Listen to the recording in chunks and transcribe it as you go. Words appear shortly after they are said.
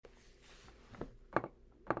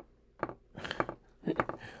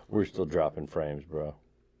We're still dropping frames, bro.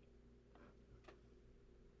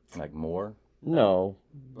 Like more? No,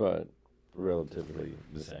 but relatively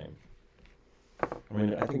the same. I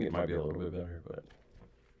mean, I think it might be a little bit better, but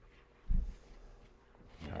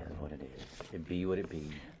I don't know what it is. It be what it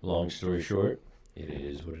be. long story short, it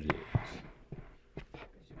is what it is.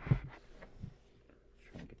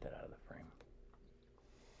 Trying to get that out of the frame.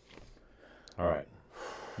 All right.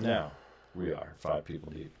 Now, we are 5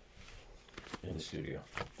 people deep in the studio.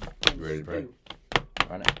 You ready to pray?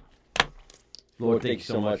 Run it. Lord, thank you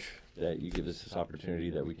so much that you give us this opportunity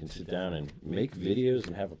that we can sit down and make videos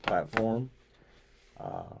and have a platform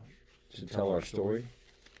to tell our story,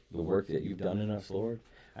 the work that you've done in us, Lord.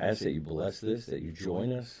 I ask that you bless this, that you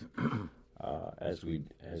join us as we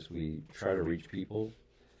try to reach people.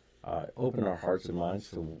 Open our hearts and minds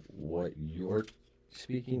to what you're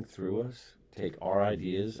speaking through us. Take our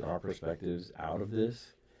ideas and our perspectives out of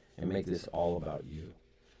this and make this all about you.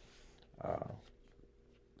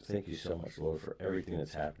 Thank you so much, Lord, for everything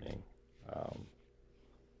that's happening.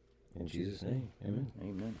 In Jesus' name, amen.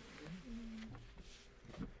 Amen.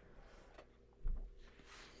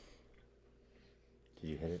 Did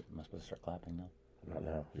you hit it? Am I supposed to start clapping now? Not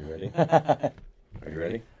now. You ready? Are you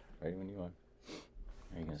ready? Ready when you are.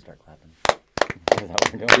 Are you going to start clapping? Is that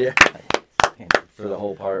what we're doing? Yeah. For the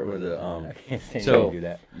whole part where the I can't stand so you to do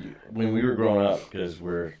that. when we were growing up, because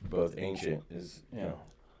we're both ancient,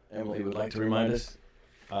 Emily would like to remind us,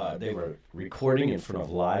 they were recording in front of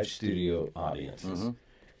live studio audiences. Mm-hmm.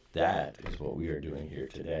 That is what we are doing here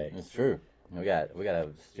today. It's true. We got a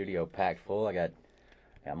studio packed full. I got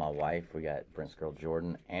my wife. We got Brent's girl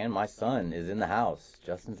Jordan, and my son is in the house.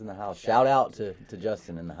 Justin's in the house. Shout out to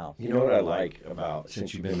Justin in the house. You know what I like about,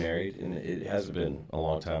 since you've been married, and it hasn't been a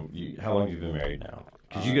long time. How long have you been married now?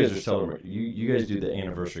 Because you guys are celebrating. You guys do the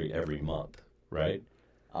anniversary every month, right?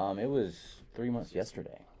 It was 3 months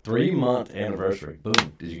yesterday. 3-month anniversary.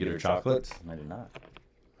 Boom. Did you get her chocolates? I did not.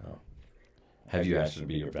 Oh. Have you asked her to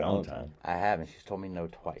be your Valentine? I haven't. She's told me no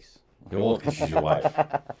twice. Well, because she's your wife.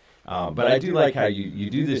 But I do like how you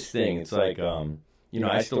do this thing. It's like,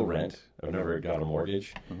 I still rent. I've never got a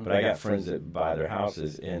mortgage. But I got friends that buy their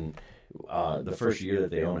houses. And the first year that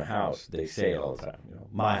they own a house, they say it all the time.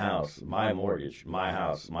 My house, my mortgage, my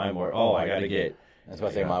house, my mortgage. Oh, I got to get... That's why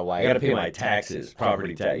I say my wife. I got to pay my taxes,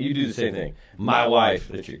 property tax. You do the same thing. My wife,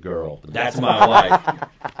 that's your girl. That's my wife.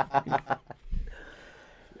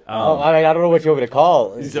 I don't know what you want me to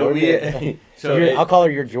call. I'll call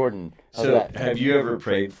her your Jordan. So have you ever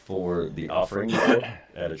prayed for the offering before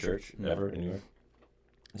at a church? Ever, anywhere?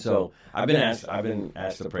 So I've been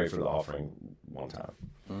asked to pray for the offering one time,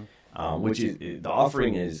 which is the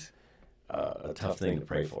offering is a tough thing to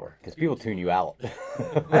pray for because people tune you out.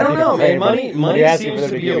 I don't know, man. Money seems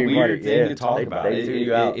to be a weird thing to talk about. They tune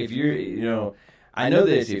you out. If you're, I know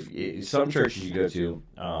this. If some churches you go to,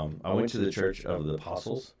 I went to the Church of the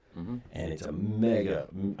Apostles. Mm-hmm. And it's a mega,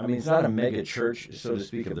 it's not a mega church, so to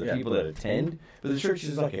speak, of the people that attend, but the church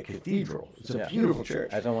is like a cathedral. It's a beautiful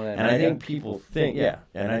church. I think people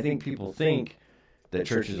think that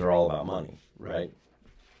churches are all about money, right?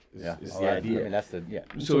 It's the idea.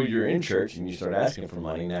 So you're in church and you start asking for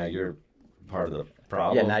money, now you're part of the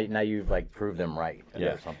problem. Yeah, now you've proved them right.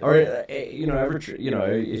 Yeah. Or,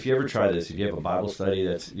 if you ever try this, if you have a Bible study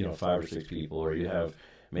that's, 5 or 6 people, or you have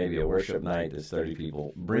maybe a worship night that's 30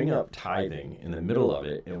 people, bring up tithing in the middle of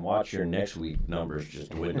it and watch your next week numbers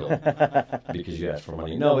just dwindle because you asked for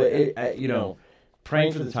money. No,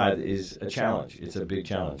 praying for the tithe is a challenge. It's a big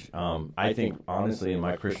challenge. I think, honestly, in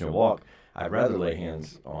my Christian walk, I'd rather lay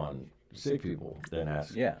hands on sick people than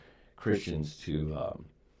ask Christians to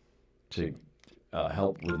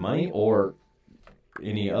help with money or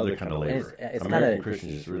any other kind of labor. American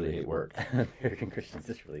Christians just really hate work. American Christians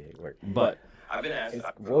just really hate work. But I've been asked.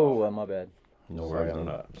 Whoa, my bad. No worries, I'm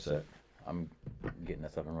not upset. I'm getting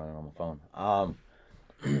this up and running on my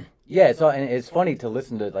phone. Yeah, so and it's funny to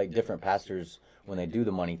listen to like different pastors when they do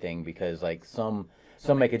the money thing because like some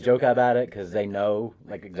make a joke about it because they know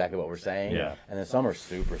like exactly what we're saying. Yeah. And then some are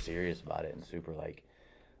super serious about it and super like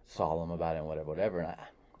solemn about it and whatever. And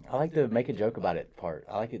I like to make a joke about it part.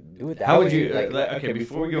 I like it. Do it that way. How would you? Okay,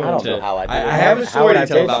 before we go I don't into, know how I do it. I have a story to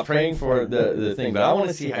tell about praying for the thing, but I want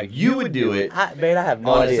to see how you would do it. I have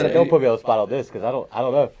no idea. Don't put me on the spot on this because I don't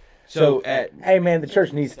know. So hey man, the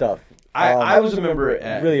church needs stuff. I was a member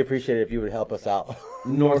at. Really appreciate it if you would help us out.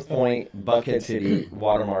 North Point, Buckhead City,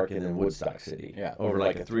 Watermark, and then Woodstock City. Yeah. Over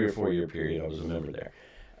like a 3 or 4 year period, I was a member there.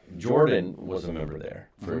 Jordan was a member there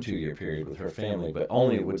for a 2-year period with her family, but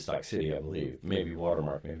only at Woodstock City, I believe. Maybe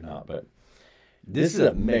Watermark, maybe not. But this is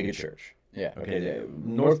a mega church. Yeah. Okay.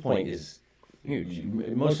 North Point is Huge.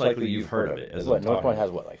 Most likely you've heard of it. As What I'm North talking Point about.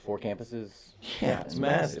 has what, like 4 campuses? Yeah, it's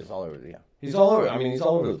massive. It's all over. Yeah. He's all over. I mean, he's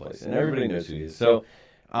all over the place, and everybody knows who he is. So,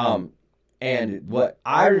 and what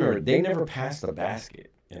I remember, they never passed the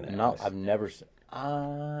basket in that. No, place. I've never.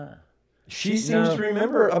 She seems to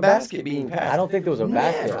remember a basket being passed. I don't think there was a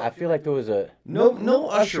basket. Never. I feel like there was a. No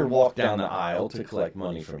usher walked down the aisle to collect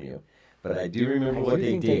money from you, but I do remember what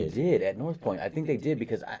they think did. they did at North Point. I think they did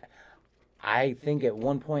because I think at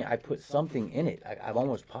one point I put something in it. I'm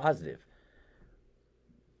almost positive.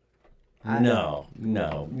 No.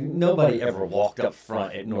 Nobody ever walked up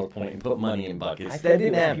front at North Point and put money in buckets. I That think didn't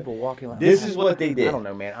it was happen. people walking around. This is what they did. I don't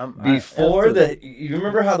know, man. Before you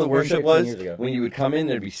remember how the worship 15 was? years ago. When you would come in,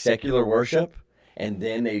 there'd be secular worship, and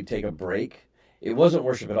then they'd take a break. It wasn't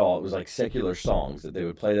worship at all. It was like secular songs that they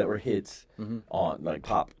would play that were hits on, like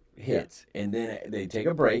pop hits. And then they'd take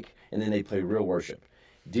a break, and then they'd play real worship.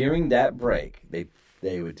 During that break,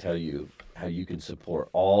 they would tell you how you can support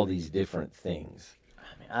all these different things.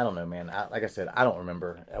 I don't know, man. Like I said, I don't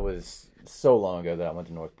remember. That was so long ago that I went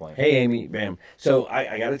to North Point. Hey, Amy, bam. So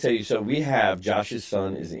I got to tell you, so we have Josh's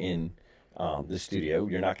son is in the studio.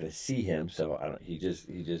 You're not going to see him, so he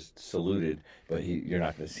just saluted, but you're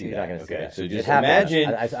not going to see You're that. not gonna see Okay, that. so It just happened.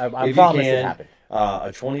 imagine I if you promise it can, happened.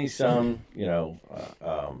 a 20-some,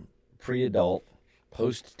 pre-adult,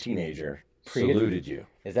 post-teenager saluted you.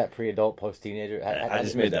 Is that pre-adult, post-teenager? I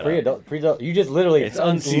just made that up. Pre-adult. You just literally, It's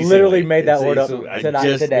unseasonably. literally made that word up I today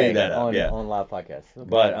just made that up, on, yeah. on live podcast.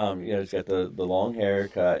 But it's got the long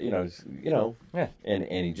haircut, Yeah.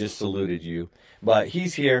 and he just saluted you. But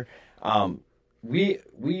he's here. We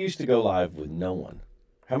used to go live with no one.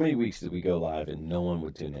 How many weeks did we go live and no one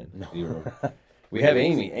would tune in? Do you remember? We have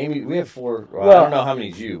Amy. Amy, we have 4. I don't know how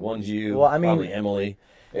many's you. One's you. Well, I mean- probably Emily.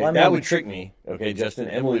 Well, that would trick me. Okay, Justin.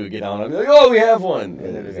 Emily would get on. I'd be like, "Oh, we have one."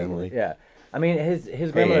 And it was Emily. Yeah. I mean, his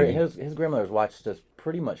grandmother, his grandmother's watched us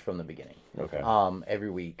pretty much from the beginning. Okay. Every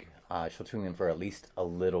week, she'll tune in for at least a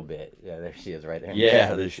little bit. Yeah, there she is, right there.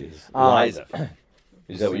 Yeah, there she is. Liza.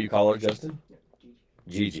 Is that what you call her, Justin?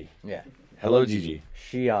 Gigi. Yeah. Hello, Gigi.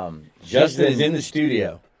 she's Justin is in the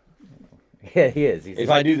studio. Yeah, he is. If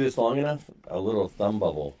I do this long enough, a little thumb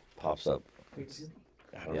bubble pops up.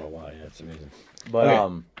 I don't know why. That's amazing. But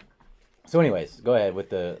Okay. so anyways, go ahead with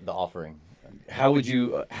the offering. How would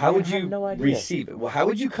you no idea. receive it? Well, how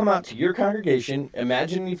would you come out to your congregation?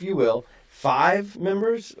 Imagine, if you will, 5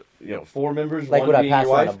 members, 4 members, Like, one would I being pass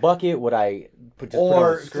your around a wife, bucket? Would I put on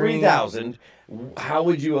or the screen? 3,000? How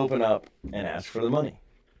would you open up and ask for the money,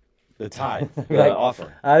 the tithe, the Like,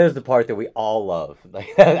 offering? This is the part that we all love.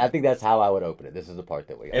 Like, I think that's how I would open it. This is the part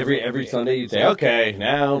that we all Every love. Sunday you'd say, "Okay,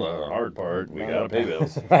 now the hard part, we gotta pay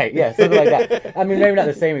bills." Right, yeah, something like that. I mean, maybe not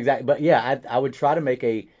the same exact, but yeah, I would try to make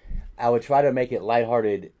it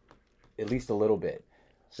lighthearted, at least a little bit,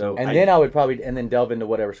 So and then I would probably delve into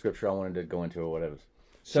whatever scripture I wanted to go into or whatever.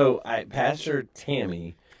 So Pastor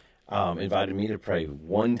Tammy invited me to pray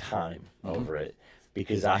one time over it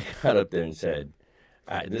because I got up there and said,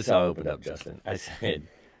 this is how I opened up, Justin. I said,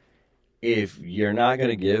 if you're not going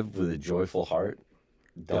to give with a joyful heart,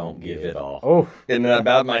 don't give it all. Oh, And then I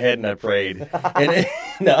bowed my head and I prayed. And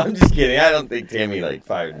no, I'm just kidding. I don't think Tammy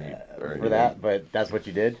fired me for that, but that's what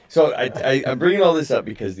you did. So I'm bringing all this up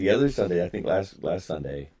because the other Sunday, I think last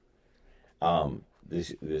Sunday,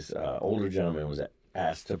 this older gentleman was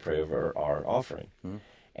asked to pray over our offering,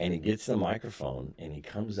 and he gets the microphone and he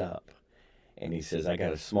comes up and he says, "I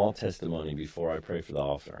got a small testimony before I pray for the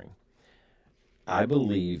offering. I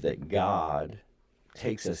believe that God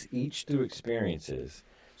takes us each through experiences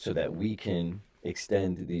so that we can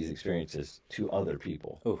extend these experiences to other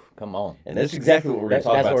people." Ooh, come on. And that's exactly what we're going to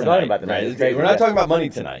talk That's about what we're talking about tonight. Right? It's crazy, We're not yeah. talking about money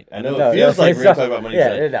tonight. I know No, it feels no, like it's we're going to not- talk about money yeah,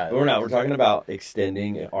 tonight. it does. But we're not. We're talking about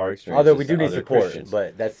extending our experiences. Although we do to need other support, Christians.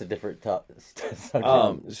 but that's a different subject. So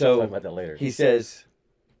We'll talk about that later. he says,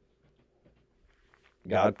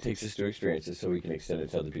 God takes us through experiences so we can extend it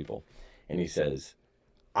to other people. And he says,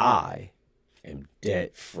 I am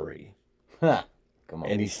debt free. Come on.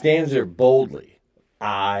 And he stands there boldly.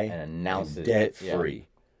 I And announces am it, debt yeah. free.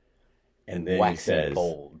 And then Waxing he says,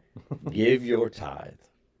 bold. give your tithe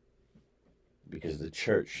because the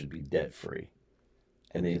church should be debt free.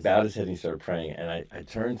 And then he bowed his head and he started praying. And I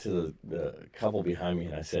turned to the couple behind me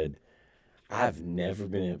and I said, I've never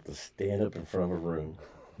been able to stand up in front of a room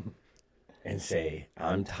and say,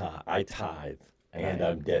 I tithe and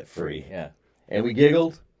I'm debt free. Yeah. And we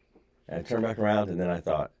giggled. And I turned back around and then I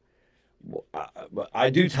thought, well, I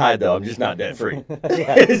do tithe though. I'm just not debt free.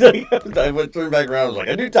 It's like, I turned back around. I was like,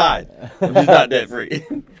 I do tithe. I'm just not debt free.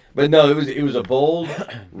 But no, it was a bold,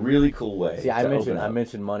 really cool way. See, I to open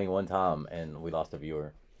mentioned up. money one time, and we lost a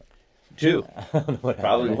viewer. 2. I don't know what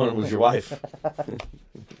Probably happened. one of them was your wife.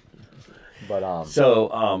 But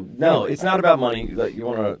So, no, it's not about money. Like,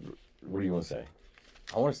 what do you want to say?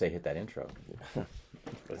 I want to say hit that intro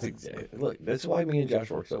That's exactly, look, that's why me and Josh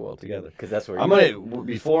work so well together. because that's where I'm gonna,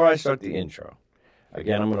 before I start the intro,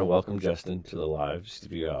 again, I'm gonna welcome Justin to the live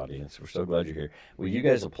studio audience. We're so glad you're here. Will you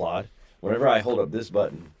guys applaud whenever I hold up this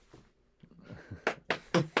button?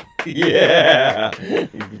 Yeah, you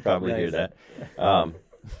can probably hear Nice. that.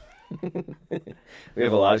 We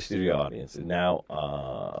have a live studio audience, and now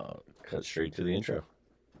cut straight to the intro.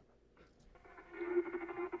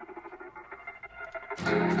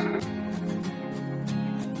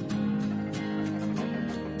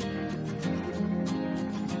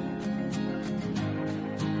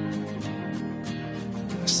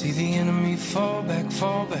 I see the enemy fall back,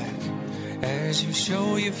 as you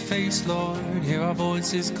show your face, Lord. Hear our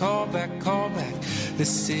voices call back, call back.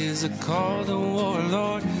 This is a call to war,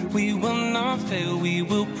 Lord. We will not fail, we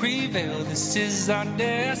will prevail. This is our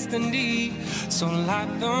destiny. So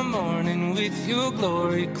light the morning with your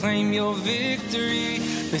glory, claim your victory.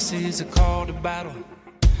 This is a call to battle.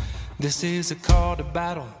 This is a call to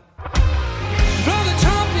battle. Blow the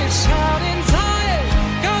trumpet, shout in Zion.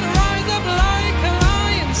 Gonna rise up like a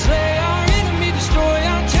lion, slay our enemy, destroy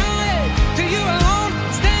our giant. To you alone,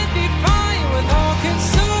 stand defiant with all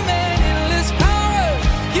consuming endless power.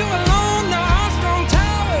 You alone are our strong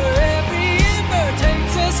tower. Every ember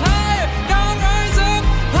takes us higher. God, rise up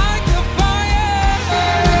like the fire.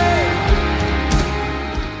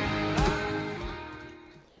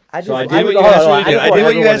 So I did what you asked me to do. I did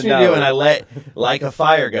what you asked me to do, and I let like a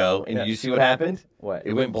fire go. And you see what happened? What?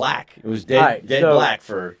 It went black. It was dead, All right, dead so- black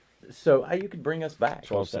for So you could bring us back.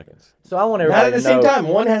 12 seconds. So I want Not everybody at the to same know time.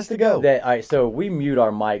 One has to go. that. All right, so we mute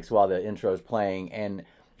our mics while the intro's playing, and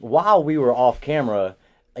while we were off camera,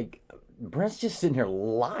 like Brent's just sitting here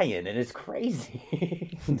lying, and it's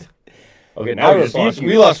crazy. Okay, now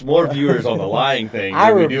we lost more viewers on the lying thing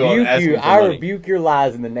I than we do on rebuke asking you. for I money. rebuke your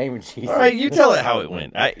lies in the name of Jesus. All right, you tell it how it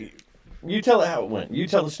went. You tell it how it went. You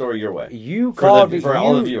tell the story your way. You called me for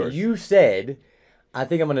all the viewers. You said, I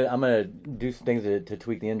think I'm gonna do some things to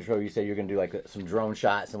tweak the intro. You said you're gonna do like some drone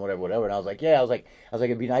shots and whatever. And I was like, yeah. I was like,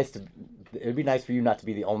 it'd be nice for you not to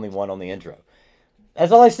be the only one on the intro.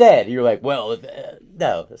 That's all I said. You were like, well,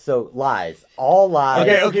 no. So lies, all lies.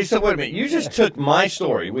 Okay. So wait a minute. You just took my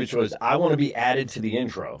story, which was I want to be added to the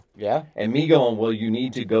intro, Yeah. and me going, well, you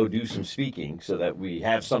need to go do some speaking so that we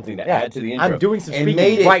have something to Yeah, add to the intro. I'm doing some And speaking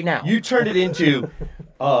made it- right now. You turned it into,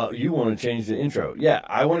 you want to change the intro? Yeah,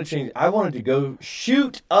 I want to change. I wanted to go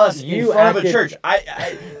shoot us in front of a acted- church.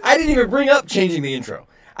 I didn't even bring up changing the intro.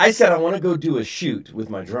 I said I want to go do a shoot with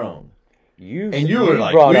my drone. And you were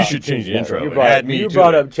like, brought we up- should change the no, intro. You and brought, add me you to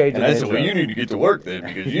brought it. up changing And I the said, intro. well, you need to get to work then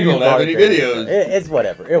because you You don't have brought any it to- videos. It's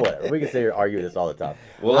whatever. We can sit here and argue this all the time.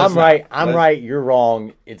 Well, I'm let's not. right. I'm Let's- right. You're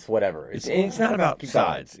wrong. It's whatever. It's not about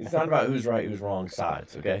sides. It's not about who's right, who's wrong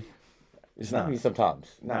sides, okay? It's not. I mean, sometimes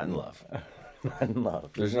Not in love. in love.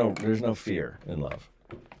 There's no fear in love.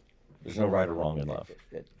 There's no right or wrong in love.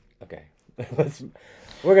 Okay,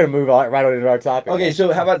 we're gonna move on right on into our topic. Okay,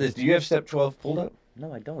 so how about this? Do you have step 12 pulled up?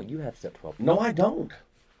 No, I don't. You have step 12. No, I don't.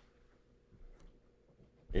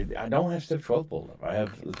 I don't have step 12 pulled up. I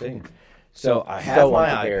have the thing. So I have So my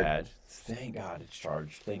unprepared. iPad. Thank God it's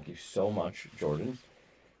charged. Thank you so much, Jordan,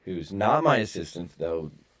 who's not my assistant,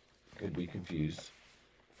 though could be confused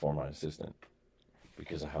for my assistant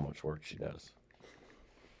because of how much work she does.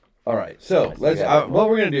 All right, so what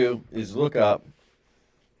we're going to do is look up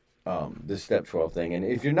this step 12 thing. And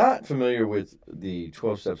if you're not familiar with the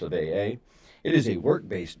 12 steps of AA, it is a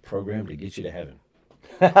work-based program to get you to heaven.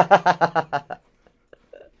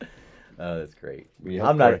 Oh, that's great. Will you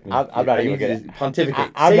help I'm not. correct me? I'm not I even need to gonna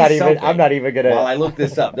pontificate. I'm Say not even. something I'm not even gonna. While I look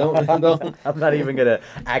this up, don't. I'm not even gonna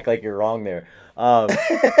act like you're wrong there.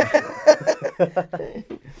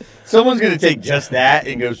 Someone's gonna take just that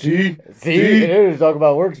and go, see, Talk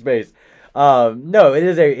about workspace. No, it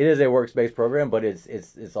is a workspace program, but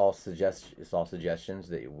it's all suggestions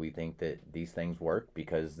that we think that these things work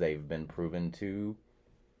because they've been proven to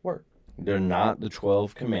work. They're not the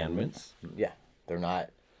 12 commandments. Yeah, they're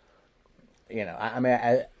not. You know, I mean,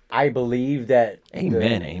 I believe that.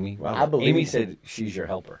 Amen, Amy. Wow. I believe- Amy said she's your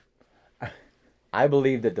helper. I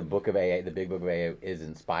believe that the book of AA, the Big Book of AA, is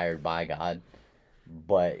inspired by God,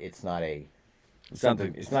 but it's not a. It's not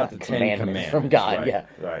the 10 commandments from God. Right, Yeah,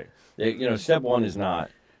 right. Step 1 is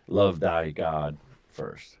not love thy God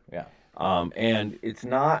first. yeah. And it's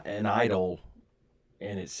not an idol.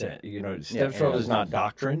 And it's step 12 is not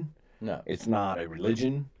doctrine. No, It's not a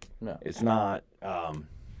religion. no. It's not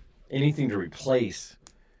anything to replace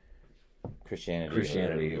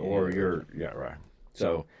Christianity, or your right.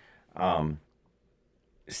 So,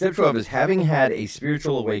 step 12 is having had a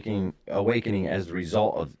spiritual awakening as a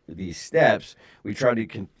result of these steps. We try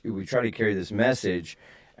to carry this message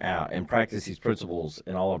and practice these principles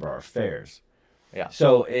in all of our affairs. Yeah.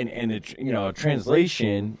 So, a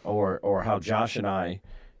translation or how Josh and I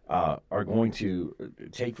are going to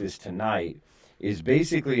take this tonight is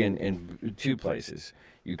basically in two places.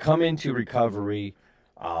 You come into recovery,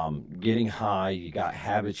 getting high, you got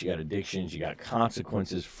habits, you got addictions, you got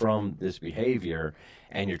consequences from this behavior,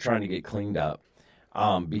 and you're trying to get cleaned up.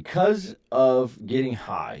 Because of getting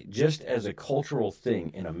high, just as a cultural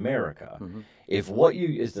thing in America, if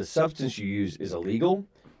the substance you use is illegal,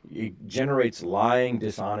 it generates lying,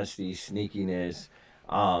 dishonesty, sneakiness,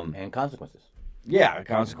 and consequences. Yeah,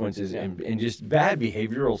 consequences and just bad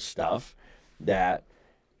behavioral stuff that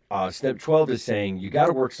step 12 is saying you got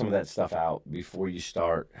to work some of that stuff out before you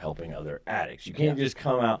start helping other addicts. You can't just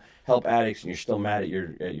come out, help addicts, and you're still mad at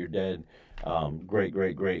your dead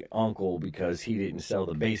great uncle because he didn't sell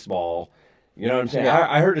the baseball. You know what I'm saying? Yeah.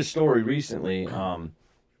 I heard a story recently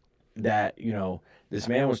that, this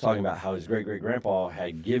man was talking about how his great grandpa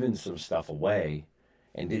had given some stuff away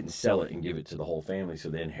and didn't sell it and give it to the whole family, so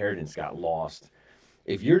the inheritance got lost.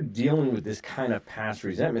 If you're dealing with this kind of past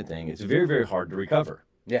resentment thing, it's very, very hard to recover.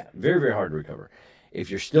 Yeah. Very, very hard to recover. If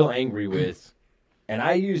you're still angry with, and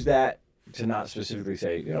I use that to not specifically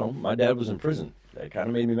say, my dad was in prison. That kind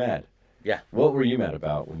of made me mad. Yeah. What were you mad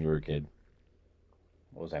about when you were a kid?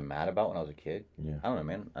 What was I mad about when I was a kid? Yeah. I don't know,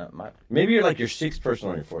 man. Maybe you're like your sixth person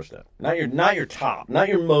on your fourth step. Not your top, not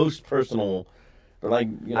your most personal, but like,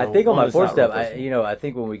 I think on one my that's fourth not step, real personal. I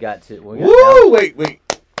think when we got to... Woo! Wait.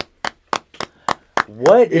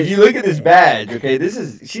 What if you look at this badge, okay,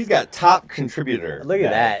 she's got top contributor. Look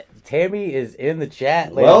at that. Tammy is in the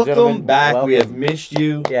chat. Welcome back. We have missed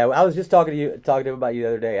you. Yeah, I was just talking to him about you the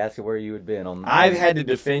other day, asking where you had been on. I've had to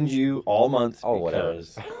defend you all month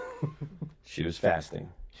because she was fasting.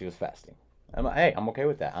 She was fasting. I'm okay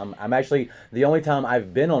with that. I'm actually the only time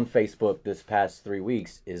I've been on Facebook this past 3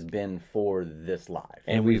 weeks has been for this live.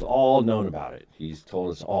 And we've all known about it. He's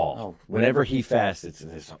told us all. Oh, whenever he fasts, it's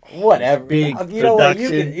this whatever big you know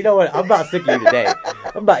production. You know what? I'm about sick of you today.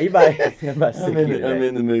 I'm about sick of you today. I'm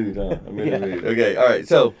in the mood. Huh? I'm in the mood. Okay, all right.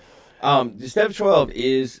 So, step 12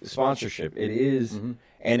 is sponsorship. It is. Mm-hmm.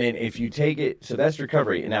 And then if you take it, so that's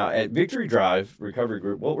recovery. Now, at Victory Drive Recovery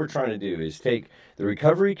Group, what we're trying to do is take the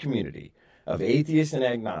recovery community of atheists and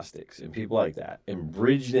agnostics and people like that and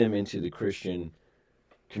bridge them into the Christian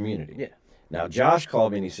community. Yeah. Now, Josh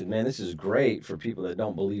called me and he said, man, this is great for people that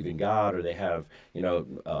don't believe in God or they have,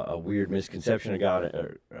 a weird misconception of God.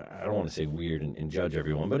 Or, I don't want to say weird and judge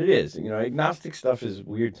everyone, but it is. Agnostic stuff is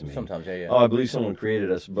weird to me. Sometimes, yeah. Oh, I believe someone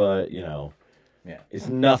created us, but, yeah. It's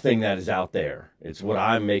nothing that is out there. It's what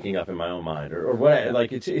I'm making up in my own mind or what,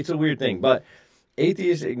 like, it's a weird thing. But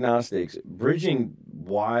atheists, agnostics, bridging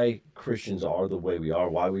why Christians are the way we are,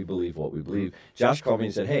 why we believe what we believe. Josh called me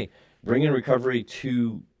and said, hey, bringing recovery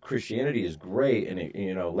to Christianity is great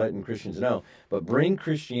and, letting Christians know, but bring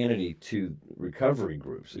Christianity to recovery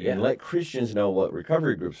groups and let Christians know what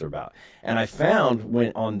recovery groups are about. And I found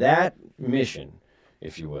when on that mission,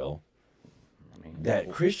 if you will,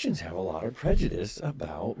 that Christians have a lot of prejudice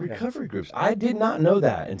about recovery groups. I did not know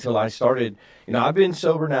that until I started. I've been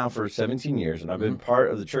sober now for 17 years, and I've been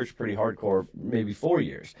part of the church pretty hardcore, maybe 4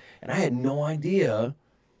 years. And I had no idea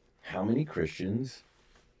how many Christians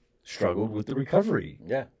struggled with the recovery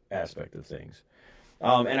aspect of things.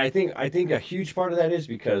 And I think a huge part of that is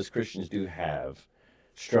because Christians do have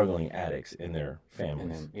struggling addicts in their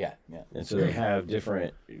families. And so they have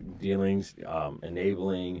different dealings,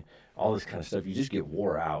 enabling, all this kind of stuff. You just get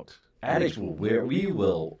wore out. Addicts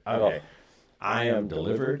will. Okay, I am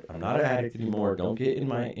delivered. I'm not an addict anymore. Don't get in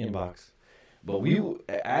my inbox. But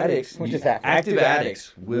active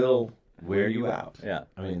addicts will wear you out. Yeah.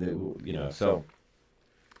 I mean, so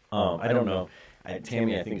I don't know.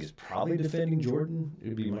 Tammy, I think, is probably defending Jordan. It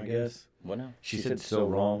would be my guess. What now? She said so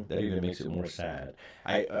wrong. That even makes it more sad.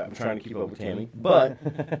 I'm trying to keep up with Tammy. But,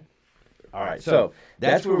 all right, so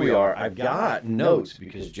that's where we are. I've got notes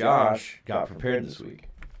because Josh got prepared this week.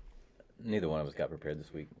 Neither one of us got prepared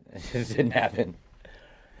this week. It just didn't happen.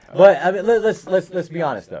 But, I mean, let's be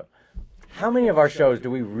honest, though. How many of our shows do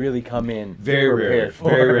we really come in very rarely?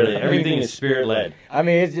 Very rarely. Everything is spirit led. I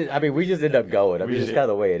mean, we just end up going. It's kind of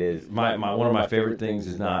the way it is. One of my favorite things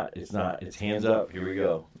is it's hands up. Here we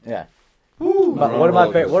go. Yeah. Woo, one of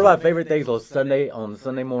my favorite things on the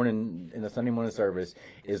Sunday morning in the Sunday morning service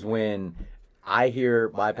is when I hear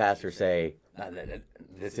my pastor say,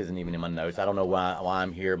 This isn't even in my notes. I don't know why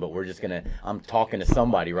I'm here, but I'm talking to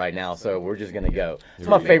somebody right now, so we're just gonna go. It's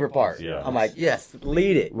my favorite part. Yeah. I'm like, yes,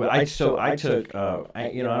 lead it. Well, I took,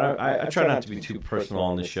 I try not to be too personal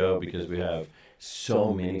on the show because we have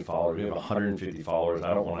so many followers. We have 150 followers.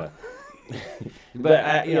 I don't want to. But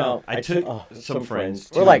I took some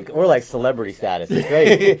friends. We're like celebrity status. It's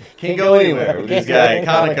great. Can't go anywhere with this guy.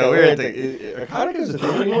 Conoco. We're at the Conoco's a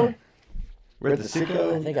thing anymore. We're at the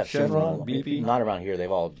Sicko, I think I've Chevron, seen BP. Not around here.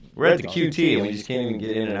 They've all. We're at the QT and we just can't even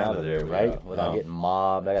get in and out of there, right? Without getting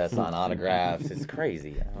mobbed. I gotta sign autographs. It's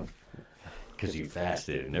crazy. Because you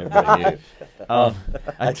fasted and everybody knew.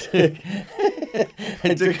 I took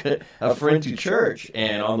a friend to church,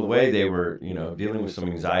 and on the way they were, dealing with some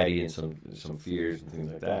anxiety and some fears and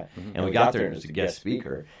things like that. And we got there, and it was a guest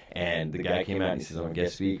speaker, and the guy came out and he says, "I'm a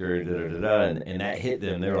guest speaker," and that hit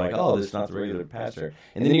them. They were like, "Oh, this is not the regular pastor."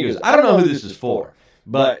 And then he goes, "I don't know who this is for."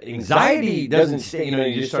 But anxiety doesn't stay,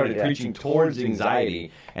 you just started preaching towards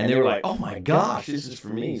anxiety, and they were like, "Oh my gosh, this is for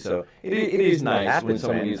me." So it is nice when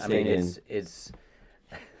somebody gets taken.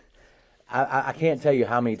 I can't tell you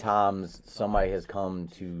how many times somebody has come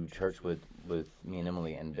to church with me and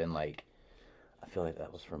Emily and been like, "I feel like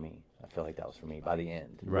that was for me. I feel like that was for me." By the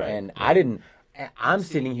end, right? And I'm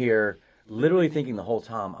sitting here literally thinking the whole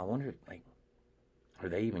time, I wonder, like, are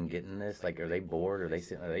they even getting this? Like, are they bored? Are they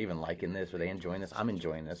even liking this? Are they enjoying this? I'm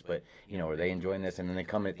enjoying this, but, are they enjoying this? And then they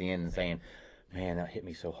come at the end and saying, "Man, that hit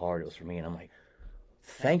me so hard. It was for me." And I'm like,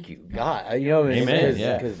 thank you, God. Amen.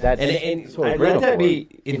 Yeah. Because that's what let that be.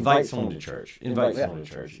 Invite someone to church. Invite someone to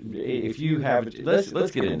church. If you have, let's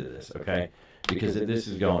get into this, okay? Because this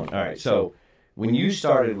is going. All right. So when you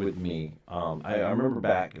started with me, I remember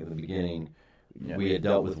back at the beginning. We had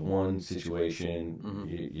dealt with one situation,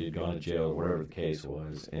 you'd gone to jail or whatever the case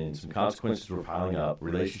was, and some consequences were piling up,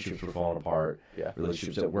 relationships were falling apart,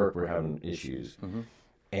 relationships at work were having issues,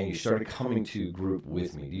 and you started coming to group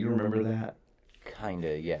with me. Do you remember that?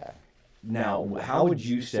 Kinda, yeah. Now, how would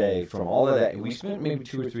you say from all of that, we spent maybe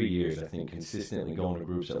 2 or 3 years, I think, consistently going to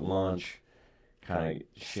groups at lunch, kind of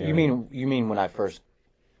sharing. You mean when I first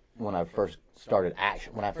started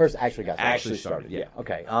when I first actually got started, yeah.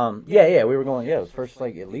 Okay. Yeah, we were going. Yeah, it was first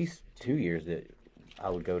like at least 2 years that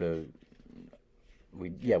I would go to.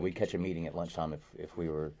 We'd catch a meeting at lunchtime if we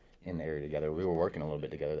were in the area together. We were working a little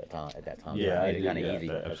bit together at that time. Yeah, so it made it kind of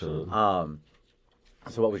easy. Absolutely.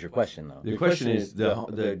 So what was your question though? The question is the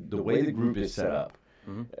way the group is set up,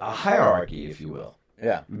 a hierarchy, if you will.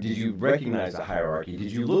 Yeah. Did you recognize a hierarchy?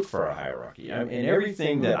 Did you look for a hierarchy? And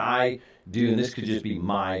everything that I do, and this could just be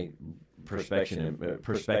my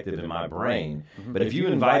perspective in my brain, but if you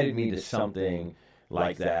invited me to something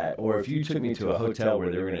like that, or if you took me to a hotel where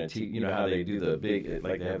they were going to teach, how they do the big,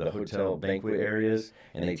 like they have the hotel banquet areas,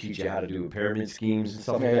 and they teach you how to do pyramid schemes and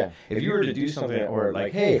stuff like that. If you were to do something, or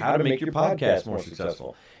like, hey, how to make your podcast more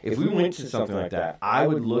successful, if we went to something like that, I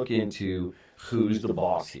would look into who's the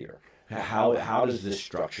boss here. How does this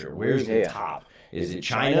structure? Where's the top? Is it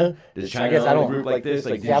China? Does China own a group like this?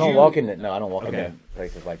 Like, I don't walk into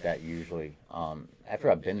places like that usually.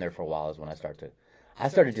 After I've been there for a while is when I start to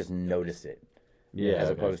just notice it. Yeah. As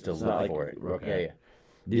opposed to look for it. Okay. Yeah.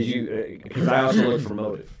 Did you? Because I also look for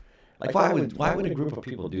motive. Like, why would a group of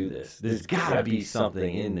people do this? There's got to be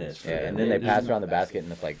something in this. And then they pass around the basket,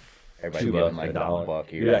 and it's like everybody giving like $1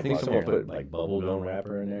 here. Yeah, I think someone put like bubble gum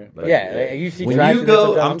wrapper in there. But, you see. When you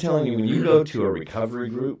go, I'm telling you, when you go to a recovery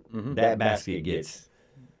group, that basket gets.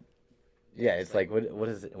 Yeah, it's like what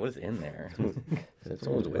is in there? Is that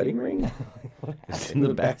someone's wedding ring? It's in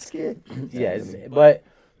the basket. Yes, but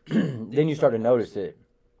then you start to notice it.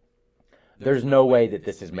 There's no way that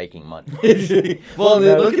this is making money. Well,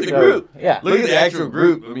 then look at the group. Yeah. Look at the actual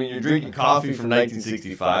group. I mean, you're drinking coffee from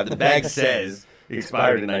 1965. The bag says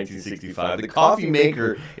expired in 1965. The coffee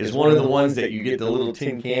maker is one of the ones that you get the little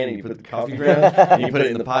tin can and you put the coffee ground and you put it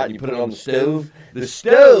in the pot and you put it on the stove. The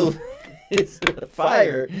stove is a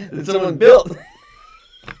fire that someone built.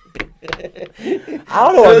 I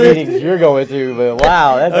don't know what meetings you're going to, but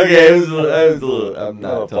wow, that's okay. It was a little. I'm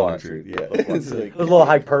not telling the truth. Yeah, there's a little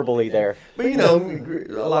hyperbole there. But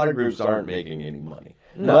a lot of groups aren't making any money.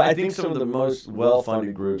 No, I think some of the most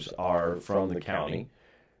well-funded groups are from the county.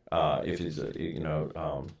 If it's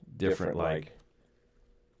different, like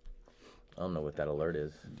I don't know what that alert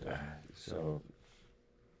is. So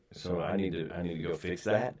I need to go fix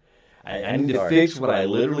that. I need to fix what I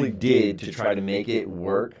literally did to try to make it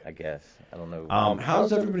work. I guess. I don't know.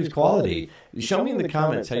 How's everybody's quality? Show me in the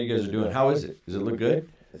comments how you guys are doing. How is it? Does it look good?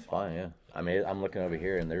 It's fine, yeah. I mean, I'm looking over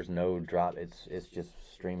here and there's no drop. It's just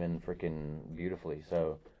streaming freaking beautifully.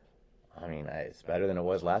 So, I mean, it's better than it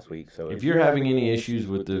was last week. So If you're having any issues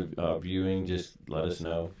with the viewing, just let us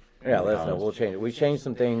know. yeah, let us know. We'll change it. We changed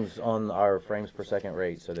some things on our frames per second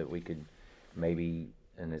rate so that we could maybe,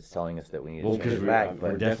 and it's telling us that we need to change because it back.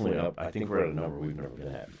 we're definitely up. I think we're at a number we've never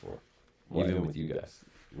been at before, even with you guys.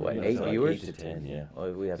 What, It's 8 like viewers? 8 to 10, yeah.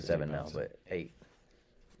 Well, we have 7 now, but 8.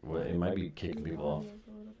 Well, it might be kicking people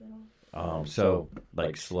off. So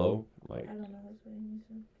like slow, like. I don't know what's being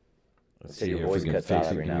used. Let's So see your if voice we can cuts fix out it.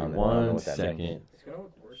 every Give now me and then. I don't know one what that second. means. It's gonna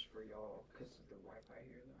look worse for y'all because of the Wi-Fi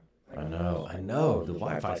here, though. I know. The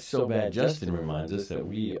Wi-Fi is so bad. Justin reminds us that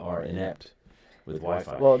we are inept with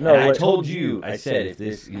Wi-Fi. Well, no, and I what- told you. I said if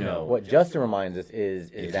this, What Justin reminds us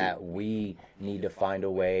If is that we need to find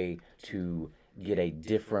a way to get a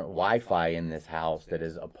different Wi-Fi in this house that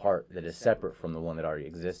is separate from the one that already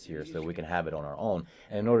exists here, so we can have it on our own.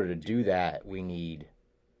 And in order to do that, we need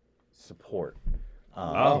support.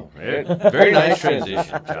 Very nice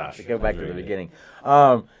transition, Josh. To go back to the Very beginning.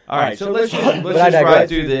 All right, so let's just I ride digress.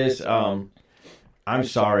 through this. I'm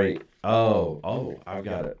sorry. Oh, I've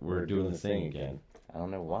got it. We're doing the thing again. I don't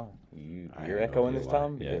know why. I You're have no echoing idea this why.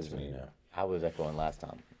 time? Yeah, it's Because me now. I was echoing last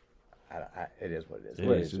time. It is what it is. It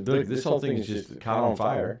is. Look, this whole thing is just caught on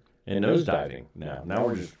fire and nosediving now. Now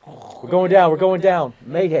we're just. We're going down. We're going down.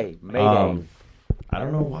 Mayday. Mayday. I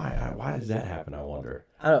don't know why. Why does that happen? I wonder.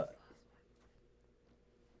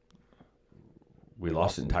 We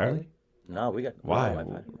lost it entirely. No, we got Why?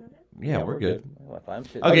 Wi-Fi. Yeah, we're good. Wi-Fi. I'm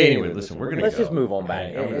sitting- Okay. Anyway, listen, we're gonna. Let's go. just move on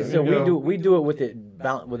back. Okay, I'm So gonna go. we do it with it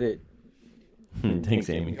Thanks,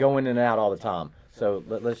 Amy. going in and out all the time. So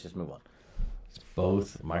let's just move on.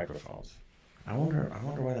 Both microphones. I wonder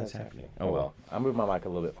why that's happening. Oh well. I'll move my mic a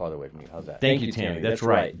little bit farther away from you. How's that? Thank you, Tammy. That's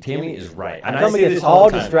right. Tammy is right. And Come against all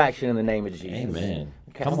distraction in the name of Jesus. Amen.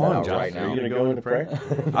 Cast Come that on, out Josh. right Are now. you going to go into prayer?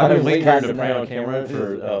 I'm I've been just waiting for him to casting pray that on out. camera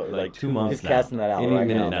for like 2 months Just now. casting that out Any right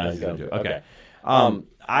minute now. now he's going Let's to do it. Okay.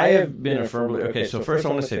 I have been a firmly... Okay, so first I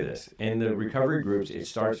want to say this. In the recovery groups, it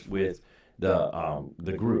starts with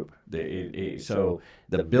the group. So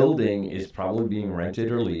the building is probably being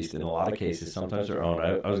rented or leased in a lot of cases. Sometimes they're owned.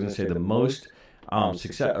 I was going to say the most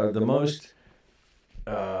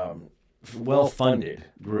well-funded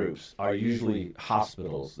groups are usually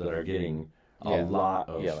hospitals that are getting a lot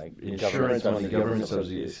of like insurance money, government government subsidies.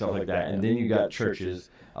 subsidies, stuff like that. And then you got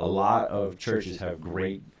churches. A lot of churches have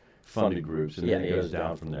great funded groups, and then it goes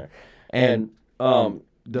down from there. And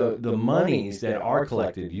the monies that are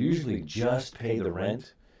collected usually just pay the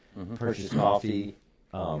rent, purchase coffee,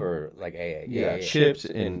 For like AA. yeah, chips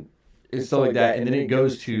and stuff like that, and then it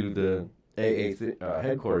goes to the AA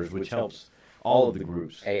headquarters, which helps all of the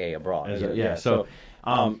groups. AA abroad. So,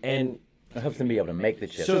 and It helps them be able to make the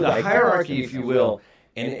chips. so the right? hierarchy, if you will,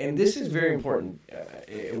 and this is very important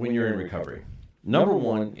when you're in recovery. Number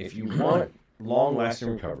one, if you want long-lasting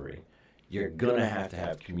recovery, you're gonna have to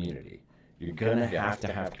have community. You're gonna have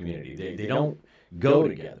to have community. They don't go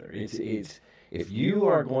together. It's if you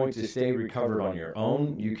are going to stay recovered on your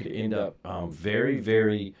own, you could end up very,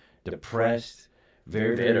 very depressed,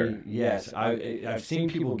 very Bitter. Yes, I've seen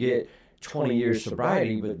people get 20 years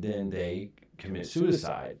sobriety, but then they commit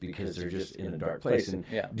suicide because they're just in a dark place. And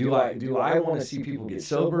Yeah. do I want to see people get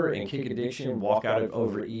sober and kick addiction, walk out of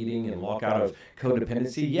overeating, and walk out of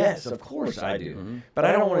codependency? Yes, of course I do. But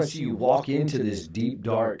I don't want to see you walk into this deep,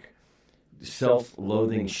 dark,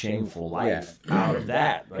 self-loathing, shameful life out of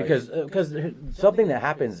that. Like, because something that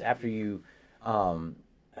happens after you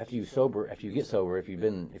get sober, if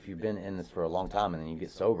you've been in this for a long time and then you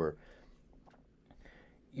get sober,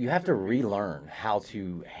 you have to relearn how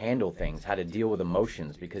to handle things, how to deal with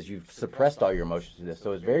emotions, because you've suppressed all your emotions through this.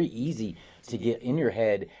 So it's very easy to get in your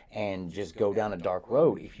head and just go down a dark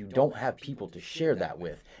road if you don't have people to share that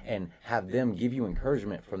with and have them give you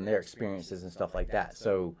encouragement from their experiences and stuff like that.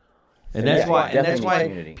 So And that's why definitely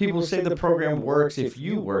community. people say the program works if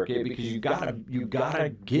you work it, because you gotta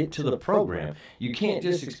get to the program. You can't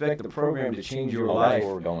just expect the program to change your that's life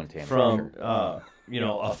where we're going, Tim, from for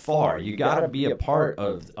afar. You gotta be a part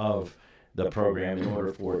of the program in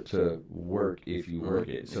order for it to work if you work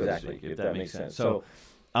it, so to speak, if that makes sense. So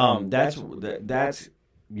that's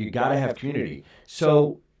you gotta have community.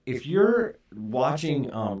 So if you're watching,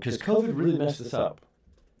 because COVID really messed us up.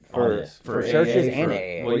 For churches AA, and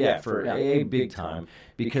AA. Well, yeah, for AA big time,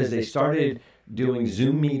 because they started doing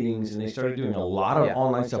Zoom meetings and they started doing a lot of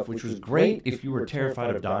online stuff, which was great. If you were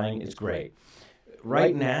terrified of dying, it's great.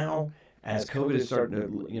 Right now, as COVID is starting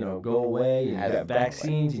to go away, and you got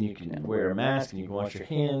vaccines, and you can wear a mask, and you can wash your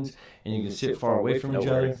hands, and you can sit far away from each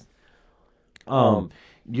other.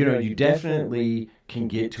 You definitely can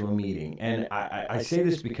get to a meeting, and I say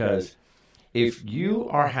this because if you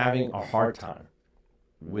are having a hard time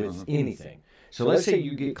with anything. So let's say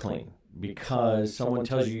you get clean because someone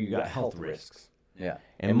tells you got health risks. Yeah.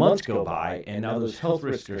 And months go by, and now those health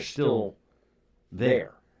risks are still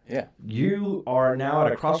there. Yeah. You are now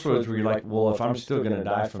at a crossroads where you're like, well, if I'm still going to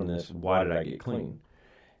die from this, why did I get clean?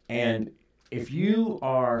 And if you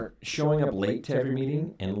are showing up late to every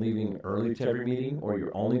meeting and leaving early to every meeting, or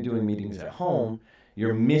you're only doing meetings at home,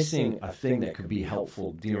 you're missing a thing that could be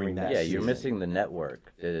helpful during that season. You're missing the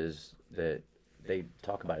network that they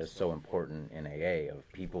talk about is so important in AA,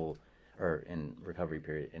 of people, or in recovery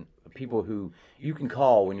period, and people who you can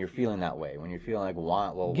call when you're feeling that way, when you're feeling like, why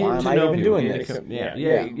am I even doing this?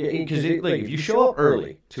 Because if you show up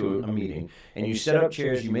early to a meeting and you set up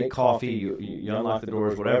chairs, you make coffee, you unlock the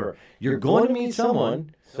doors, whatever, you're going to meet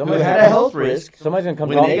someone who had a health risk. Somebody's gonna come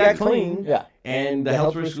when talk they to got you. clean, Yeah. and the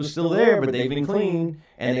health risk was still there, but they've been clean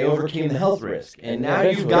and they overcame the health risk, and now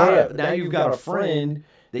you've Eventually, got a friend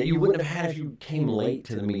that you wouldn't have had if you came late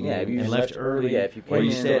to the meeting and left early. Yeah, if you or came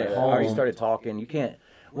you in stayed at home. already started talking, you can't.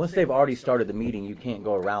 Once they've already started the meeting, you can't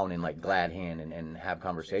go around in like glad hand and have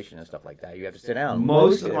conversation and stuff like that. You have to sit down.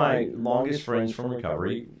 Most of my longest friends from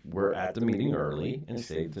recovery were at the meeting early and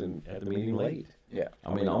stayed at the meeting late. Yeah,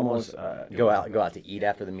 I mean, almost go out to eat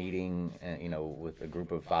after the meeting, and with a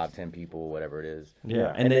group of 5-10 people, whatever it is.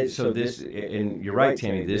 Yeah, and and you're right,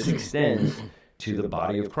 Tammy. This extends to the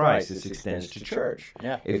body of Christ. This extends to church.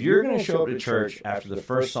 Yeah. If you're going to show up to church after the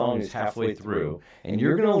first song is halfway through, and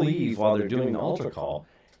you're going to leave while they're doing the altar call,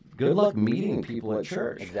 good luck meeting people at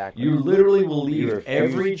church. Exactly. You literally will leave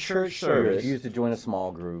every church service. Refuse to join a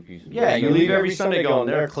small group. You leave every Sunday going,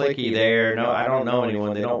 they're cliquey there. No, I don't know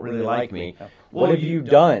anyone. They don't really like me. What have you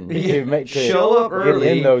done to show up early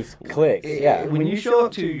get in those cliques? Yeah. When you show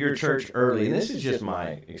up to your church early, and this is just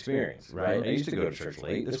my experience, right? I used to go to church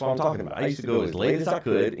late. That's what I'm talking about. I used to go as late as I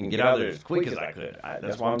could and get out of there as quick as I could.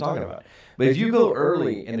 That's what I'm talking about. But if you go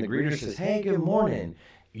early and the greeter says, hey, good morning,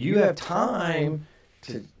 you have time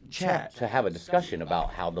to chat. To have a discussion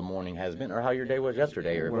about how the morning has been, or how your day was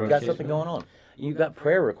yesterday, or if you've got something going on. You've got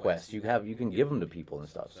prayer requests. You can give them to people and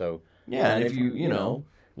stuff. So yeah, and if you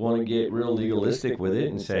want to get real legalistic with it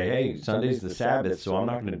and say, hey, Sunday's the Sabbath, so I'm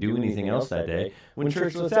not going to do anything else that day. When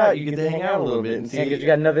church lets out, you get to hang out a little bit and see. Because you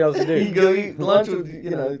got nothing else to do. You go eat lunch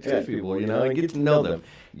with church people, and get to know them.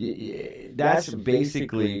 That's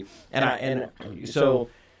basically, so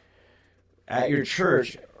at your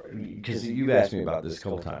church, because you've asked me about this a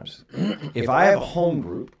couple times, if I have a home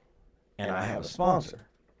group and I have a sponsor,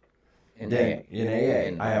 in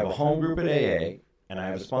AA, I have a home group at AA. And I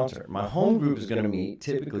have a sponsor. My home group is going to meet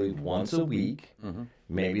typically once a week,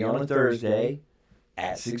 maybe on a Thursday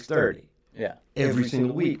at 6:30. Yeah. Every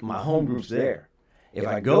single week, my home group's there. If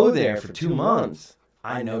I go there for 2 months,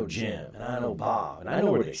 I know Jim and I know Bob and I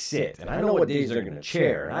know where they sit and I know what days they're going to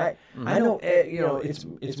chair. And I know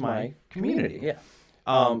it's my community. Yeah.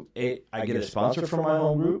 I get a sponsor from my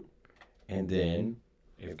home group, and then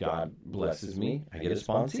if God blesses me, I get a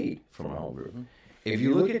sponsee from my home group. If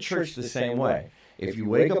you look at church the same way. If you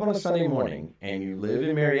wake up on a Sunday morning and you live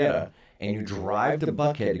in Marietta and you drive to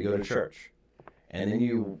Buckhead to go to church, and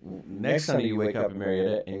then next Sunday you wake up in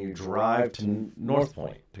Marietta and you drive to North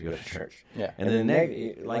Point to go to church, and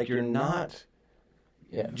then you're not.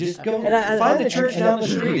 Yeah. Just go find the church down the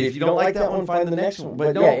street. If you don't like that one, find the next one.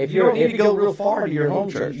 But if you don't need to go real far to your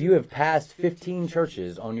home church. You have passed 15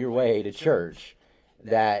 churches on your way to church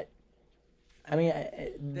that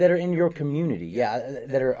are in your community,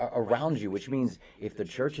 that are around you, which means if the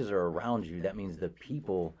churches are around you, that means the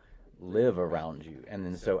people live around you. And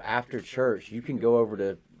then so after church, you can go over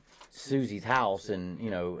to Susie's house and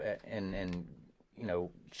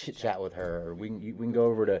chit chat with her, or we can go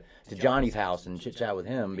over to Johnny's house and chit chat with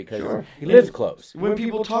him because he lives close. When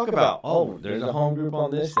people talk about, there's a home group on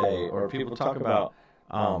this day, or people talk about,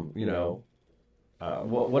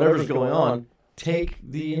 whatever's going on, take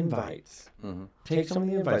the invites. Take some of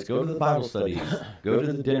the invites. Go to the Bible studies. Go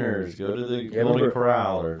to the dinners. Go to the Golden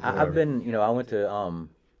Corral. Or whatever. I've been, I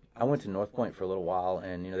went to North Point for a little while,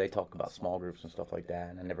 and they talk about small groups and stuff like that,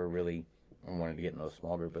 and I never really wanted to get into a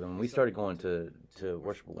small group. But then when we started going to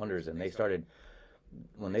Worshipful Wonders, and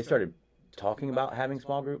when they started talking about having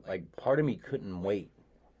small group, like part of me couldn't wait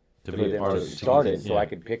for them to start it, so I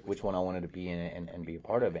could pick which one I wanted to be in and be a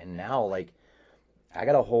part of it. And now, I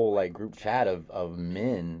got a whole group chat of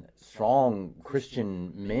men, strong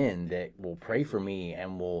Christian men that will pray for me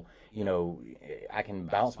and will, I can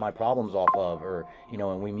bounce my problems off of, or,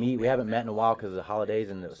 and we haven't met in a while because of the holidays,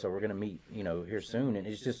 and so we're going to meet, here soon. And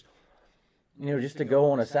it's just, just to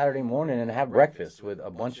go on a Saturday morning and have breakfast with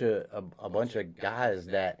a bunch of guys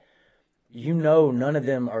that, none of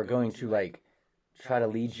them are going to try to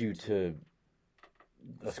lead you to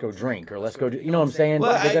let's go drink or let's go do, you know what I'm saying?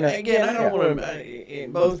 Well, They're I don't want to.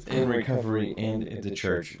 Both in recovery and at the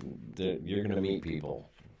church, you're going to meet people.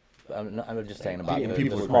 I'm just saying about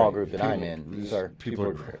People the are small crazy. group that I'm in. These are People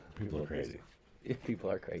are crazy.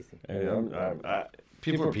 people are crazy. And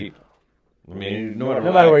people are people. I mean, no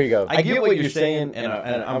matter where you go. I get what you're saying, and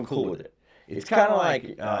I'm cool with it. It's kind of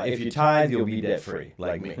like if you tithe, you'll be debt free,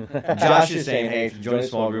 like me. Josh is saying, hey, if you join a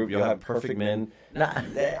small group, you'll have perfect men.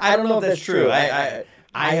 I don't know if that's true. I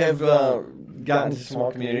have gotten to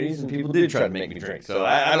small communities, and people did try to make me drink. So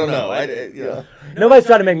I don't know. Nobody's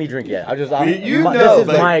trying to make me drink yet. This is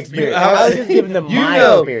my experience. I was just giving them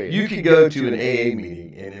my experience. You could go to an AA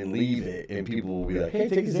meeting and leave it, and people will be like, hey,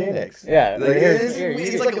 take a Xanax. Yeah. Like, Here,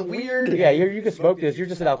 it's like a weird... Yeah, you can smoke this. You're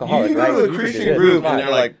just an alcoholic, You right? go to a You Christian can do this. group, It's and fine.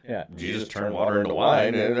 they're like, Yeah. Jesus turned water into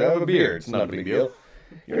wine and have a beer. It's not a big deal.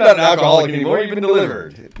 You're not an alcoholic anymore. You've been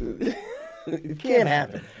delivered. It can't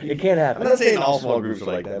happen. It can't I'm happen. not saying all small groups are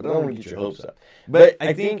like that, but I don't want to get your hopes up. But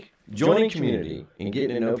I think joining community and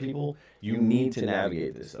getting to know people, you need to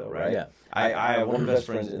navigate this, though, right? Yeah. I have one of the best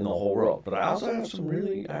friends in the whole world, but I also have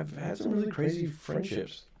I've had some really crazy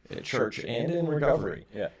friendships at church and in recovery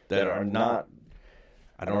that are not.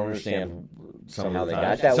 I don't understand some How of the they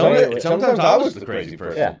times. got that way. Sometimes I was the crazy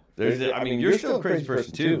person. Yeah. I mean, you're still a crazy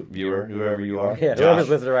person too, viewer, whoever you are. Yeah, whoever's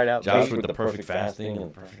listening right now. Josh with the perfect fasting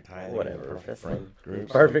and perfect tithing. Whatever. And perfect friend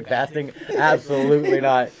groups. Perfect fasting? Absolutely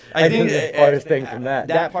not. I think the farthest thing from that.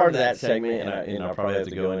 That part of that segment, and I'll probably have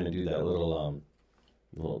to go in and do that little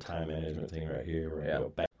time management thing right here where I go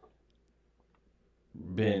back.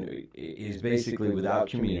 Ben is basically without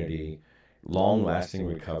community, long-lasting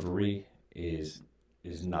recovery is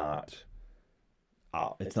not.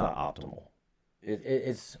 It's not optimal.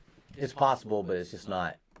 It's possible, but it's just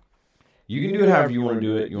not. You can do it however you want to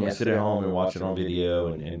do it. You want to sit at home and watch it on video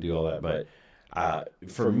and do all that. But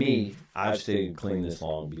for me, I've stayed clean this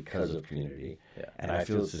long because of community. Yeah. And I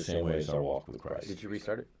feel it's the same way as our walk with Christ. Did you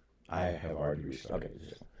restart it? I have already restarted.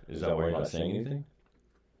 Okay. Is that why you're not saying anything?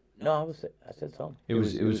 No, I said something. It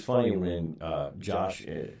was funny when Josh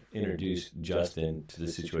introduced Justin to the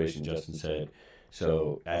situation. Justin said,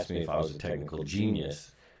 so asked me if I was a technical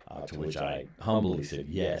genius, to which I humbly said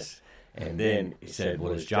yes. And then he said,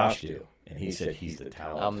 what does Josh do? And he said, he's the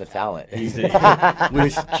talent. I'm the talent. He's the,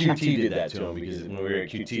 which QT did that to him because when we were at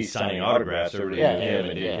QT signing autographs, everybody knew him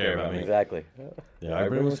and didn't care about me. Exactly. Yeah,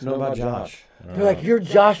 everybody wants to know about Josh. They're like, you're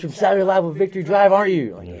Josh from Saturday Live with Victory Drive, aren't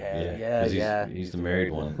you? Like, yeah. He's the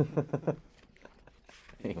married one.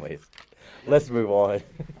 Anyways, let's move on.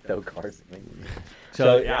 No cars.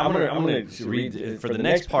 So I'm gonna read for the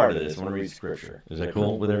next part of this. I'm gonna read scripture. Is that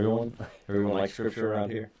cool with everyone? Everyone likes scripture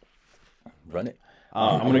around here. Run it.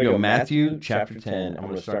 I'm gonna go Matthew chapter 10. I'm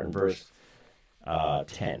gonna start in verse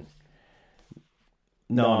 10.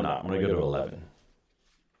 No, I'm not. I'm gonna go to 11.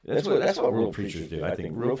 That's what real preachers do. I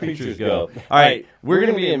think real preachers go. All right, we're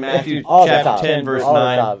gonna be in Matthew chapter 10, verse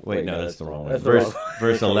 9. Wait, no, that's the wrong one.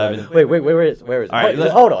 Verse 11. Wait, where is it? All right,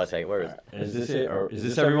 hold on a second. Where is it? Is this it? Or is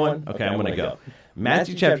this everyone? Okay, I'm going to go.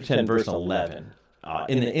 Matthew chapter 10, verse 11.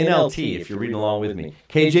 In the NLT, if you're reading along with me.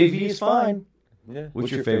 KJV is fine. Yeah.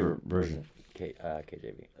 What's your favorite version?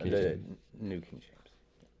 KJV. The New King James.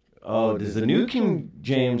 Oh, does the New King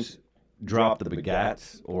James drop the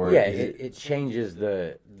begats? Or yeah, it changes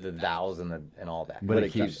the thous and all that. But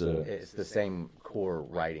it keeps It's the same core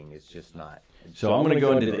writing. It's just not. So I'm going to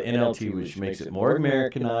go into the NLT, which makes it more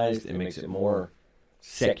Americanized and makes it more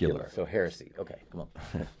secular. So heresy. Okay, come on.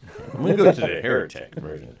 I'm going to go to the heretic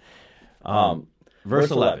version.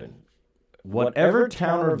 Verse 11. Whatever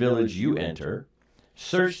town or village you enter,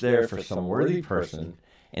 search there for some worthy person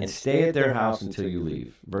and stay at their house until you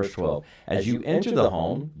leave. Verse 12. As you enter the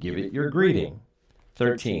home, give it your greeting.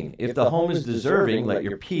 13. If the home is deserving, let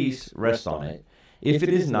your peace rest on it. If it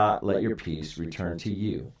is not, let your peace return to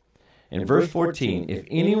you. In verse 14, if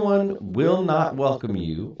anyone will not welcome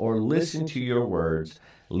you or listen to your words,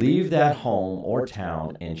 leave that home or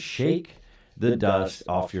town and shake the dust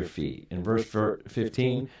off your feet. In verse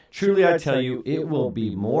 15, truly I tell you, it will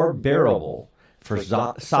be more bearable for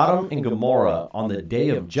Sodom and Gomorrah on the day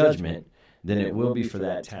of judgment than it will be for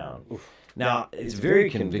that town. Now, it's very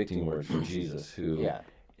convicting word for Jesus, who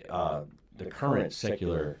the current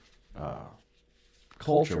secular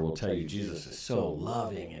culture will tell you Jesus is so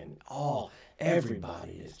loving and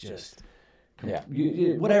everybody is just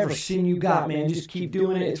whatever sin you got, man, just keep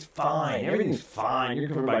doing it. It's fine. Everything's fine. You're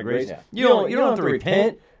covered by grace. You don't have to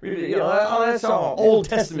repent. That's all Old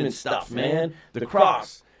Testament stuff, man. The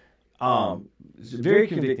cross. It's very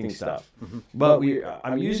convicting stuff. But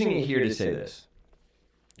I'm using it here to say this.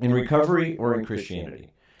 In recovery or in Christianity,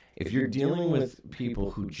 if you're dealing with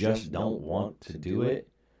people who just don't want to do it,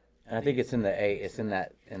 And I think it's in it's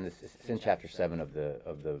in chapter 7 of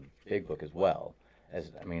the big book as well.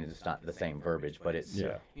 It's not the same verbiage, but it's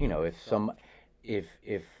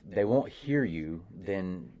if they won't hear you,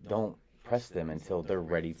 then don't press them until they're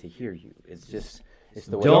ready to hear you. It's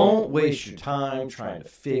the way. Don't waste your time trying to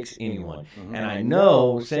fix anyone. Mm-hmm. And I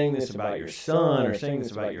know saying this about your son or saying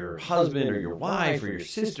this about your husband or your wife or your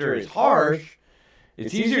sister is harsh.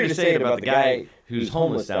 It's easier to say it about the guy who's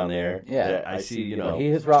homeless down there. Yeah, that I see, he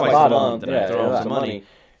hits rock twice bottom. a month, and I throw him some money.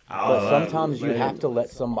 But sometimes you have to let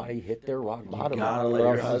somebody hit their rock bottom. You gotta let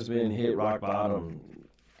your husband hit rock bottom,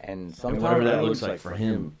 and sometimes whatever that looks like for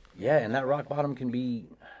him. Yeah, and that rock bottom can be.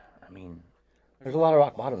 There's a lot of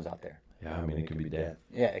rock bottoms out there. Yeah, it could be death.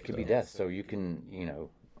 Yeah, it could be death. So you can,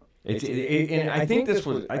 and I think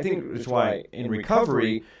it's why in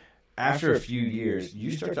recovery, after a few years, you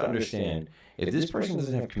start to understand if this person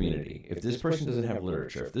doesn't have community, if this person doesn't have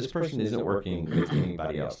literature, if this person isn't working with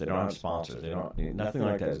anybody else, they don't have sponsors, nothing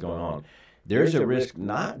like that is going on. There's a risk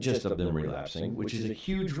not just of them relapsing, which is a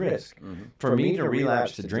huge risk. Mm-hmm. For me to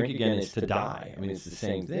relapse, to drink again, is to die. It's the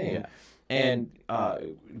same thing. Yeah. And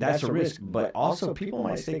that's a risk, but also people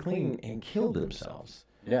might stay clean and kill themselves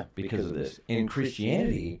because of this. In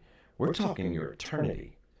Christianity, we're talking your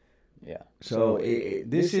eternity. Yeah. So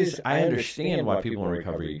I understand why people in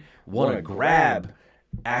recovery want to grab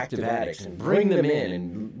active addicts and bring them in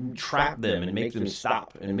and trap them and make them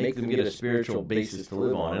stop and make them get a spiritual basis to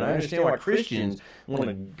live on. And I understand why Christians want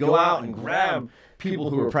to go out and grab people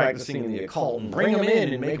who are practicing in the occult and bring them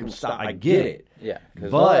in and make them stop. I get it. Yeah.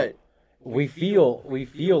 But we feel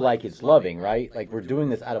like it's loving, right? Like we're doing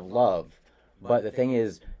this out of love. But the thing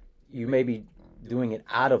is, you may be doing it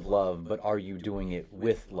out of love, but are you doing it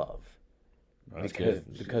with love?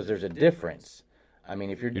 Because there's a difference.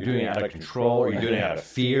 If you're doing it out of control, or you're doing it out of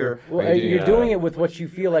fear, you're doing it with what you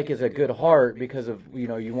feel like is a good heart because of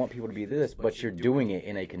you want people to be this, but you're doing it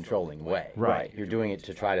in a controlling way. Right. You're doing it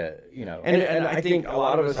to try to And I think a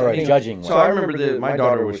lot of us are judging. So I remember my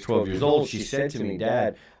daughter was 12 years old. She said to me,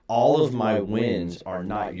 "Dad, all of my wins are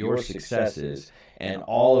not your successes, and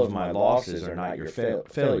all of my losses are not your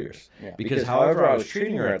failures." Yeah. Because however I was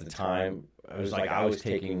treating her at the time, it was like I was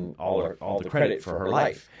taking all the credit for her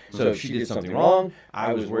life. So if she did something wrong,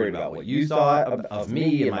 I was worried about what you thought of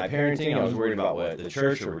me and my parenting. I was worried about what the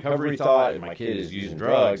church or recovery thought, and my kid is using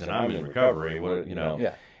drugs, and I'm in recovery.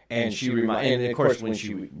 Yeah. And and of course, when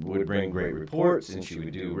she would bring great reports and she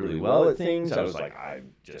would do really well at things, I was like, I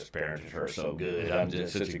just parented her so good. I'm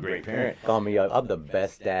just such a great parent. Call me up. I'm the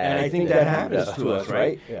best dad. And I think that happens to us,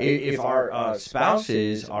 right? Yeah. If our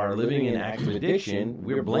spouses are living in active addiction,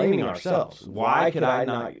 we're blaming ourselves. Why could I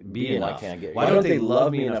not be enough? Why don't they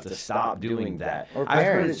love me enough to stop doing that? Or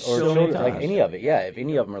parents, or children, like any of it. Yeah, if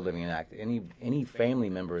any of them are living in active, any family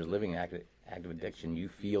member is living in active addiction, you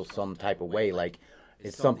feel some type of way like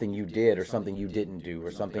it's something you did or something you didn't do or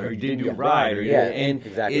something you didn't do right.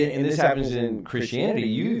 Exactly. And this happens in Christianity.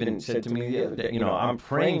 You even said to me the other day, I'm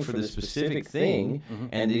praying for this specific thing,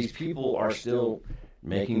 and these people are still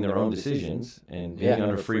making their own decisions and being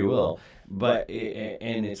under free will. But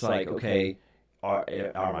it's like, okay,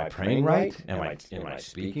 am I praying right? Am I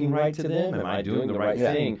speaking right to them? Am I doing the right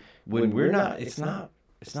thing? When we're not, it's not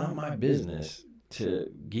my business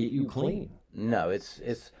to get you clean. No, it's.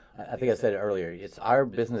 I think I said it earlier. It's our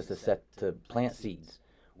business to plant seeds.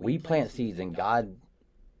 We plant seeds, and God,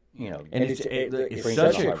 And it's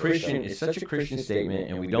such a Christian. It's such a Christian statement,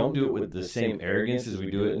 and we don't do it with the same arrogance as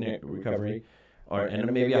we do it in recovery.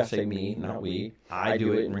 And maybe I say me, not we. I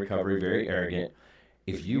do it in recovery, very arrogant.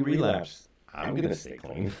 If you relapse, I'm going to stay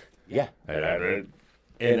clean. Yeah. And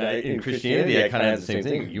in Christianity, I kind of have the same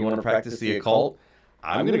thing. You want to practice the occult?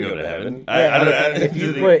 I'm going to go to heaven.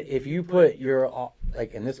 If you put your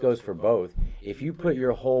and this goes for both. If you put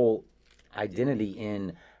your whole identity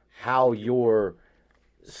in how your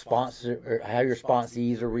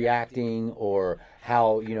sponsees are reacting, or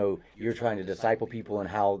how you're trying to disciple people and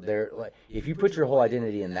how they're if you put your whole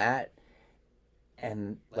identity in that,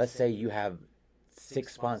 and let's say you have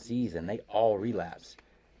 6 sponsees and they all relapse,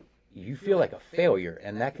 you feel like a failure,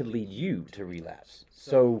 and that could lead you to relapse.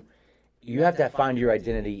 So you have to find your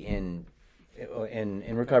identity in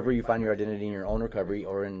recovery. You find your identity in your own recovery,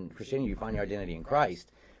 or in Christianity, you find your identity in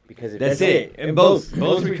Christ. Because that's it. In both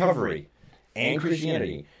recovery and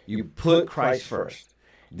Christianity, you put Christ first.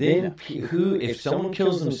 Then, if someone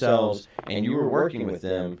kills themselves and you were working with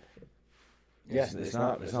them, it's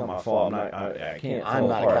not my fault. I can't. I'm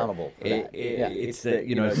not accountable for that. It's the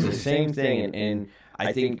it's the same thing, and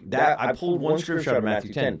I think that I pulled one scripture out of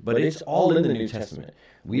Matthew 10, but it's all in the New Testament.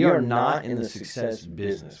 We are not in the success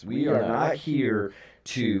business. We are not here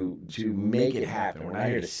to make it happen. We're not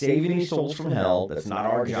here to save any souls from hell. That's not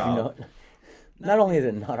our job. Not only is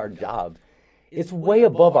it not our job, it's way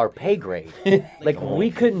above our pay grade. Like we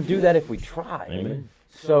couldn't do that if we tried. Amen.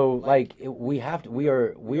 So like we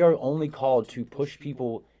are only called to push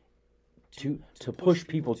people to push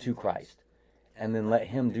people to Christ, and then let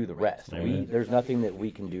Him do the rest. There's nothing that we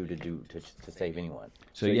can do to save anyone.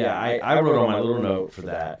 So yeah, I wrote on my little note for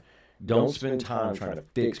that. Don't spend time trying to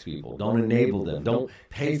fix people. Don't enable them. Don't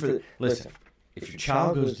pay for the... Listen, if your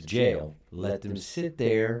child goes to jail, let them sit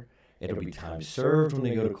there. It'll be time served when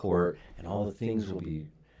they go to court, and all the things will be...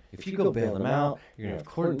 If you go bail them out, you're going to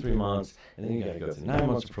have court in 3 months, and then you got to go through 9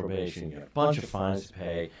 months of probation, you got a bunch of fines to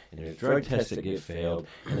pay, and there's drug tests that get failed,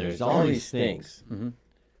 and there's all these things. Mm-hmm.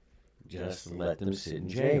 Just let them sit in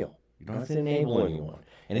jail. You don't have to enable anyone.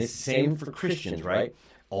 And it's the same for Christians, right?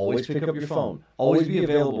 Always pick up your phone. Always be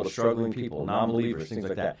available to struggling people, non-believers, things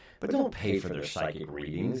like that. But don't pay for their psychic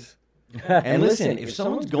readings. And listen, if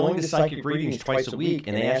someone's going to psychic readings twice a week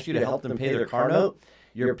and they ask you to help them pay their car note,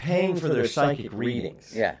 you're paying for their psychic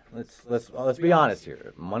readings. Yeah, let's be honest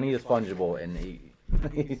here. Money is fungible, and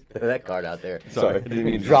throw that card out there. Sorry, I didn't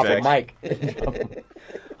mean to drop a distract. mic.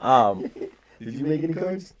 Did you make any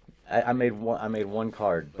cards? I made one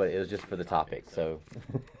card, but it was just for the topic. So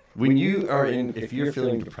When you are if you're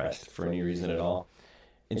feeling depressed for any reason at all,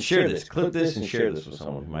 and share this, clip this and share this with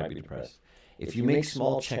someone who might be depressed. If you make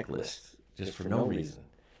small checklists just for no reason,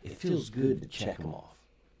 it feels good to check them off.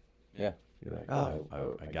 yeah. You're like,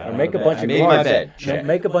 oh, I got Or it. make a bunch I of made cards. my bed. Check.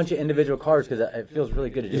 Make a bunch of individual cards because it feels really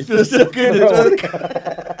good to It just. feels so good.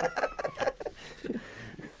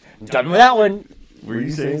 Done with that one. Were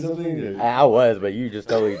you saying something? I was, but you just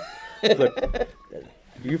totally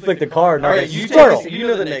flicked the card. And All I right, was you like, squirrel. you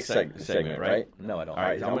know the next segment, right? No, I don't. All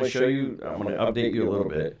right, I'm going to show you. I'm going to update you a little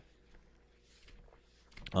bit.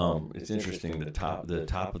 It's interesting. The top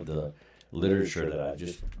of the literature that I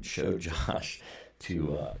just showed Josh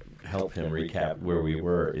to help him recap where we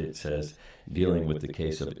were. It says dealing with the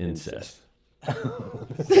case of incest. Like,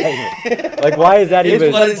 why is that even?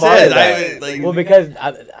 It's what it part of says. that? Well, because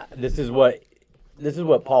this is what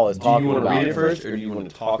Paul is Do talking you want about. to read it first, or do you want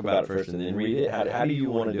to talk about it first and then read it? How do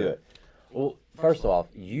you want to do it? Well, first off,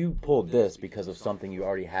 you pulled this because of something you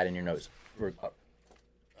already had in your notes,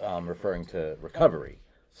 referring to recovery.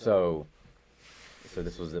 So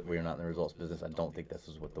this was that we're not in the results business. I don't think this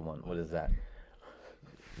is what the one. What is that?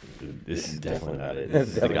 This is definitely not it. This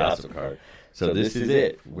is the gossip card. So this is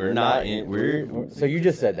it. We're not in. We're. So you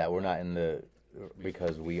just said that we're not in the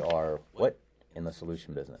because we are what in the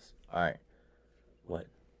solution business. All right. What?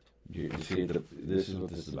 You see, this is what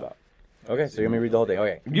this is about. Okay, so you're gonna read the whole thing.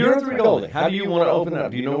 Okay. You don't have to read the whole thing. How do you want to open it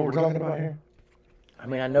up? Do you know what we're talking about here? I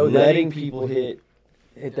mean, I know Letting people hit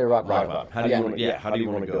their rock rock bottom. bottom. How do you want? Yeah. How do you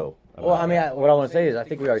want to go? Well, I mean, what I want to say is, I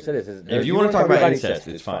think we already said this. If you want to talk about incest,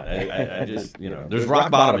 it's fine. I just, there's rock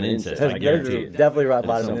bottom in incest. I guarantee There's it. definitely rock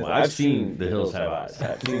bottom in incest. I've seen The Hills Have Eyes.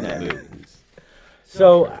 I've seen that movie.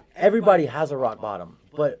 So everybody has a rock bottom,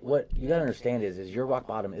 but what you gotta understand is your rock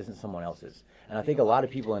bottom isn't someone else's. And I think a lot of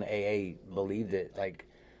people in AA believe that, like,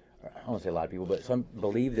 I don't want to say a lot of people, but some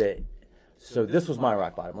believe that. So this was my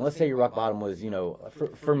rock bottom. Let's say your rock bottom was,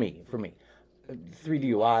 for me, 3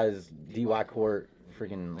 DUIs, DUI court,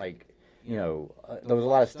 freaking like, there was a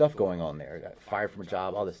lot of stuff going on there. I got fired from a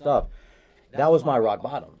job, all this stuff. That was my rock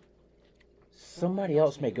bottom. Somebody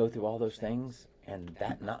else may go through all those things and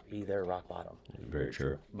that not be their rock bottom. Very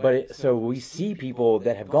true. But so we see people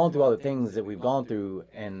that have gone through all the things that we've gone through,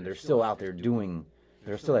 and they're still out there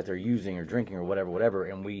they're still out there using or drinking or whatever,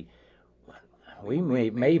 and we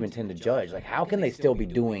may even tend to judge, like, how can they still be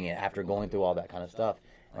doing it after going through all that kind of stuff?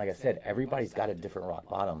 And like I said, everybody's got a different rock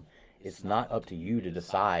bottom. It's not up to you to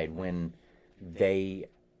decide when they've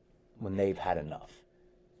had enough,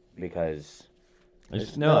 because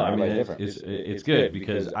It's good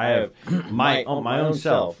because I have my own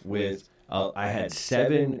self with I had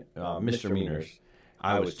 7 misdemeanors.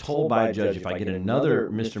 I was told by a judge if I get another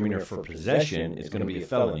misdemeanor for possession, it's going to be a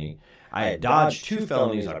felony. I had dodged 2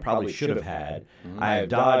 felonies I probably should have had. I have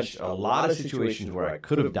dodged a lot of situations where I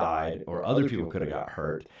could have died or other people could have got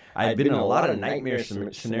hurt. I had been in a lot of nightmare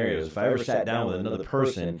scenarios. If I ever sat down with another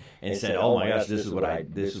person and said, "Oh my gosh, this is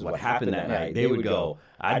what happened that night," they would go,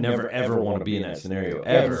 "I'd never ever want to be in that scenario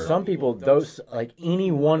ever." And some people,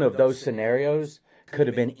 any one of those scenarios could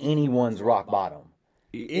have been anyone's rock bottom.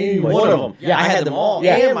 any one of them. Yeah. I had them all.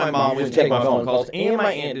 Yeah. And my mom would take my phone calls, and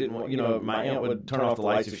my aunt didn't. My aunt would turn off the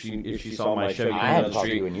lights if she saw my Chevy I coming haven't down the talked to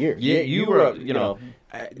street. you in years. Yeah, you were,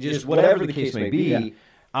 just whatever the case may be. Yeah.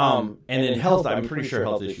 And then health, I'm pretty sure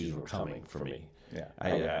health issues were coming for me. Yeah.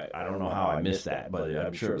 I don't know how I missed that, but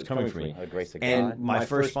I'm sure it was coming for me. By the grace of And God. my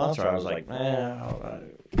first sponsor, I was like,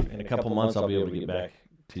 in a couple months I'll be able to get back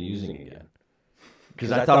to using it again.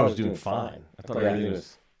 Because I thought I was doing fine. I thought everything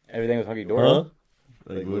was, Everything was hunky dory. huh?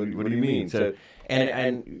 Like, what do you mean? So,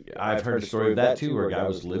 and I've heard a story of that too, where a guy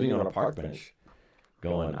was living on a park bench,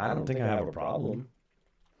 going, I don't think I have a problem.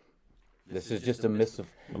 This is just a miss of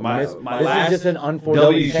My this last is just an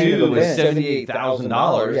unfortunate chain W-2 of was events.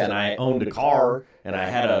 $78,000, Yeah. and I owned a car, and I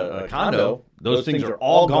had a condo. Those things are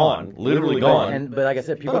all gone, literally gone. But like I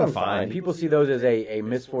said, people But I'm fine. People see those as a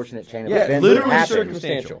misfortunate chain of Yeah, events. literally that happen.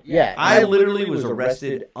 circumstantial. Yeah, I literally was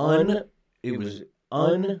arrested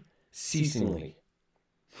unceasingly.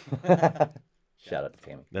 Shout out to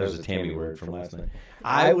Tammy. That was a Tammy word from last night.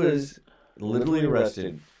 I was literally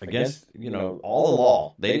arrested against, all the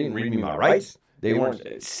law. They didn't read me my rights. They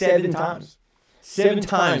weren't 7 times. 7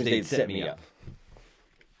 times they'd set me up.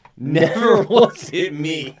 Never was it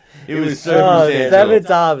me. It was circumstantial. 7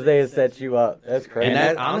 times they have set you up. That's crazy. And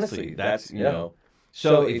that, honestly, that's,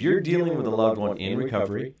 So if you're dealing with a loved one in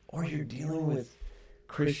recovery, or you're dealing with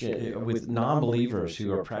with non-believers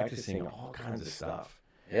who are practicing all kinds of stuff,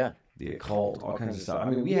 yeah. the occult, all kinds of stuff. I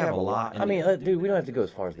mean, we have a lot. I mean, dude, we don't have to go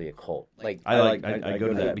as far as the occult. I go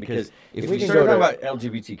to that because if we can start go talking to- about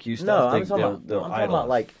LGBTQ stuff, No, I'm talking they'll about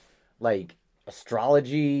idolize. like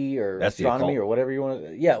astrology or That's the astronomy occult. or whatever you want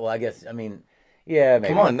to. Yeah, well, I guess yeah, maybe.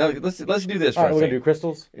 Come on, no, let's do this All for right, a we're gonna do second.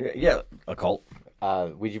 crystals, Yeah, occult,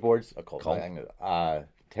 Ouija boards, occult,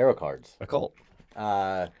 tarot cards, occult.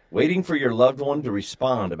 uh, Waiting for your loved one to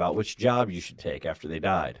respond about which job you should take after they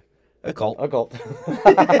died. Occult. occult.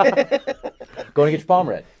 Going to get your palm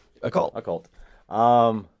read. Occult. Occult.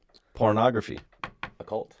 Pornography.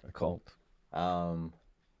 Occult. Occult. Come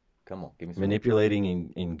on, give me some.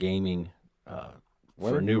 Manipulating and gaming for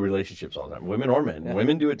Women? new relationships all the time. Women or men. Yeah.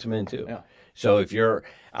 Women do it to men too. Yeah. So if you're,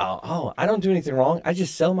 I don't do anything wrong. I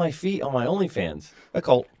just sell my feet on my OnlyFans.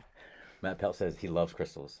 Occult. Matt Pelt says he loves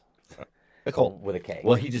crystals Occult. with a K.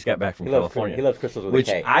 Well, he just got back from he loves California. he loves crystals with which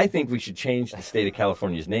a K. I think we should change the state of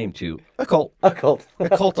California's name to Occult. Occult.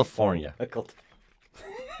 Occultifornia. Occult.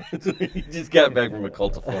 He just got back from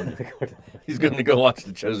Occultifornia. He's going to go watch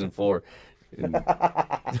The Chosen Four and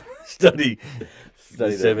study the the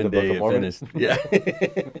 7-day Book of Mormon. Adventist. Yeah.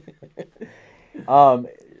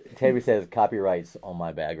 Tammy says copyrights on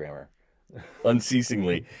my bad grammar.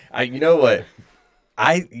 Unceasingly. You know what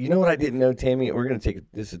I didn't know, Tammy? We're going to take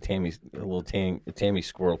this is Tammy's a little Tammy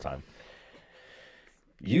squirrel time.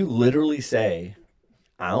 You literally say,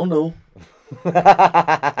 I don't know.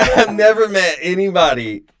 I've never met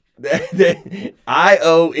anybody that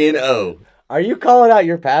IONO. Are you calling out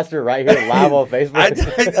your pastor right here live on Facebook? I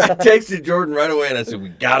texted Jordan right away and I said, we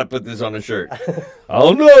got to put this on a shirt. I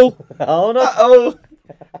don't know. Oh no. Uh-oh.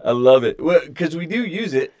 I love it. Because we do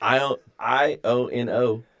use it.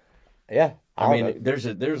 IONO. Yeah. I mean, there's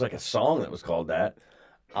like a song that was called that.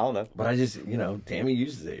 I don't know. But I just, Tammy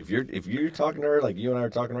uses it. If you're talking to her like you and I are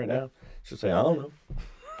talking right now, she'll say, I don't know.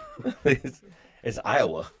 It's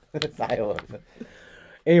Iowa. It's Iowa.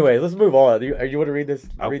 Anyway, let's move on. You want to read this?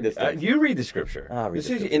 Read this. You read the scripture. I'll read the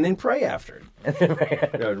scripture. And then pray after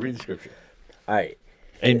it. No, read the scripture. All right.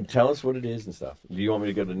 And tell us what it is and stuff. Do you want me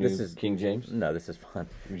to go to This is- King James? No, this is fun.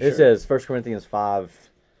 You This sure? is 1 Corinthians 5,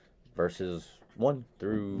 verses 1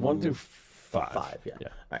 through 1 through 5. 5. Yeah. All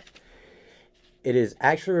right. It is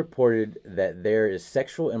actually reported that there is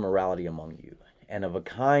sexual immorality among you, and of a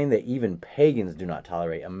kind that even pagans do not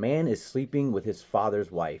tolerate. A man is sleeping with his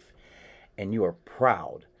father's wife, and you are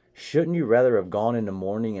proud. Shouldn't you rather have gone into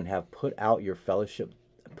mourning and have put out of your fellowship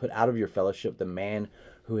the man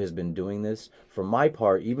who has been doing this? For my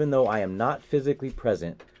part, even though I am not physically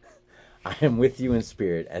present, I am with you in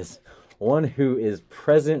spirit. As one who is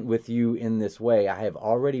present with you in this way, I have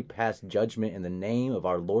already passed judgment in the name of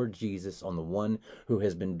our Lord Jesus on the one who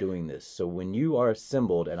has been doing this. So when you are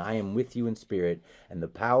assembled, and I am with you in spirit, and the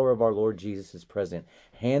power of our Lord Jesus is present,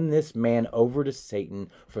 hand this man over to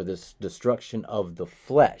Satan for the destruction of the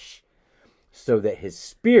flesh, so that his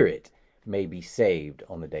spirit may be saved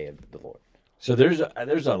on the day of the Lord. So there's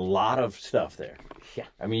a lot of stuff there. Yeah.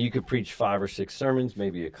 I mean, you could preach 5 or 6 sermons,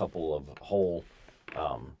 maybe a couple of whole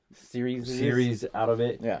series out of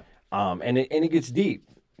it. Yeah. And it gets deep.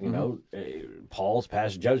 You know, Paul's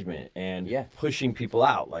past judgment and pushing people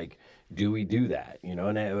out. Like, do we do that? And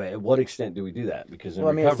at what extent do we do that? Because in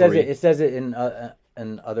Well, I mean, recovery, it says it in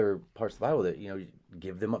in other parts of the Bible that, you know,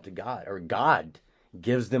 give them up to God, or God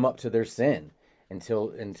gives them up to their sin until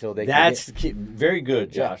they. That's very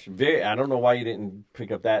good, Josh. Very. I don't know why you didn't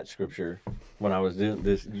pick up that scripture when I was doing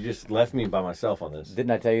this. You just left me by myself on this.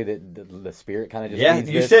 Didn't I tell you that the Spirit kind of just? Yeah, leads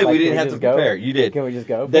you this? said Like, we can didn't have to just go? prepare. You did. Can we just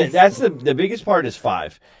go? That's the biggest part is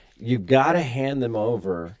 5. You've got to hand them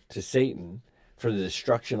over to Satan for the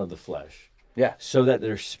destruction of the flesh, Yeah. so that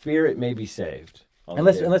their spirit may be saved. And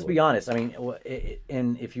let's be honest. I mean,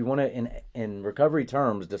 and if you want to, in recovery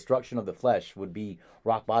terms, destruction of the flesh would be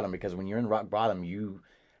rock bottom, because when you're in rock bottom, you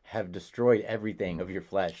have destroyed everything of your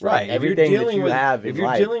flesh. Right. Like, everything that you have if in you're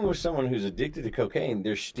life. dealing with someone who's addicted to cocaine,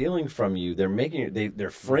 they're stealing from you. They're making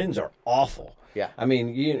their friends are awful. Yeah. I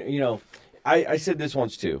mean, you know, I said this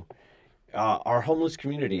once too. Our homeless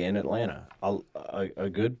community in Atlanta, a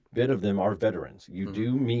good bit of them are veterans. You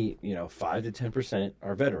do meet, 5 to 10%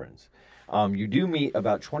 are veterans. You do meet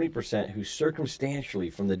about 20% who circumstantially,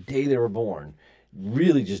 from the day they were born,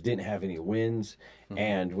 really just didn't have any wins.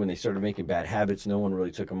 And when they started making bad habits, no one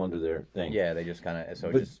really took them under their thing. Yeah, they just kind of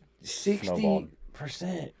But just snowballed.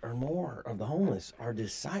 60% or more of the homeless are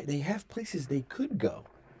they have places they could go.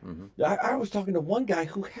 I was talking to one guy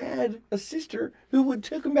who had a sister who would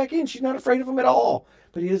take him back in. She's not afraid of him at all,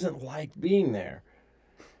 but he doesn't like being there.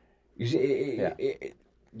 You see,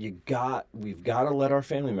 we've got to let our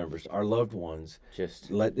family members, our loved ones, Just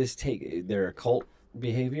let this take their occult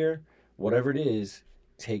behavior, whatever it is,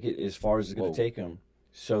 take it as far as it's going to take them,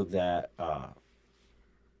 so that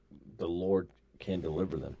the Lord can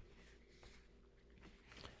deliver them.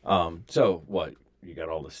 So what? You got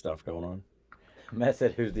all this stuff going on? Matt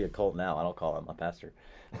said, "Who's the occult now?" I don't call him my pastor.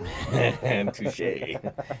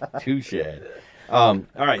 Touche. All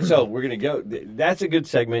right, so we're gonna go. That's a good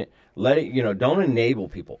segment. Let it, don't enable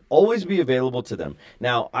people. Always be available to them.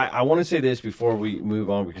 Now, I want to say this before we move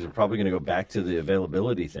on, because we're probably going to go back to the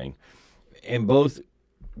availability thing. In both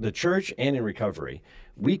the church and in recovery,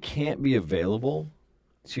 we can't be available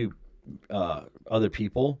to other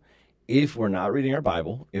people if we're not reading our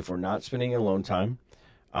Bible, if we're not spending alone time.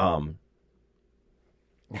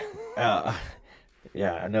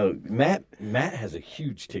 Yeah, I know. Matt has a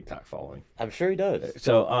huge TikTok following. I'm sure he does.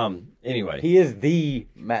 So, anyway, He is the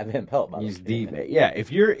Matt Van Pelt. he's the If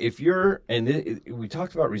you're, and we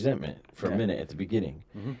talked about resentment for a minute at the beginning.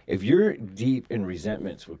 If you're deep in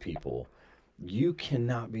resentments with people, you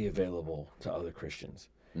cannot be available to other Christians.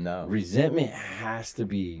 No. Resentment has to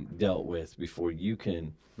be dealt with before you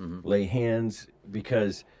can lay hands,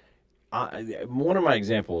 because one of my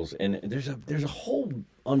examples, and there's a whole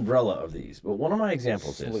umbrella of these, but one of my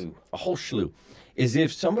examples is a whole slew, is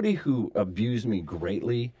if somebody who abused me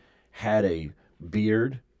greatly had a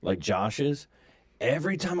beard like Josh's.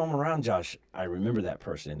 Every time I'm around Josh, I remember that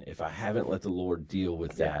person if I haven't let the Lord deal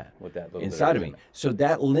with that little inside bit of me. So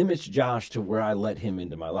that limits Josh to where I let him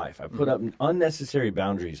into my life. I put up unnecessary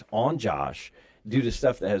boundaries on Josh due to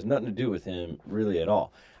stuff that has nothing to do with him really at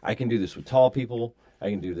all. I can do this with tall people. I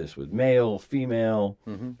can do this with male, female,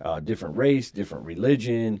 different race, different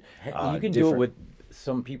religion. You can do it with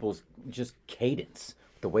some people's just cadence,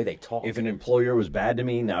 the way they talk. If an employer was bad to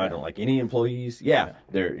me, now I don't like any employees.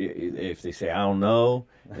 If they say I don't know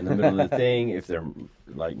in the middle of the thing, if they're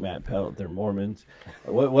like Matt Pelt, they're Mormons,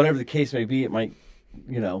 whatever the case may be, it might,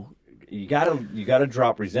 you gotta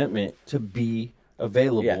drop resentment to be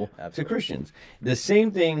available to Christians. The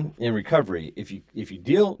same thing in recovery. If you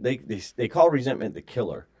deal, they call resentment the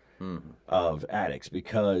killer of addicts,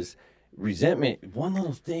 because resentment, one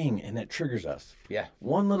little thing, and that triggers us. Yeah.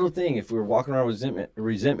 One little thing, if we're walking around with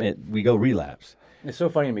resentment, we go relapse. It's so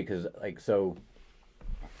funny because,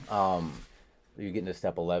 you get into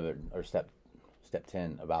step 11 or step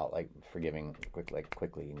 10 about forgiving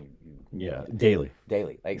quickly, and you daily.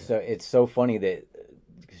 So it's so funny that,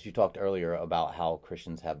 because you talked earlier about how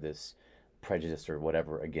Christians have this prejudice or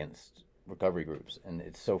whatever against recovery groups, and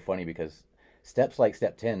it's so funny because steps like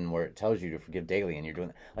step 10, where it tells you to forgive daily, and you're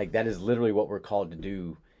doing that is literally what we're called to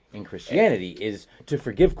do in Christianity, is to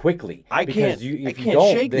forgive quickly. I can't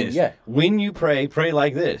shake this. Yeah. When you pray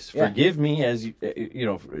like this. Yeah. Forgive me as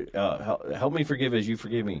help me forgive as you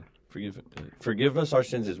forgive me. Forgive us our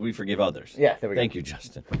sins as we forgive others. Yeah, there we go. Thank you,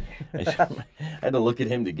 Justin. I had to look at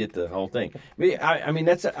him to get the whole thing. I mean,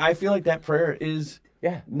 I feel like that prayer is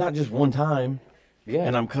not just one time. Yeah.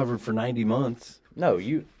 And I'm covered for 90 months. No,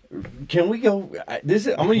 Can we go? I'm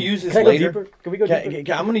going to use this later. Can we go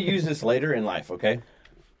deeper? I'm going to use this later in life, okay?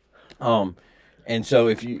 And so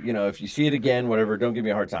if you see it again, whatever, don't give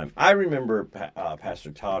me a hard time. I remember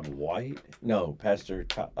Pastor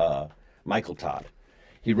Michael Todd.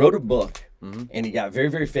 He wrote a book, and he got very,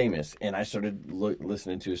 very famous. And I started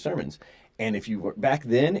listening to his sermons. And if you were back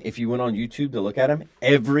then, if you went on YouTube to look at him,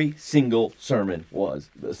 every single sermon was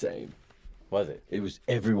the same. Was it? It was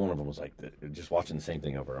every one of them was like just watching the same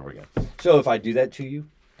thing over and over again. So if I do that to you,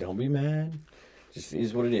 don't be mad. Just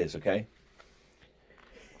is what it is, okay?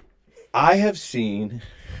 I have seen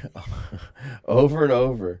over and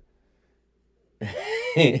over.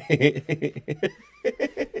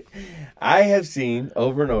 I have seen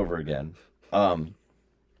over and over again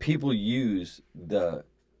people use the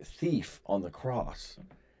thief on the cross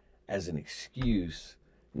as an excuse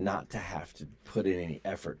not to have to put in any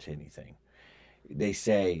effort to anything. They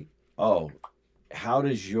say, oh, how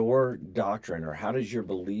does your doctrine or how does your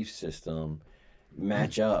belief system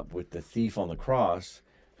match up with the thief on the cross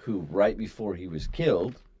who right before he was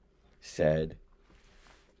killed said,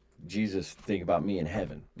 Jesus, think about me in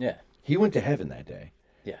heaven. Yeah. He went to heaven that day.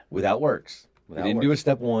 Yeah. Without works. Without He didn't do a works.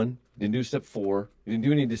 step 1, didn't do a step 4, he didn't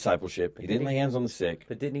do any discipleship, he didn't lay hands on the sick.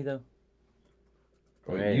 But didn't he though?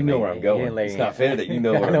 Well, you know where I'm He going. didn't lay It's not hands. fair that you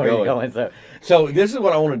know I where know I'm where you're going. going. So So this is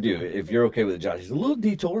what I want to do, if you're okay with it, Josh. It's a little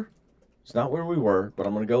detour. It's not where we were, but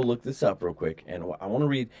I'm going to go look this up real quick. And I want to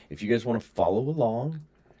read, if you guys want to follow along,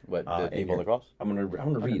 what? The and thief on you're- the cross? I'm gonna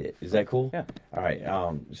read it. Is that cool? Yeah. All right.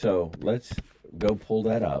 So let's go pull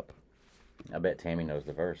that up. I bet Tammy knows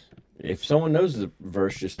the verse. If someone knows the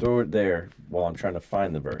verse, just throw it there while I'm trying to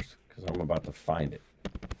find the verse, because I'm about to find it.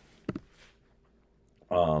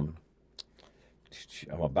 I'm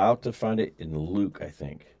about to find it in Luke, I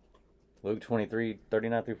think. Luke 23,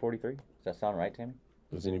 39 through 43. Does that sound right, Tammy?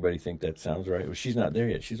 Does anybody think that sounds right? Well, she's not there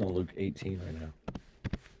yet. She's on Luke 18 right now.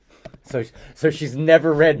 So she's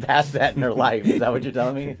never read past that in her life. Is that what you're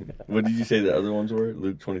telling me? What did you say the other ones were?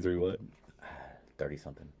 Luke 23 what? 30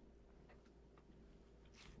 something.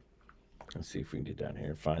 Let's see if we can get down here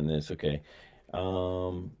and find this. Okay.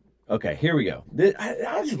 Okay, here we go.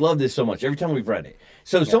 I just love this so much every time we've read it.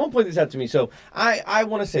 So someone pointed this out to me. So I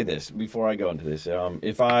want to say this before I go into this.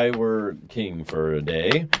 If I were king for a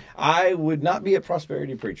day, I would not be a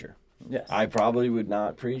prosperity preacher. Yes. I probably would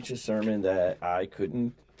not preach a sermon that I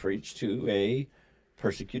couldn't preach to a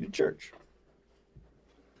persecuted church.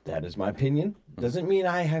 That is my opinion. Doesn't mean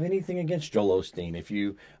I have anything against Joel Osteen. If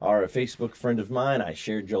you are a Facebook friend of mine, I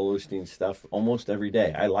share Joel Osteen's stuff almost every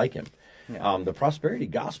day. I like him. Yeah. The prosperity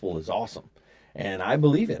gospel is awesome, and I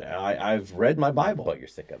believe it. I've read my Bible. But you're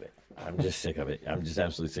sick of it. I'm just sick of it. I'm just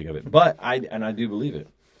absolutely sick of it. But I do believe it.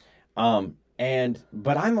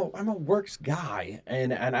 But I'm a works guy,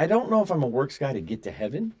 and I don't know if I'm a works guy to get to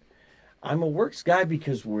heaven. I'm a works guy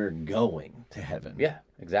because we're going to heaven. Yeah,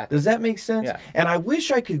 exactly. Does that make sense? Yeah. And I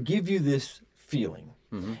wish I could give you this feeling.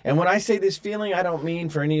 And when I say this feeling, I don't mean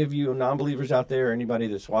for any of you non-believers out there or anybody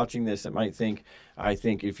that's watching this that might think, I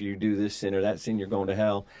think if you do this sin or that sin, you're going to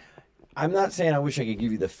hell. I'm not saying I wish I could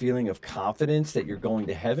give you the feeling of confidence that you're going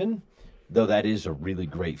to heaven, though that is a really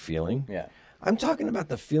great feeling. Yeah. I'm talking about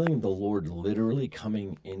the feeling of the Lord literally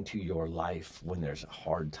coming into your life when there's a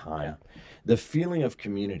hard time. The feeling of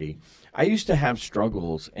community. I used to have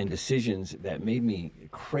struggles and decisions that made me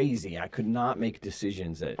crazy. I could not make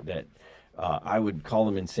decisions that I would call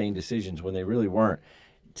them insane decisions when they really weren't.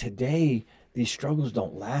 Today, these struggles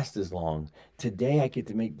don't last as long. Today, I get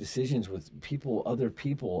to make decisions with other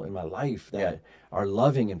people in my life that are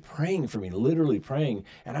loving and praying for me, literally praying.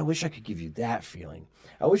 And I wish I could give you that feeling.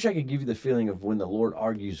 I wish I could give you the feeling of when the Lord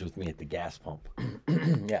argues with me at the gas pump,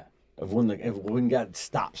 Yeah. of when God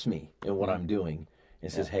stops me in what I'm doing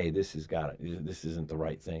and says, hey, this isn't the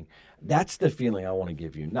right thing. That's the feeling I want to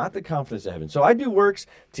give you, not the confidence of heaven. So I do works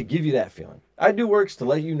to give you that feeling. I do works to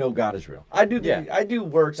let you know God is real. I do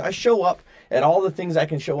works. I show up at all the things I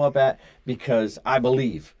can show up at because I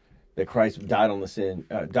believe that Christ died on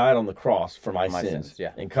the cross for my sins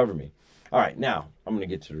and covered me. All right, now I'm going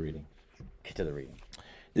to get to the reading. Get to the reading.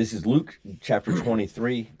 This is Luke chapter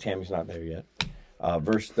 23. Tammy's not there yet.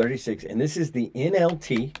 Verse 36. And this is the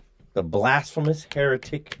NLT, the Blasphemous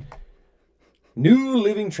Heretic New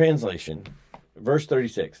Living Translation. Verse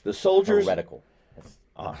 36. The soldiers... Heretical.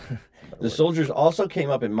 The soldiers also came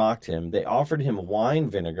up and mocked him. They offered him wine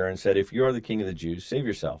vinegar and said, if you are the king of the Jews, save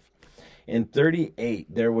yourself. In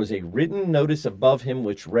 38, there was a written notice above him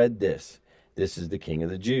which read this: this is the king of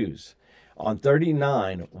the Jews. On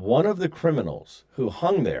 39, one of the criminals who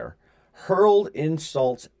hung there hurled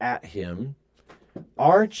insults at him.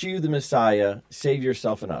 Aren't you the Messiah? Save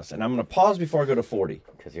yourself and us. And I'm going to pause before I go to 40.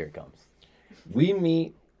 Because here it comes. We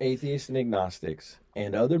meet atheists and agnostics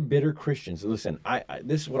and other bitter Christians. Listen,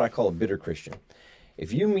 this is what I call a bitter Christian.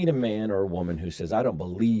 If you meet a man or a woman who says, I don't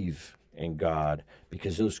believe in God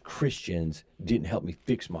because those Christians didn't help me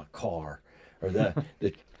fix my car, or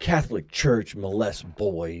the Catholic Church molests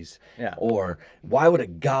boys, Yeah. or why would a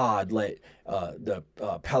God let the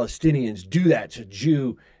Palestinians do that to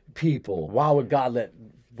Jew people? Why would God let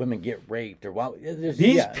women get raped? Or why?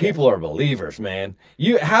 These people are believers, man.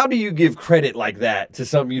 How do you give credit like that to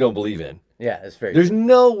something you don't believe in? Yeah, it's very. There's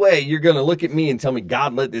no way you're going to look at me and tell me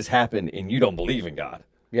God let this happen and you don't believe in God.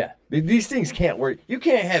 Yeah, These things can't work. You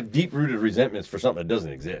can't have deep-rooted resentments for something that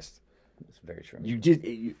doesn't exist. it's very true.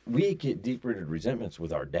 We get deep-rooted resentments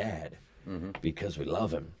with our dad because we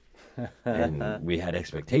love him and we had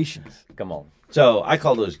expectations. Come on. So I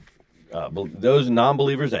call those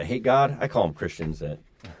non-believers that hate God, I call them Christians that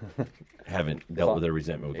haven't dealt with their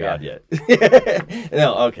resentment with God yet.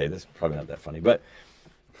 No, okay, that's probably not that funny. But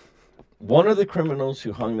one of the criminals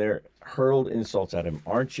who hung there hurled insults at him.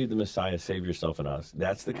 Aren't you the Messiah? Save yourself and us.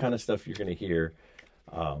 That's the kind of stuff you're going to hear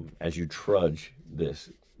as you trudge this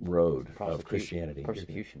road of Christianity.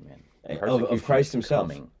 Persecution, man. Of Christ himself.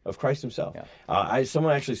 Coming. Of Christ himself. Yeah.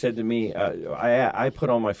 Someone actually said to me, I put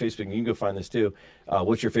on my Facebook, and you can go find this too,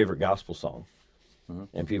 what's your favorite gospel song?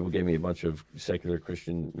 And people gave me a bunch of secular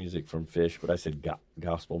Christian music from Fish, but I said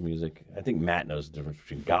gospel music. I think Matt knows the difference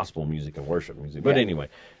between gospel music and worship music. But anyway,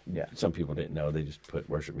 some people didn't know. They just put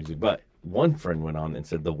worship music. But one friend went on and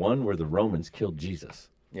said the one where the Romans killed Jesus.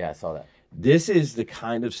 Yeah, I saw that. This is the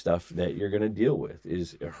kind of stuff that you're going to deal with,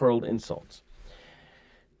 is hurled insults.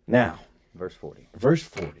 Now, Verse 40. verse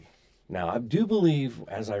 40. Now, I do believe,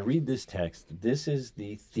 as I read this text, this is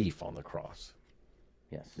the thief on the cross.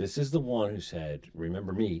 Yes. This is the one who said,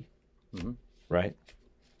 remember me, right?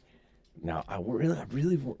 Now, I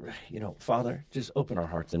really, Father, just open our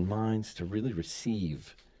hearts and minds to really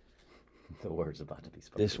receive The word's about to be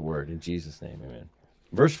spoken. this word in Jesus' name, amen.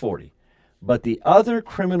 Verse 40. But the other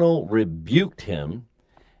criminal rebuked him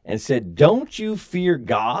and said, don't you fear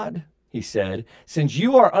God? He said, since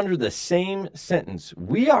you are under the same sentence,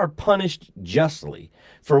 we are punished justly,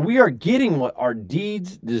 for we are getting what our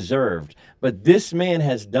deeds deserved, but this man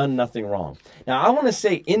has done nothing wrong. Now, I want to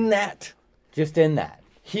say Just in that.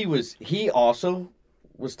 he also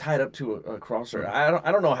was tied up to a cross, or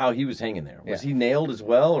I don't know how he was hanging there. Was he nailed as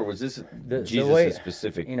well, or was this Jesus'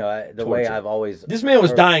 specific The way torture? I've always... This man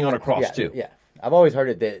was dying on a cross too. Yeah. I've always heard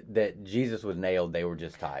it that Jesus was nailed, they were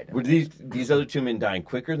just tied. Were these other two men dying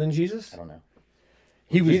quicker than Jesus? I don't know.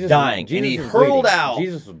 He was Jesus dying, and he was hurled bleeding. out.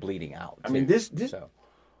 Jesus was bleeding out. I mean, too. this So,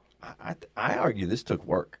 I argue this took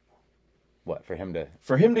work what, for him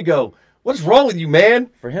to go. What's wrong with you, man?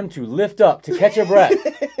 to lift up, to catch a breath.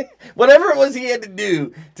 Whatever it was he had to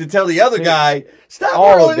do to tell the other guy, stop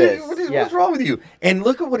all of hurling. this, What's wrong with you? And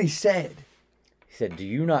look at what he said. He said, do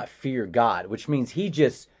you not fear God? Which means he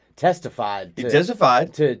just testified He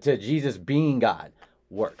testified. to Jesus being God.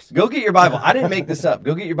 Works. Go get your Bible. I didn't make this up.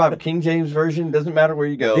 Go get your Bible. King James Version. Doesn't matter where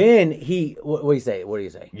you go. Then what do you say? What do you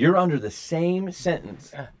say? You're under the same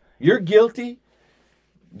sentence. You're guilty.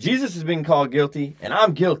 Jesus is being called guilty, and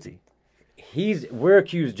I'm guilty. We're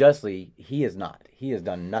accused justly. He is not. He has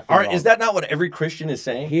done nothing wrong. Is that not what every Christian is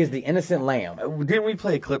saying? He is the innocent lamb. Didn't we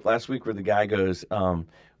play a clip last week where the guy goes,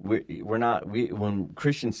 when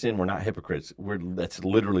Christians sin, we're not hypocrites. That's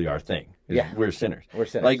literally our thing. Yeah. We're sinners. We're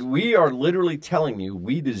sinners. Like, we are literally telling you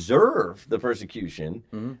we deserve the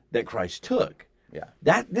persecution that Christ took. Yeah.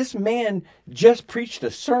 This man just preached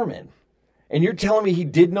a sermon, and you're telling me he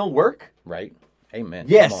did no work? Right. Amen.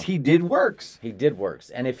 Yes, he did works. He did works.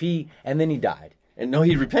 And then he died. And no,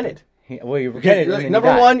 he repented. He repented. And then Number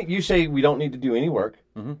he died. one, you say we don't need to do any work,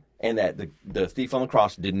 and that the thief on the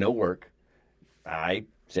cross did no work. I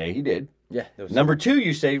say he did. Yeah. Number two,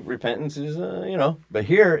 you say repentance is, But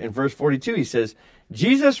here in verse 42, he says,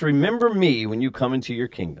 Jesus, remember me when you come into your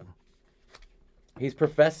kingdom. He's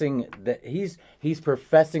professing that he's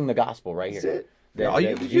professing the gospel right here. That's it. That, All you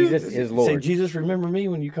that can Jesus do is Lord. Say, Jesus, remember me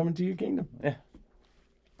when you come into your kingdom. Yeah.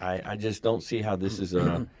 I just don't see how this is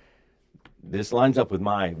this lines up with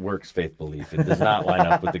my works faith belief. It does not line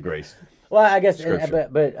up with the grace. Well, I guess, Scripture.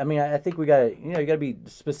 but I mean, I think you gotta be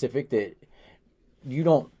specific that you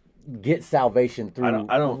don't get salvation through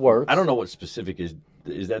works. I don't know what specific is.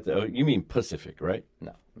 Is that you mean Pacific, right?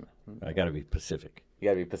 No. I got to be Pacific. You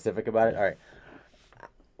gotta be specific about it. All right.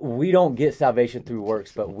 We don't get salvation through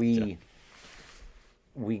works, but we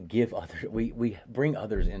give others. We bring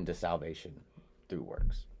others into salvation through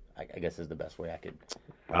works. I guess is the best way I could.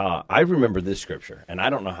 I remember this scripture, and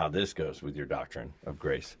I don't know how this goes with your doctrine of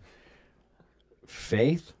grace.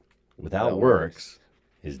 Faith without works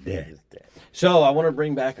is dead. So I want to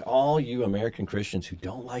bring back all you American Christians who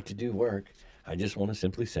don't like to do work. I just want to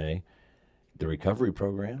simply say the recovery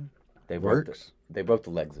program works. They broke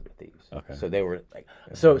the legs of the thieves. Okay. So they were like,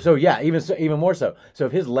 so yeah, even more so. So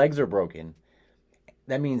if his legs are broken,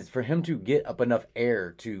 for him to get up enough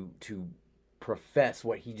air to profess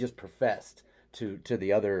what he just professed to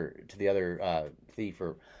the other thief,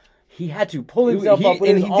 or he had to pull himself up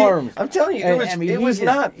with his arms. I'm telling you, it was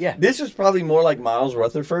not. Yeah. This was probably more like Miles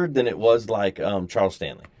Rutherford than it was like Charles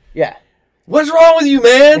Stanley. Yeah. What's wrong with you,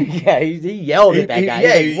 man? Yeah, he yelled at that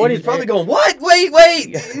guy. He's probably going, what?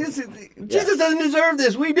 Wait. Jesus doesn't deserve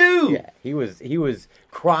this. We do. Yeah, he was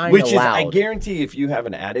crying Which aloud. is, I guarantee, if you have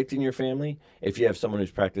an addict in your family, if you have someone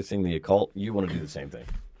who's practicing the occult, you want to do the same thing.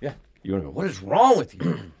 Yeah. You want to go, what is wrong with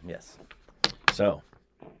you? Yes. So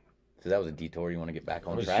that was a detour. You want to get back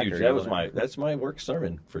on that was track? huge. That's my work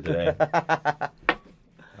sermon for today. I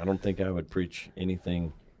don't think I would preach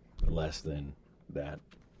anything less than that.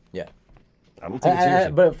 Yeah. I don't think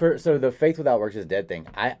it's but so the faith without works is dead thing.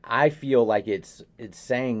 I feel like it's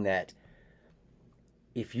saying that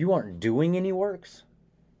if you aren't doing any works,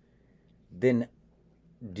 then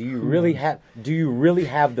do you really have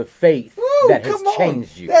the faith that has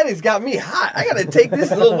changed you? That has got me hot. I got to take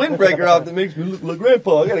this little windbreaker off that makes me look like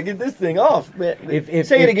Grandpa. I got to get this thing off, man.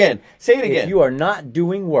 Say it again. If you are not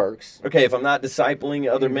doing works, okay. If I'm not discipling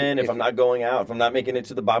other men, if I'm not going out, if I'm not making it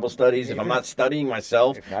to the Bible studies, if I'm not studying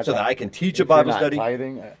myself so that I can teach a Bible study.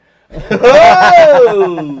 Tithing,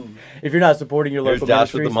 Oh! if you're not supporting your There's local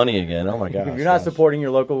Josh ministries, with the money again. Oh my gosh. if you're not supporting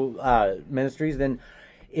your local ministries, then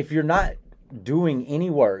if you're not doing any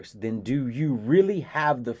works, then do you really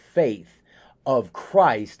have the faith of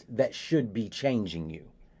Christ that should be changing you?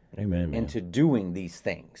 Amen, man. Into doing these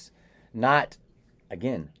things? Not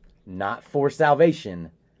for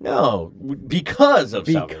salvation. No, because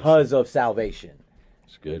of salvation.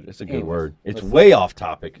 It's good. It's a good word. It's way off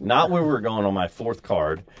topic. Not where we're going on my fourth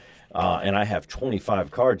card. And I have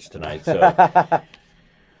 25 cards tonight, so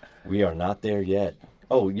we are not there yet.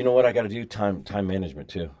 Oh, you know what I got to do? Time management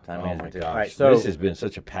too. Time management my too. gosh. All right, so this has been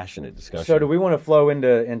such a passionate discussion. So do we want to flow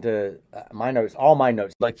into my notes? All my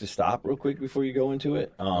notes. I'd like to stop real quick before you go into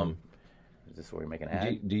it. Is this where we make an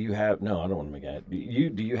ad? Do you have? No, I don't want to make an ad. Do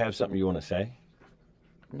you have something you want to say?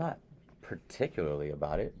 Not particularly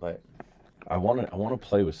about it, but I want to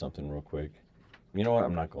play with something real quick. You know what?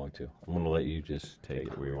 I'm not going to. I'm going to let you just take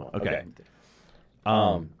it where you want. Okay.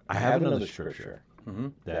 I have another scripture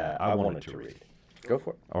that I wanted to read. Go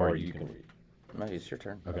for it. Or you can read. No, it's your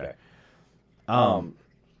turn. Okay.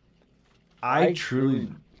 I truly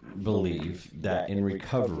believe that in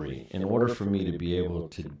recovery, in order for me to be able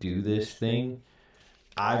to do this thing,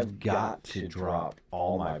 I've got to drop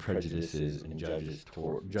all my prejudices and judgments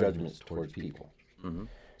towards people. Mm-hmm.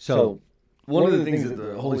 So one of the things that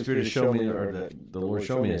the Holy Spirit has shown me, or the Lord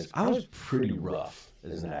showed me, is I was pretty rough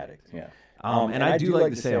as an addict. Yeah. And I do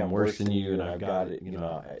like to say I'm worse than you, and I've got it. You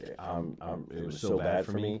know, it was so bad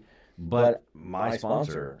for me. But my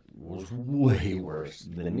sponsor was way worse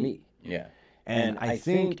than me. Yeah. And I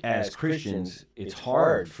think as Christians, it's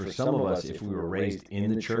hard for some of us, if we were raised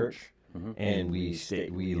in the church and we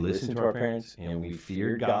listened to our parents and we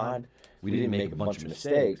feared God, we didn't make a bunch of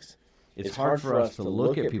mistakes. It's hard for us to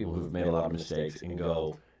look at people who've made a lot of mistakes and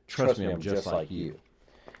go, trust me, I'm just like you.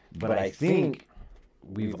 But I think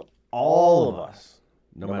all of us,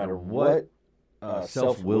 no matter what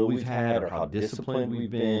self-will we've had or how disciplined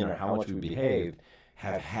we've been or how much we've behaved,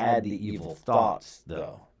 have had the evil thoughts,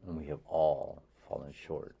 though. And we have all fallen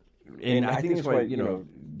short. And I think that's why,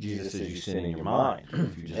 Jesus says you sin in your mind.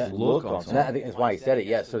 If you just look on something. I think that's why he said it,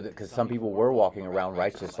 yes. So because some people were walking around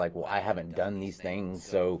righteous, like, well, I haven't done these things,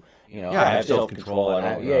 so, I have self-control.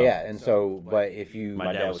 And so, but if you...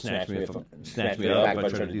 My dad would snatch me up if I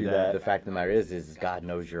tried to do that. The fact of the matter is God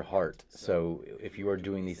knows your heart. So if you are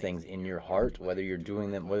doing these things in your heart, whether you're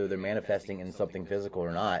doing them, whether they're manifesting in something physical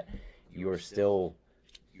or not, you're still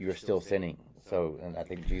sinning. So, and I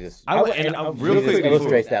think Jesus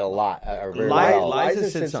illustrates that a lot. Liza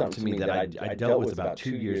said something to me that I dealt with about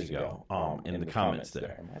 2 years ago in the comments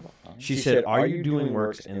there. She said, "Are you doing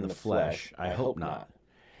works in the flesh? I hope not."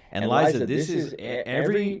 And Liza, this is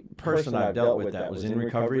every person I've dealt with that was in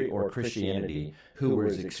recovery or Christianity who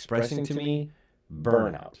was expressing to me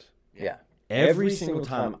burnout. Yeah. Every single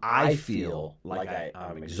time I feel like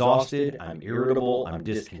I'm exhausted, I'm irritable, I'm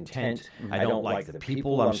discontent, I don't like the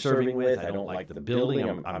people I'm serving with, I don't like the building,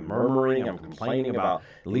 I'm murmuring, I'm complaining about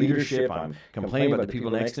leadership, I'm complaining about the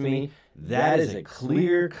people next to me, that is a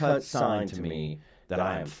clear-cut sign to me that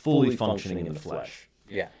I am fully functioning in the flesh.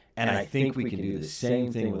 Yeah. And I think we can do the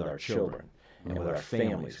same thing with our children and with our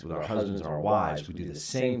families, with our husbands and our wives. We do the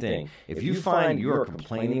same thing. If you find you're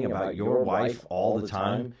complaining about your wife all the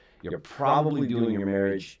time, you're probably doing your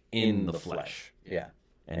marriage in the flesh. Yeah.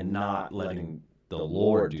 And not letting the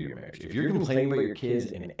Lord do your marriage. If you're complaining about your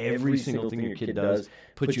kids and every single thing your kid does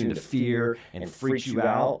puts you into fear and freaks you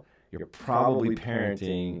out, you're probably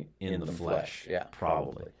parenting in the flesh. Yeah.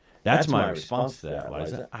 Probably. That's my response to that,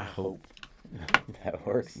 Liza. I hope That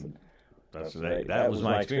works. that was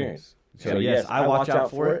my experience. So yes, I watch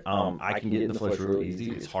out for it. I can get in the flesh real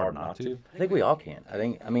easy. It's hard not to. I think we all can.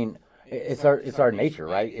 I mean, it's our nature,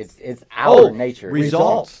 right? It's our nature.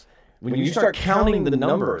 Results. When you start counting the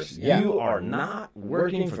numbers, Yeah. you are not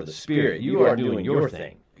working for the Spirit. You are doing your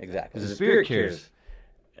thing. Exactly. Because the Spirit cares.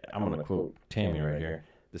 I'm going to quote Tammy right here.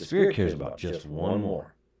 The Spirit cares about just one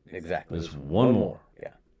more. Exactly. Just one more. Yeah.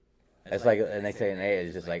 It's like, and they say in AA,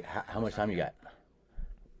 it's just like, how much time you got?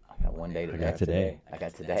 I got one day today. I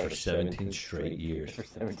got today. For 17 straight years. For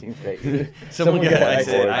 17 straight years. Someone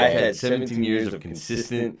said, I had 17 years of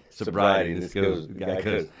consistent sobriety. And the guy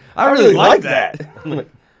goes, I really like that. I'm like,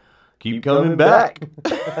 keep coming back.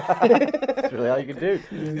 That's really all you can do.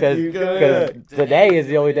 Because today is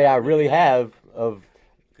the only day I really have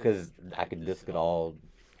because I could disc it all.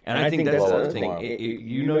 And I think that's the other thing. Tomorrow.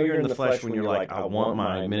 You're in the flesh when you're like, I want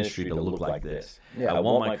my ministry to look like this. Yeah. I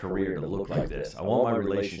want my career to look like this. I want my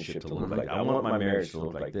relationship to look like I want my marriage to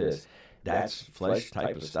look like this. That's flesh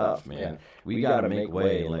type of stuff, man. Yeah. We got to make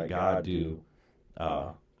way and let God do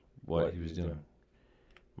what he was doing.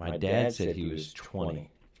 My dad said he was 20.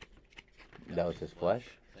 That was his flesh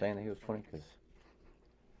saying that he was 20?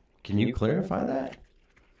 Can you clarify that?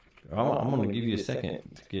 I'm going to give you a second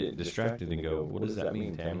to get distracted and go, what does that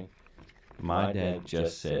mean, Tammy? My dad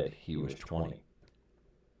just said he was 20.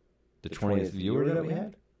 The 20th viewer that we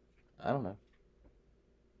had? I don't know.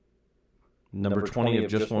 Number 20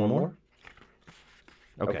 of just one more?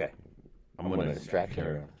 Okay. I'm going to distract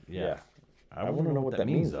her. Yeah. I want to know what that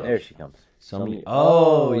means, though. There she comes.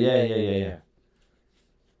 Oh, yeah.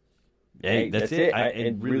 Hey, that's it.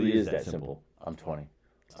 It really is that simple. I'm 20.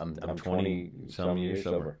 I'm 20 some years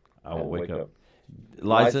sober. I will wake up.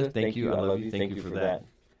 Liza, thank you. I love you. Thank you for that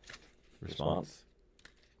response.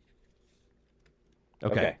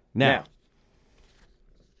 Okay. Now,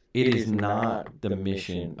 it is not the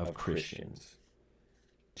mission of Christians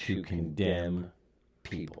to condemn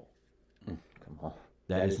people. Come on.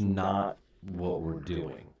 That is not what we're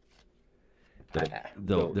doing.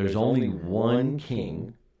 There's only one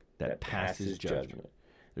king that passes judgment.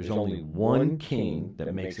 There's only one king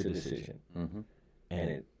that makes a decision. Mm-hmm. And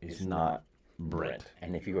it is not Brent.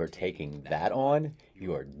 And if you are taking that on,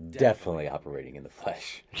 you are definitely operating in the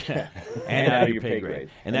flesh. And out of your pay grade.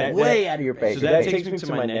 And that way out of your pay So grade. that takes me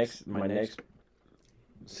to my next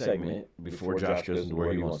segment before Josh goes into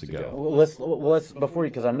where he wants to go. Well, let's before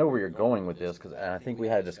you, because I know where you're going with this, because I think we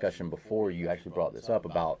had a discussion before you actually brought this up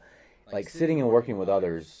about like sitting and working with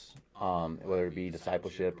others, whether it be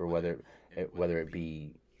discipleship or whether it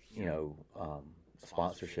be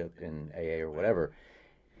sponsorship in AA or whatever.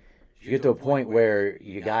 You get to a point where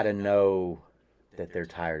you got to know that they're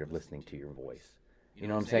tired of listening to your voice. You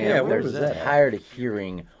know what I'm saying? Yeah, where was that? They're tired of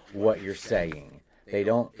hearing what you're saying.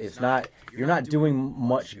 You're not doing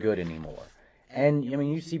much good anymore. And I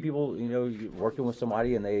mean, you see people, working with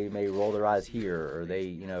somebody and they may roll their eyes here or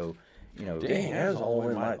they, Dang, that was all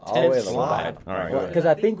in my all the way 10th to the slide. bottom. All right, go ahead. Because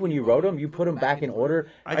I think when you wrote them, you put them back in order,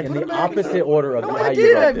 I in put the them back in opposite order. order of No, how I you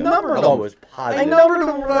did. wrote I them. numbered Oh, them. it was positive. I numbered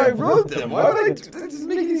them when I wrote them. Why would that doesn't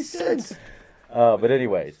make any sense? But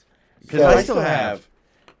anyways. Because I still have...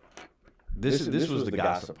 This was the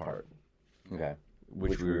gossip part, Okay.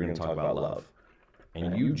 which we were going to talk about love.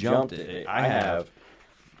 And you jumped it. I have...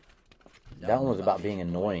 That one was about being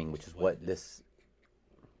annoying, which is what this...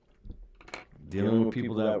 Dealing with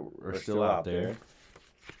people that are still out there.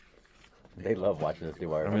 They love watching us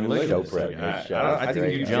do our I mean, look show at this prep. thing. this show. I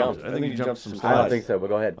think you jumped. I think you jumped some I slides. don't think so, but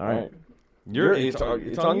go ahead. All right. It's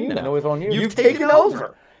on you now. No, it's on you. You've taken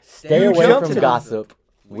over. Stay You away jumped from to- gossip.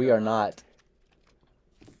 We are not...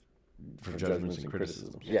 For judgments and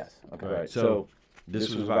criticisms. Yes. Okay. All right. So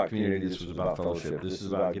this was about community. This was about fellowship. This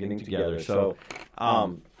is about getting together. So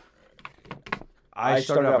I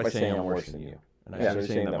started out by saying I'm worse than you. And I started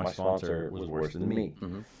saying that my sponsor was worse than me.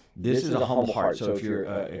 Mm-hmm. This is a humble heart. So if you're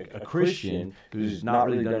a Christian who's not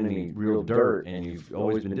really done any real dirt and you've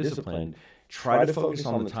always been disciplined, try to focus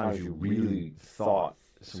on the times you really thought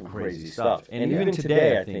some crazy stuff. And even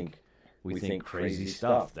today, I think we think crazy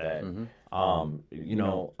stuff that,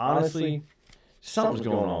 honestly, something's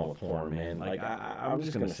going on with porn, man. Like, I'm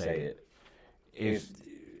just going to say it. If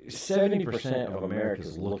 70% of America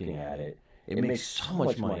is looking at it, it makes so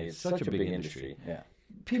much money. It's such a big industry. Yeah.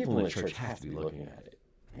 People in the church have to be looking at it.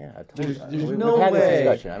 Yeah. I told There's you. We've no had way.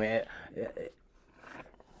 this discussion. I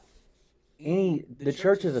mean, the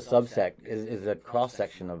church is a subsect, is a cross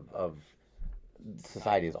section of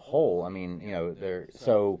society as a whole. I mean, you know, if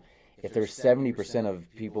there's 70% of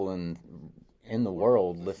people in the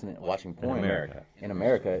world watching porn in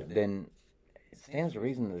America, then it stands to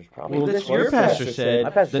reason there's probably your pastor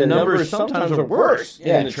said the numbers sometimes are worse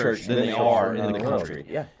in the church than they are in the country.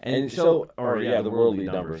 Yeah. And so, the worldly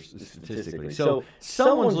numbers statistically. So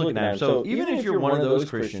someone's looking at him. So even if you're one of those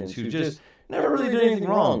Christians who just never really did anything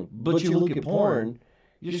wrong, but you look at porn,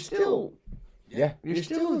 you're still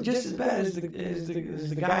just as bad as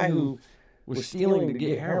the guy who was stealing to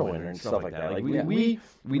get heroin and stuff like that. Like we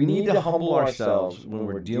need to humble ourselves when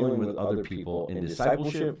we're dealing with other people in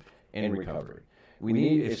discipleship and recovery. We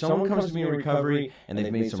need, if someone comes to me in recovery and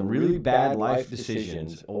they've made some really bad life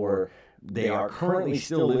decisions, or they are currently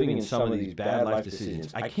still living in some of these bad life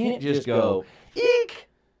decisions, I can't just go, eek!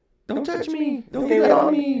 Don't touch me! Don't get that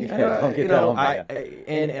on me! Don't get that on me.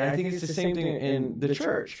 And I think it's the same thing in the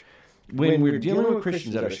church. When we're dealing with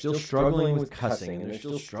Christians that are still struggling with cussing, and they're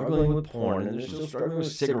still struggling with porn, and they're still struggling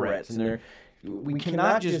with cigarettes, and we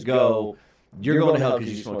cannot just go, you're going to hell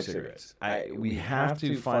because you smoke cigarettes. We have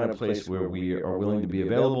to find a place where we are willing to be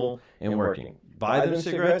available and working. Buy them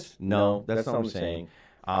cigarettes? No, that's not what I'm saying.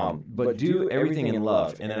 But do everything in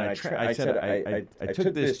love. And then I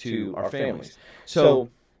took this to our families. So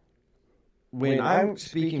when I'm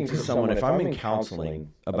speaking to someone, if I'm in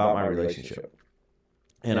counseling about my relationship,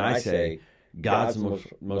 and I say, God's the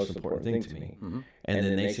most important thing to me, and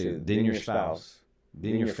then they say, then your spouse,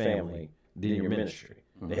 then your family, then your ministry.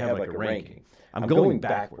 They have like a ranking. I'm going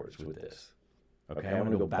backwards with this. Okay, I'm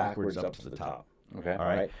going to go backwards up to the top. Okay. All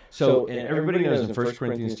right. So, and everybody knows in 1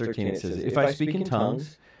 Corinthians 13 it says, if I speak in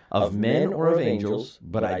tongues of men or of angels,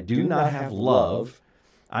 but I do not have love,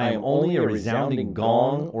 I am only a resounding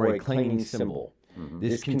gong or a clanging cymbal.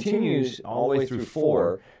 This continues all the way through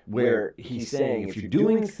 4, where he's saying, if you're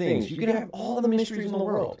doing things, you can have all the mysteries in the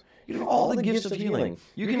world. You can have all the gifts of healing.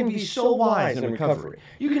 You can be so wise in recovery.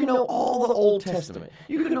 You can know all the Old Testament.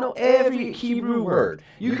 You can know every Hebrew word.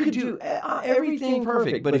 You could do everything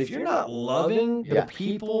perfect. But if you're not loving the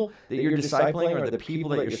people that you're discipling or the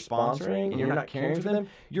people that you're sponsoring, and you're not caring for them,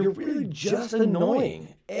 you're really just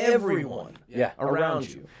annoying everyone around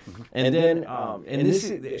you. And then,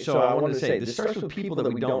 so I wanted to say, this starts with people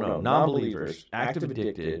that we don't know, non-believers, active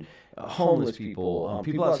addicted, homeless people,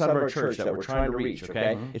 people outside of our church that we're trying to reach,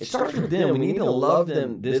 okay? It starts with them. We need to love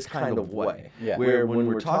them this kind of way, where when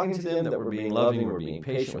we're talking to them, that we're being loving, we're being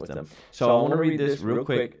patient with them. So I want to read this real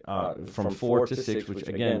quick from 4 to 6, which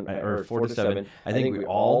again, or 4 to 7. I think we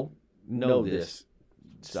all know this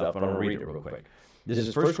stuff, but I'm going to read it real quick. This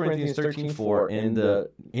is 1 Corinthians 13:4 in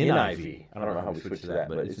the NIV. I don't know how we switch to that,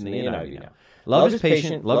 but it's in the NIV now. Love is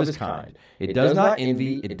patient, love is kind. It does not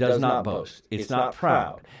envy, it does not boast. It's not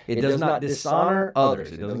proud. It does not dishonor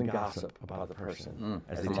others. It doesn't gossip about the person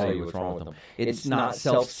as they tell you what's wrong with them. It's not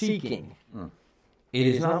self-seeking. It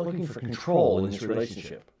is not looking for control in this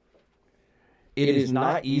relationship. It is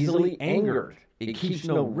not easily angered. It keeps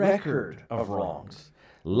no record of wrongs.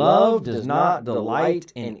 Love does not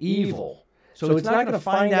delight in evil. So it's not going to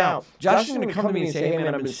find out. Josh is going to come to me and say, hey,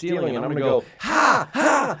 man, I've been stealing. And I'm going to go, ha,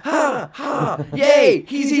 ha, ha, ha. Yay,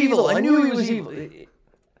 he's evil. I knew he was evil.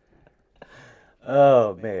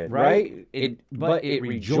 Oh, man. Right? But it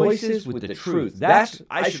rejoices with the truth.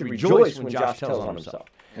 I should rejoice when Josh tells on himself.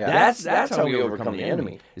 Yeah. That's how we overcome the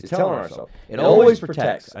enemy, is telling ourselves. It always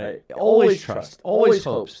protects, always trusts, always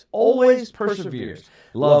hopes, always perseveres.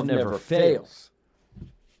 Love never fails.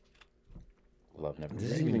 Love never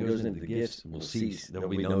This even goes into the gifts. We'll see. There will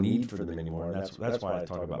be no need for them anymore. That's why I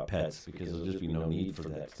talk about pets, because there'll just be no need for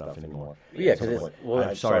that stuff anymore. Yeah, because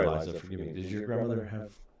I'm sorry, Liza. Forgive me. Does your grandmother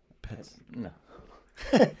have pets? No.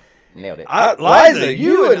 Nailed it. Liza,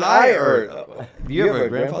 you and I are. Do you have a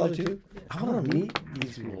grandfather too? I want to meet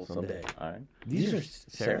these people someday. All right. These are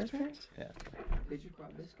Sarah's parents? Yeah. They just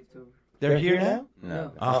brought biscuits over. They're here now?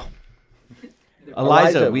 No. Oh.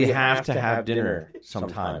 Eliza, we have to have dinner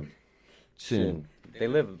sometime soon. They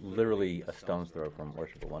live literally a stone's throw from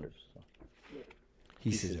Worship of Wonders. So.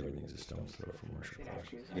 He says everything's a stone's throw from Worship of Wonders.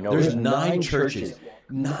 You know, There's 9 churches.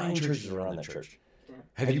 9 churches around that church.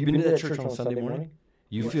 Have you been to that church on Sunday morning?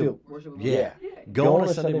 You feel, yeah. Go on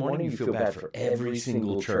a Sunday morning, you feel bad for every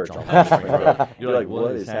single church on Spring Road. You're like,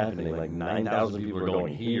 what is happening? Like 9,000 people are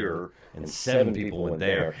going here, and 7 people went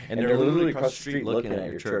there, and they're literally across the street looking at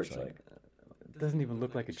your church like, it doesn't even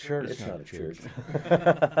look like a church. it's not a church.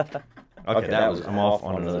 Okay, I'm off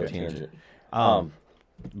on another tangent.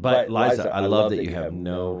 But Liza, I love that you have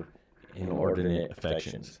no inordinate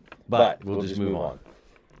affections. But we'll just move on.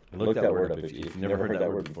 Look that word up if you've never heard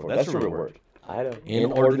that word before. That's a real word. I don't.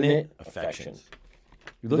 Inordinate affections.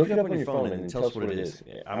 Look it up on your phone and tell us what it is.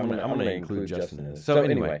 I'm gonna include Justin in this. So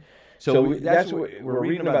anyway, that's what we're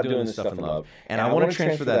reading about doing this stuff in love, and I want to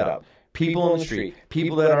transfer that up. People on the street,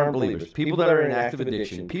 people that aren't believers, people that are in active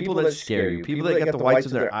addiction, people that scare you, people that got the whites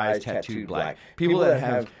of their eyes tattooed black, people that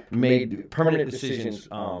have made permanent decisions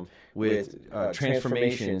with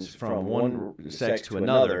transformations from one sex to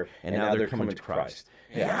another, and now they're coming to Christ.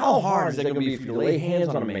 How hard is that going to be if you lay hands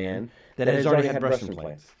on a man that has already had breast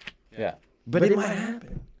implants? Yeah. But it might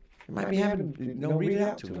happen. It might be happening. No, read it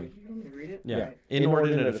out to me. You want me to read it? Yeah. Right.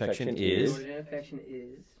 Inordinate affection is. Inordinate affection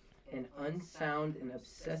is an unsound and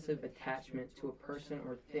obsessive attachment to a person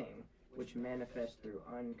or thing which manifests through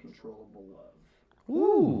uncontrollable love.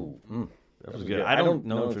 Ooh. That was good. I don't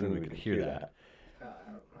know if anyone could hear that.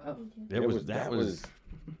 That was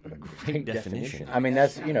a great definition. I mean,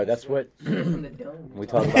 that's what From the dome. we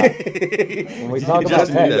talk about when we talk about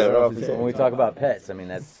Justin knew that right off pets. his head. When we talk about pets, I mean,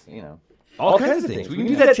 that's All kinds of things. We can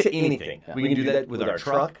do that to anything. We can do that with our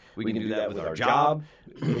truck. We can do that with our job.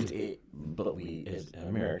 But we, as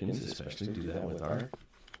Americans especially, do that with our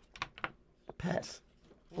pets.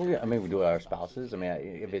 Well, yeah, I mean, we do it with our spouses. I mean,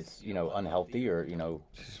 if it's unhealthy or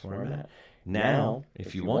This is where I'm at. Now,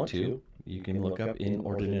 if you want to, you can look up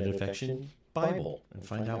Inordinate Affection Bible and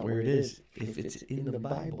find out where it is, if it's in the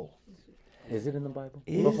Bible. is it in the Bible?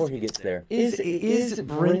 Is- Before he gets there, Is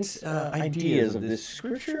Brent's ideas of this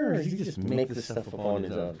scripture, or does he just make this stuff up on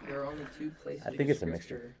his own? There are only two places I think in it's a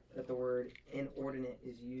mixture. Scripture that the word inordinate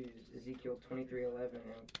is used: Ezekiel 23:11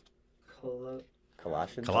 and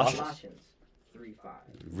Colossians. Colossians 3:5.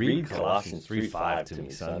 Read Colossians 3:5 to me,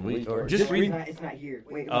 son. Or just It's read. It's not here.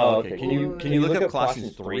 Wait. Oh, wait, okay. wait, Can wait, you wait. look up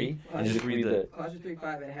Colossians 3 and just read the? Colossians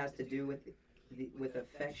 3:5? It has to do with with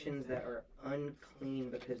affections that are unclean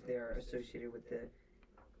because they are associated with the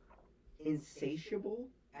insatiable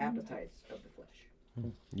appetites of the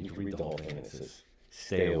flesh. You can read the whole thing, and it says,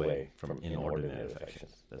 "Stay away from inordinate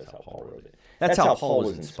affections." That's how Paul wrote it. That's how Paul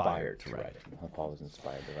was inspired to write it. Paul was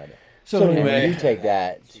inspired to write it. So And anyway, you take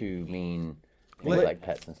that to mean things Let- like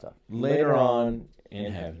pets and stuff. later on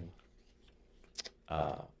in heaven,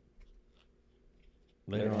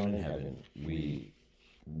 we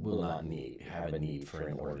will not have a need for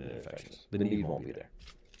inordinate affections. The need won't be there.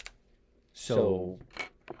 So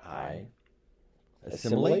I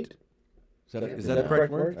assimilate. Is that a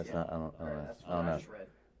correct word? That's not. I don't know. That's I don't what I know. just read.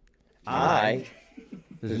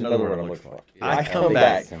 There's another word I'm looking for. I Yeah, come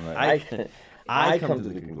back. assimilate. I come to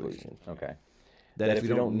the conclusion Okay. that if we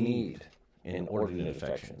don't need inordinate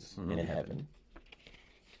affections in heaven,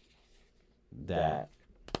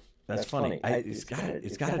 that's funny. It's got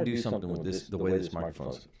to do something with this, the way this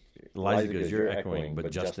microphone's. Eliza goes, "You're echoing,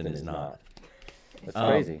 but Justin is not." That's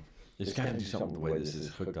crazy. It's got to do something with the way this is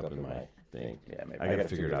hooked up in my thing. Yeah, maybe. I got to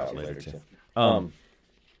figure it out later too.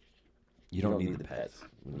 You don't need the pets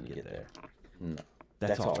when you get there. No.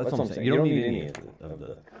 That's all. That's what I'm saying. You don't need any of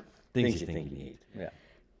the things you think you need. Yeah.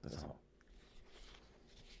 That's all.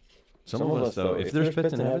 Some of us, though, if there's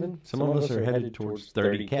pets in heaven, some of us are headed towards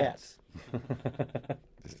 30 cats.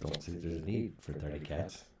 Just don't see there's a need for 30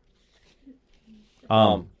 cats.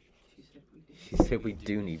 She said we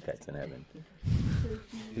do need pets in heaven.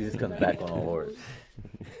 She just comes back on all fours.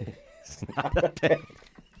 It's not a pet.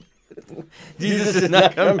 Jesus is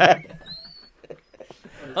not coming back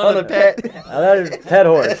on a pet. Another pet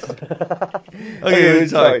horse. Okay,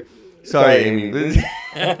 sorry, Amy.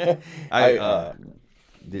 I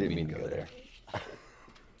didn't mean to go there.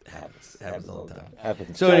 Happens all the time.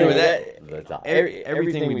 Happens. So anyway, The top.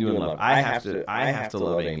 everything we do in love, I have to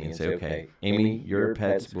love Amy and say, okay, Amy, your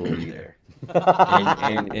pets will be there,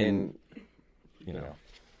 and you know,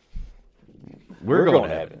 we're going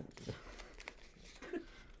to heaven.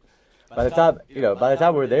 By the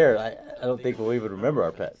time we're there, I don't think we'll even remember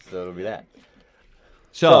our pets. So it'll be that.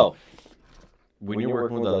 So when you're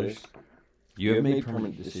working with others, you have made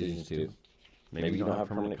permanent decisions too. Maybe you don't have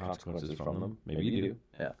permanent consequences from them. Maybe you do.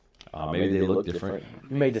 Yeah. Maybe they look different.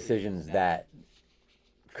 You made decisions that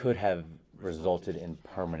could have resulted in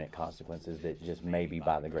permanent consequences that just maybe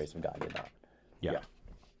by the grace of God did not. Yeah.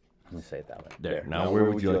 Let me say it that way. There. Now, where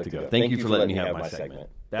would you like to go? Thank you for letting me have my segment.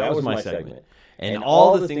 That was my segment. And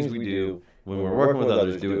all the things we do when we're working with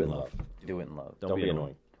others, do it in love. Do it in love. Don't be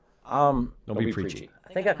annoying. Don't be preachy.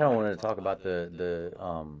 I think I kind of wanted to talk about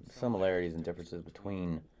the similarities and differences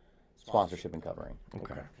between sponsorship and covering.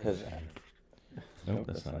 Okay. Because Nope,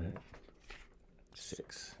 that's not it.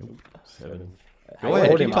 6. Nope. 7. I Go ahead.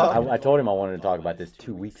 told Keep him talking. I told him I wanted to talk about this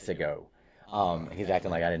 2 weeks ago. He's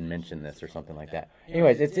acting like I didn't mention this or something like that.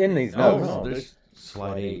 Anyways, it's in these Oh, notes. no, there's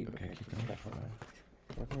slide 8. Okay, keep going.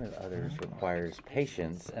 Working with others requires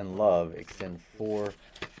patience and love extend 4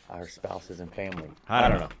 our spouses and family. I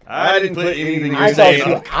don't know. I didn't put anything I you're thought,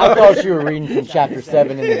 saying. I thought you were reading from chapter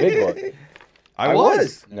 7 in the big book. I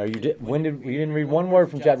was. No, you did. You didn't read one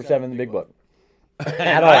word from chapter 7 in the big book.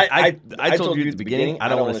 At all. I told you at the beginning, I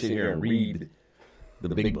don't want to sit here and read the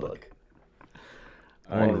big book.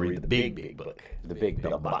 I want to read the big book. The big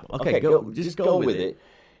book. Okay, just go with it.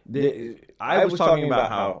 I was talking about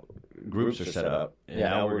how groups are set up, and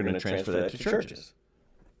now we're going to transfer that to churches.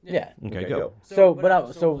 Yeah. Okay, go. So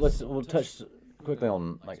we'll touch quickly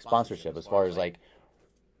on like sponsorship as far as like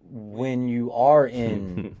when you are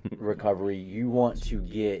in recovery, you want to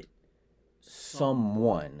get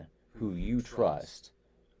someone who you trust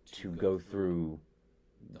to go through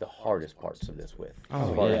the hardest parts of this with, as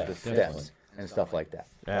far as the steps and stuff like that.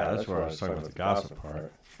 Yeah, that's where I was talking about the gossip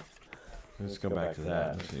part. Let's go back to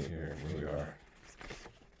that. Let's see here. Where we are.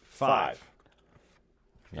 5.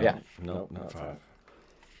 Yeah. No, not 5.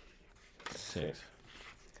 6.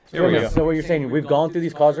 Here we go. So what you're saying, we've gone through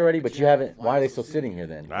these calls already, but you haven't. Why are they still sitting here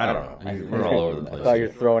then? I don't know. We're all over the place. I thought you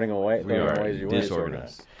were throwing away. We are away as you were.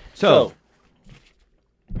 disorganized. So,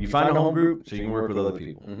 you find a home group so you can work with other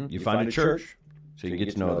people. You find a church so you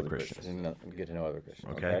get to know other Christians. Get to know other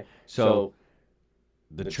Christians. Okay? So,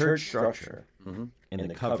 the church structure and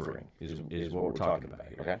the covering is what we're talking about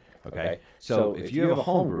here. Okay? So, if you have a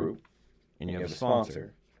home group and you have a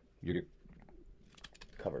sponsor, you're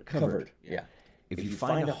covered. Yeah. If you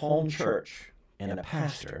find a home church and a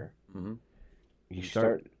pastor, you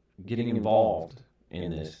start getting involved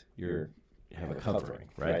in this. You have a covering,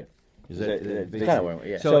 right? Is that Kind of,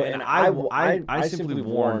 yeah. So, and I simply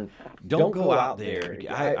warn, don't go out there.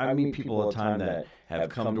 I meet people all the time that have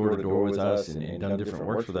come door to door with us and done different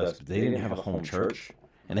works with us, but they didn't have a home church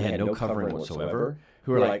and they had no covering whatsoever,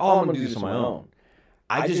 who are like, oh, I'm going to do this on my own.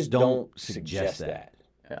 I just don't suggest that.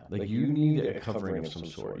 Yeah. Like, you need a covering of some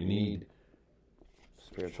sort. You need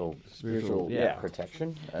spiritual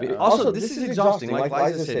protection. Also, this is exhausting. Like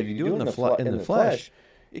Liza said, if you do it in the flesh,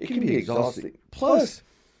 it can be exhausting. Plus,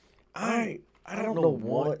 I don't know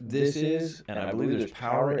what this is, and I believe there's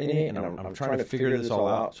power in it, and I'm trying to figure this all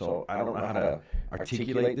out, so I don't know how to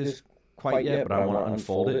articulate this quite yet, but I want to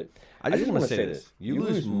unfold it. I just want to say this. You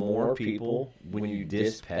lose more people when you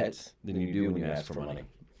diss pets than you do when you ask for money.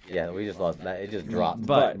 Yeah, we just lost that. It just dropped.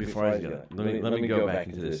 But before I do that, let me go back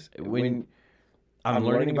into this. When I'm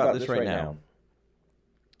learning about this right now,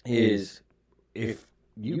 is if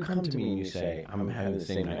you come to me and you say, I'm having the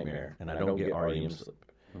same nightmare, and I don't get REM sleep,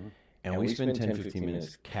 and we spend 10, 15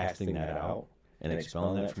 minutes casting that out and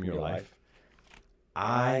expelling that from your life,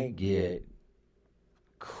 I get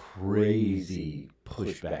crazy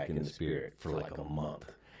pushback in the spirit for like a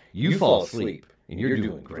month. You fall asleep, and you're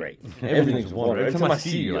doing great. Everything's wonderful. Every time I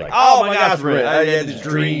see you, you're like, oh my gosh, Rick, I had this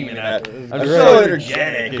dream, and I'm so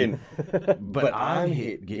energetic. But I'm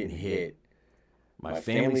getting hit. My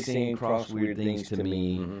family's saying cross weird things to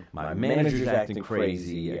me. My manager's acting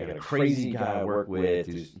crazy. I got a crazy guy I work with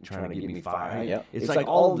who's trying to get me fired. Yep. It's like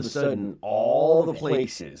all of a sudden, all the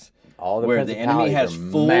places All the where the enemy has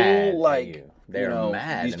full, they're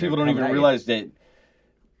mad. These and people they're don't even coming at realize that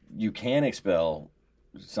you can expel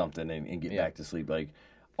something and get back to sleep, like,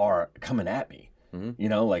 are coming at me.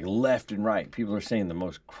 Like left and right. People are saying the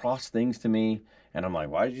most cross things to me, and I'm like,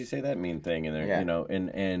 why did you say that mean thing? And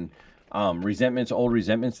they're, resentments, old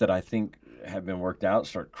resentments that I think have been worked out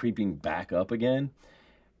start creeping back up again.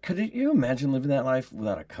 Could you imagine living that life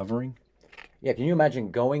without a covering? Yeah, can you imagine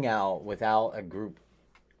going out without a group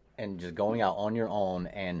and just going out on your own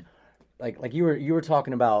and like you were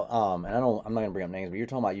talking about and I'm not gonna bring up names, but you're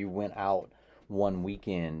talking about you went out one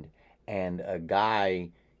weekend and a guy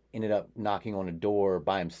ended up knocking on a door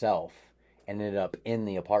by himself and ended up in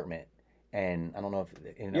the apartment. And I don't know if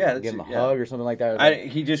it ended up giving him a hug or something like that.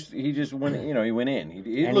 He just went. He went in.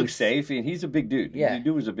 He looked safe, and he's a big dude. Yeah, the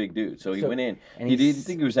dude was a big dude, so he went in. And he didn't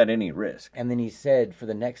think he was at any risk. And then he said, for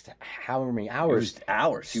the next however many hours,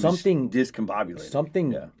 He something was discombobulated.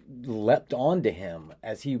 Something leapt onto him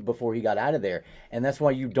before he got out of there, and that's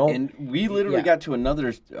why you don't. And we literally got to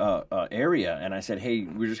another area, and I said, "Hey,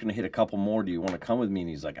 we're just gonna hit a couple more. Do you want to come with me?" And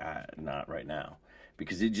he's like, "Not right now,"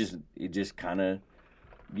 because it just kind of.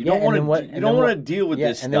 You don't want to deal with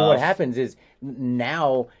this stuff. And then what happens is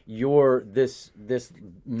now this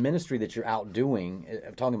ministry that you're out doing,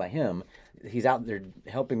 I'm talking about him, he's out there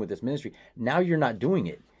helping with this ministry. Now you're not doing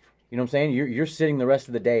it. You know what I'm saying? You're sitting the rest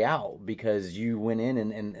of the day out because you went in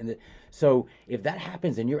and so if that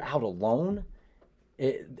happens and you're out alone,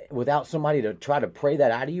 without somebody to try to pray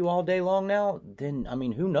that out of you all day long now, then I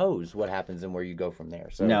mean, who knows what happens and where you go from there.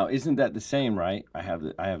 So now, isn't that the same, right? I have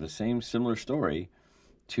the same similar story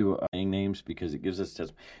to names because it gives us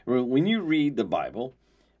testimony. When you read the Bible,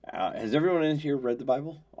 Has everyone in here read the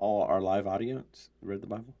Bible? All our live audience read the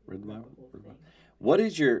Bible? Read the Bible? Read the Bible? What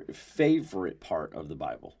is your favorite part of the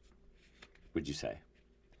Bible, would you say?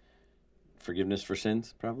 Forgiveness for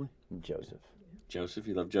sins, probably? Joseph,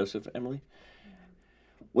 you love Joseph, Emily?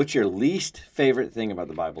 What's your least favorite thing about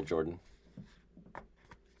the Bible, Jordan?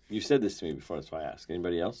 You said this to me before, that's why I asked.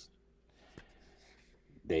 Anybody else?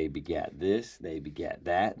 They begat this, they begat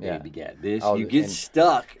that, they begat this. Oh, you get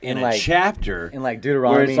stuck in a like, chapter. In like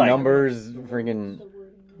Deuteronomy, like, Numbers, freaking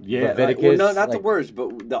Leviticus. Well, no, not the words,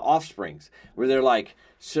 but the offsprings, where they're like,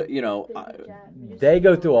 so, they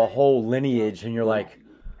go through a whole lineage, and you're like,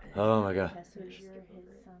 oh my God.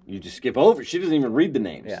 You just skip over. She doesn't even read the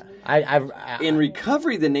names. Yeah, in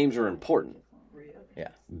recovery, the names are important. Yeah,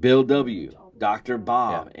 Bill W., Dr.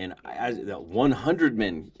 Bob, and 100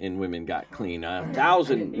 men and women got clean.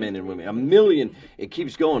 1,000 men and women, 1,000,000. It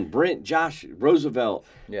keeps going. Brent, Josh, Roosevelt.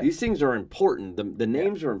 Yeah. These things are important. The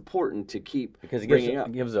names are important to keep because it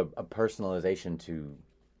gives a personalization to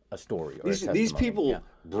a story. Or these people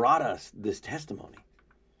brought us this testimony.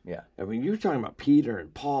 Yeah, I mean, you're talking about Peter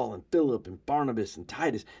and Paul and Philip and Barnabas and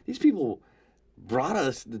Titus. These people brought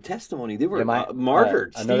us the testimony. They were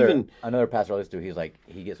martyred. Another pastor I listen to, he's like,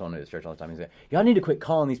 he gets on to his church all the time. He's like, y'all need to quit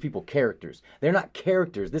calling these people characters. They're not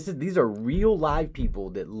characters. These are real live people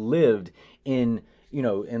that lived in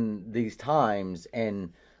these times,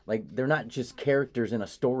 and like they're not just characters in a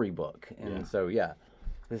storybook. And so it's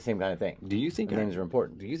the same kind of thing. Do you think names are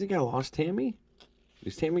important? Do you think I lost Tammy?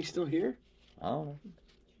 Is Tammy still here? I don't know.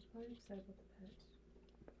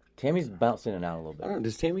 Tammy's bounced in and out a little bit. I don't know.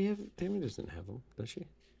 Does Tammy have? Tammy doesn't have them, does she?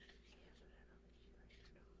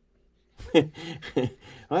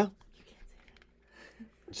 Well,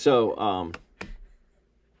 so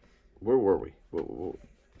where were we?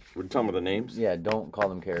 We're talking about the names. Yeah, don't call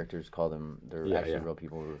them characters. Call them they're actually real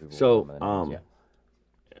people. So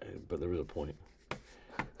but there was a point.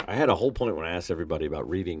 I had a whole point when I asked everybody about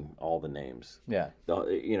reading all the names. Yeah.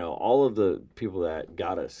 All of the people that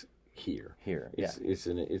got us here. It's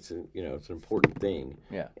an important thing.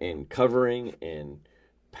 Yeah. And covering and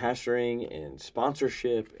pastoring and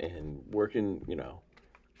sponsorship and working,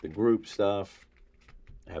 the group stuff,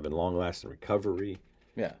 having long lasting recovery.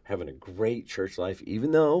 Yeah. Having a great church life,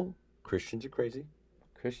 even though Christians are crazy.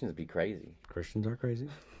 Christians be crazy. Christians are crazy.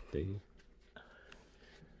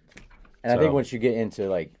 I think once you get into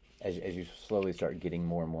like as you slowly start getting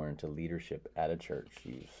more and more into leadership at a church,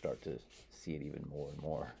 you start to see it even more and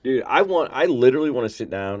more. Dude, I literally want to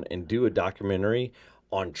sit down and do a documentary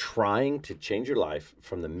on trying to change your life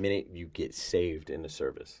from the minute you get saved in the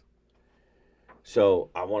service. So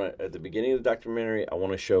I want to, at the beginning of the documentary, I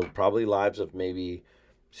want to show probably lives of maybe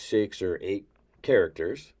 6 or 8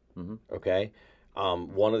 characters. Mm-hmm. Okay.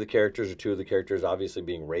 One of the characters or 2 of the characters obviously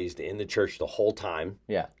being raised in the church the whole time.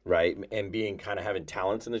 Yeah. Right. And being kind of having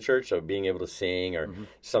talents in the church. So being able to sing or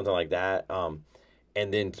something like that.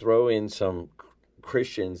 And then throw in some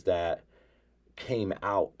Christians that came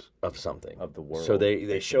out of something. Of the world. So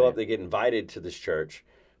they show up, they get invited to this church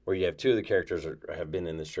where you have 2 of the characters have been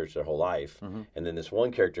in this church their whole life. Mm-hmm. And then this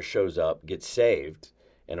one character shows up, gets saved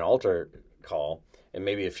in an altar call. And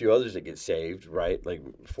maybe a few others that get saved, right? Like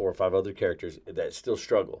 4 or 5 other characters that still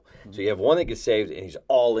struggle. Mm-hmm. So you have one that gets saved and he's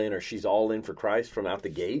all in or she's all in for Christ from out the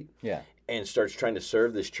gate. Yeah. And starts trying to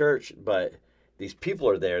serve this church. But these people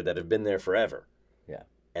are there that have been there forever. Yeah.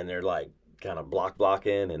 And they're like kind of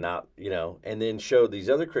blocking and not, and then show these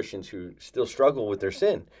other Christians who still struggle with their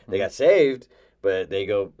sin. They got saved, but they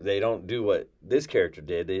don't do what this character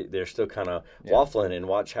did. They're still kind of waffling and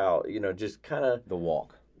watch how, just kind of. The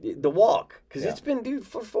walk. Because it's been, dude,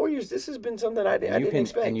 for 4 years, this has been something I didn't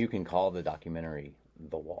expect. And you can call the documentary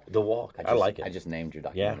The Walk. The Walk. I like it. I just named your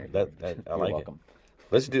documentary. Yeah, I like welcome.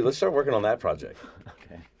 it. Let's start working on that project.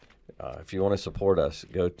 Okay. If you want to support us,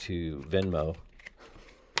 go to Venmo.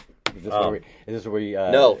 Is this where you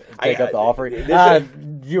no, take up the offering?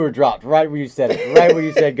 You were dropped right where you said it. Right where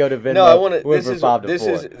you said go to Venmo. No, I want to.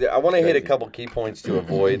 I want to hit a couple key points to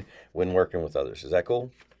avoid when working with others. Is that cool?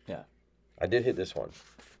 Yeah. I did hit this one.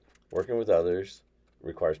 Working with others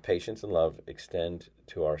requires patience and love. Extend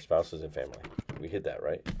to our spouses and family. We hit that,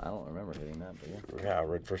 right? I don't remember hitting that, but yeah. Yeah, I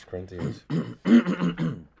read 1 Corinthians.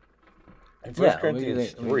 In 1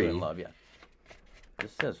 Corinthians 3. Love, yeah.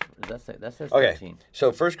 This says that says okay. 13. So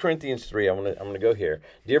 1 Corinthians 3, I'm gonna go here.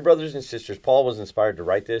 Dear brothers and sisters, Paul was inspired to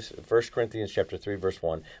write this. 1 Corinthians chapter 3, verse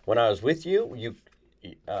 1. When I was with you,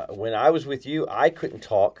 I couldn't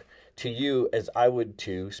talk to you as I would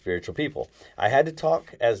to spiritual people. I had to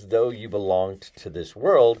talk as though you belonged to this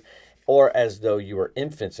world or as though you were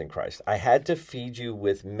infants in Christ. I had to feed you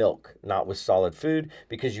with milk, not with solid food,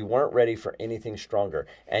 because you weren't ready for anything stronger.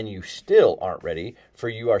 And you still aren't ready, for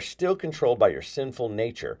you are still controlled by your sinful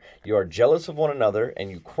nature. You are jealous of one another, and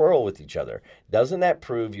you quarrel with each other. Doesn't that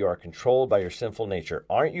prove you are controlled by your sinful nature?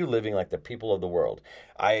 Aren't you living like the people of the world?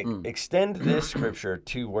 I extend this scripture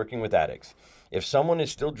to working with addicts. If someone is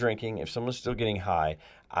still drinking, if someone's still getting high,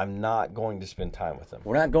 I'm not going to spend time with them.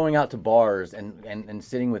 We're not going out to bars and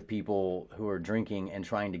sitting with people who are drinking and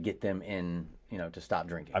trying to get them in, to stop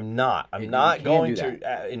drinking. I'm not going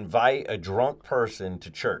to invite a drunk person to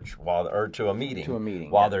church or to a meeting.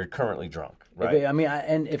 While they're currently drunk. Right.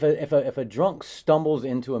 If a drunk stumbles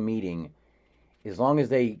into a meeting, as long as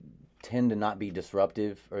they tend to not be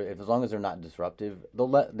disruptive, or as long as they're not disruptive,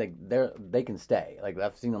 they can stay. Like,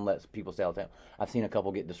 I've seen them let people stay all the time. I've seen a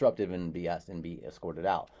couple get disruptive and be asked and be escorted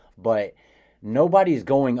out. But nobody's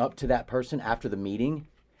going up to that person after the meeting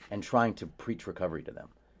and trying to preach recovery to them.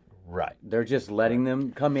 Right. They're just letting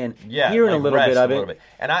them come in, hearing a little bit of it,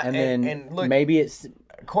 and look, maybe it's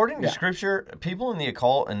according to Scripture, people in the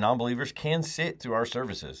occult and non-believers can sit through our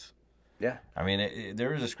services. Yeah. I mean,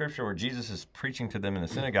 there is a scripture where Jesus is preaching to them in the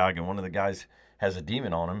synagogue, and one of the guys has a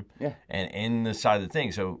demon on him. Yeah. And in the side of the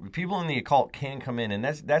thing. So people in the occult can come in, and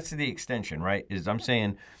that's the extension, right? Is I'm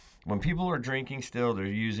saying when people are drinking still, they're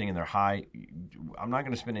using and they're high, I'm not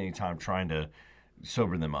going to spend any time trying to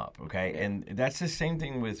sober them up, okay? Yeah. And that's the same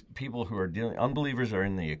thing with people who are unbelievers are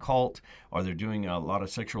in the occult, or they're doing a lot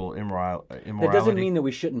of sexual immorality. That doesn't mean that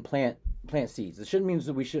we shouldn't plant seeds. That doesn't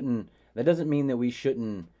mean that we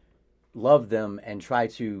shouldn't love them and try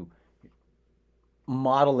to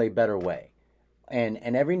model a better way. And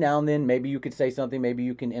every now and then, maybe you could say something, maybe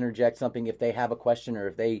you can interject something if they have a question, or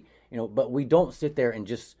if they, but we don't sit there and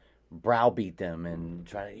just browbeat them and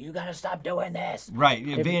try to, you got to stop doing this. Right.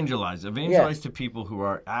 Evangelize to people who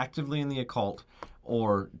are actively in the occult,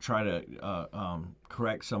 or try to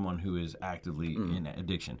correct someone who is actively in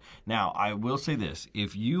addiction. Now, I will say this.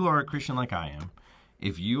 If you are a Christian like I am,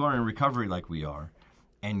 if you are in recovery like we are,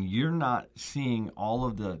 and you're not seeing all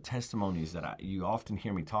of the testimonies that you often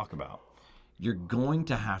hear me talk about, you're going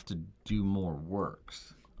to have to do more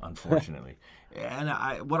works, unfortunately. And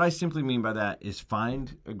what I simply mean by that is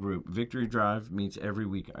find a group. Victory Drive meets every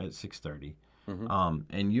week at 6:30.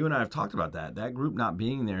 And you and I have talked about that. That group not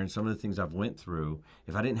being there, and some of the things I've went through,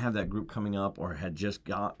 if I didn't have that group coming up, or had just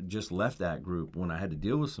left that group when I had to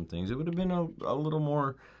deal with some things, it would have been a little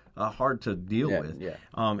more hard to deal with. Yeah.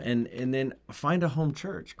 And then find a home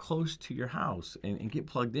church close to your house and get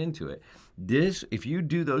plugged into it. If you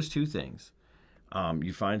do those two things,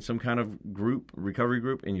 you find some kind of recovery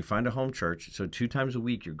group, and you find a home church. So 2 times a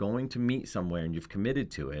week, you're going to meet somewhere, and you've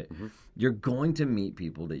committed to it. You're going to meet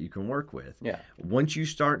people that you can work with. Yeah. Once you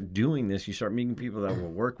start doing this, you start meeting people that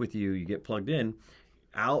will work with you. You get plugged in.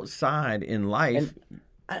 Outside in life,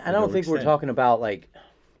 and I don't think we're talking about like.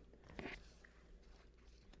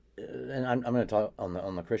 And I'm going to talk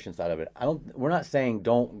on the Christian side of it. We're not saying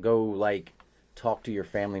don't go like talk to your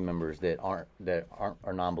family members that are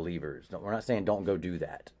non-believers. We're not saying don't go do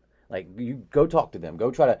that. Like, you go talk to them.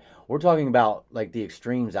 Go try to. We're talking about like the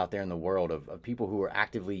extremes out there in the world of people who are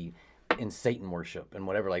actively in Satan worship and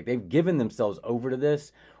whatever. Like, they've given themselves over to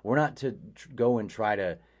this. We're not to go and try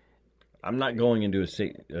to. I'm not going into a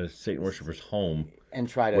Satan worshiper's home and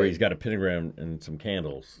try to, where he's got a pentagram and some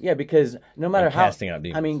candles. Yeah, because no matter how casting out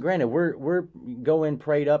demons. I mean, granted, we're going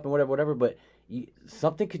prayed up and whatever, but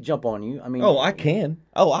something could jump on you. I mean, I can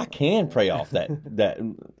pray off that,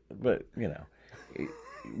 but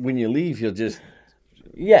when you leave, he'll just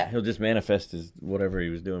manifest as whatever he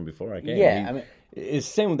was doing before I came. Yeah, I mean, it's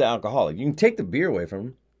the same with the alcoholic. You can take the beer away from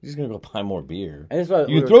him. He's going to go buy more beer. And this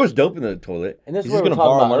you can throw his dope in the toilet. And this is what we were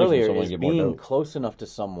talking about earlier, is being close enough to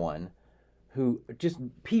someone who, just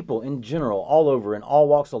people in general, all over, in all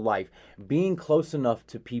walks of life, being close enough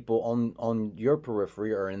to people on your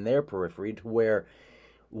periphery or in their periphery to where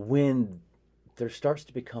when there starts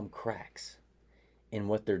to become cracks in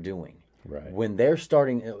what they're doing, right? When they're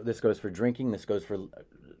starting, this goes for drinking, this goes for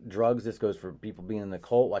drugs, this goes for people being in the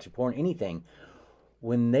cult, watching porn, anything.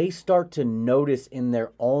 When they start to notice in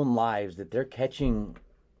their own lives that they're catching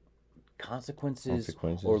consequences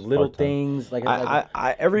or little things, like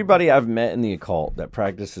everybody I've met in the occult that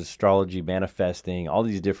practices astrology, manifesting, all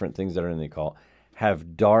these different things that are in the occult,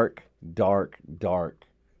 have dark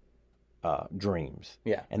dreams.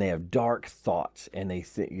 Yeah, and they have dark thoughts, and they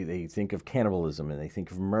think of cannibalism, and they think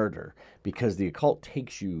of murder, because the occult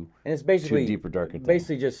takes you and it's basically to deeper, darker things.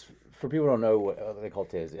 Basically, just for people who don't know what the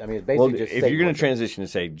cult is, I mean, it's basically just. If you're going to transition and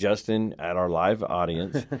say, Justin, at our live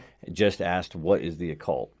audience, just asked what is the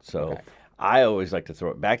occult. So, I always like to throw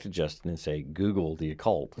it back to Justin and say, Google the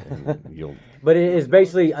occult. And you'll But it is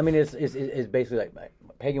basically, I mean, it's basically like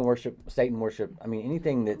pagan worship, Satan worship. I mean,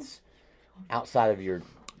 anything that's outside of your.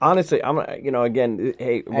 honestly, I'm again.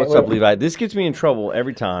 Hey, what's wait. up, Levi? This gets me in trouble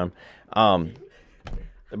every time.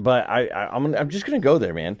 But I'm just gonna go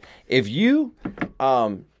there, man. If you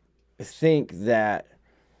think that,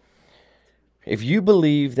 if you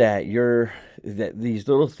believe that that these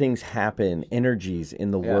little things happen, energies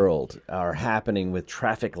in the world are happening with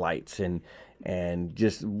traffic lights and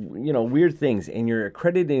just weird things, and you're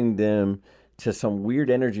accrediting them to some weird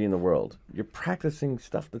energy in the world, you're practicing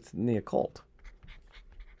stuff that's in the occult.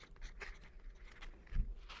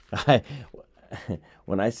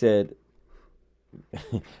 When I said,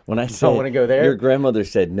 Don't want to go there? Your grandmother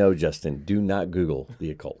said, "No, Justin, do not Google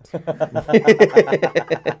the occult."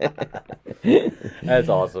 That's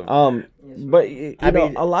awesome. But I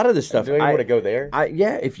mean, a lot of this stuff. Do you want to go there?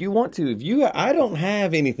 Yeah, if you want to. I don't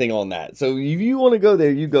have anything on that. So if you want to go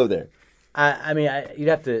there, you go there. I mean, I'd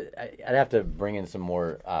have to bring in some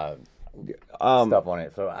more stuff on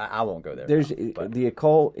it. So I won't go there. The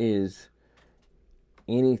occult is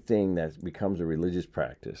anything that becomes a religious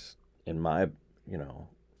practice, in my,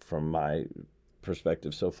 from my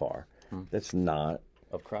perspective so far, that's not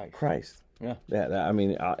of Christ. Christ. Yeah. I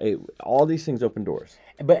mean, all these things open doors.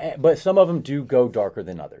 But some of them do go darker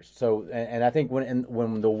than others. So, and I think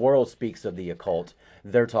when the world speaks of the occult,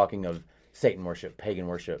 they're talking of Satan worship, pagan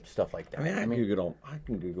worship, stuff like that. I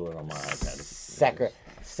can Google it on my iPad.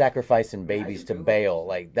 Sacrificing babies to Baal,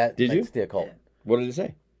 like that. Did you? That's the occult. Yeah. What did it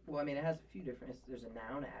say? Well, I mean, it has a few different. There's a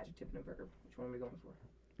noun, an adjective, and a verb. Which one are we going for?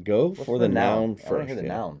 Go What's for the noun I want to first. hear the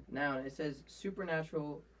noun. Noun. It says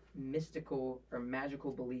supernatural, mystical, or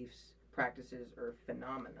magical beliefs, practices, or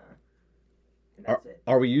phenomena. And that's it.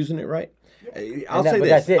 Are we using it right? Yeah. I'll But say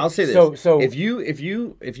that's this. it. I'll say this. So if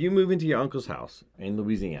you move into your uncle's house in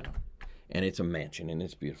Louisiana, and it's a mansion and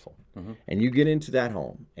it's beautiful, and you get into that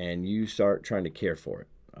home and you start trying to care for it,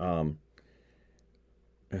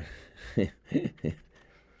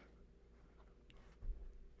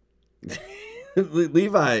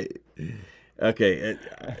 Levi. Okay,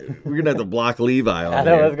 we're gonna have to block Levi on I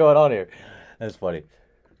know here. what's going on here. That's funny.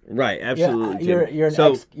 Right, absolutely. You're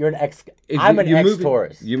an ex. I'm an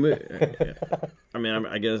ex-Taurus. You move. I mean,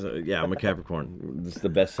 I guess. I'm a Capricorn. This is the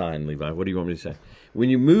best sign, Levi. What do you want me to say? If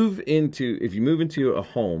you move into a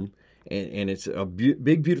home and it's a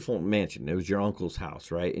big, beautiful mansion. It was your uncle's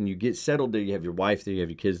house, right? And you get settled there. You have your wife there. You have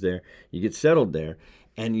your kids there. You get settled there,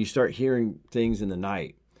 and you start hearing things in the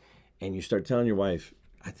night, and you start telling your wife,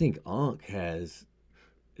 "I think Unc has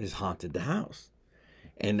haunted the house."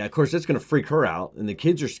 And of course, that's going to freak her out, and the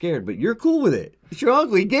kids are scared. But you're cool with it. It's your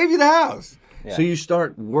uncle. He gave you the house, so you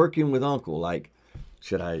start working with Uncle. Like,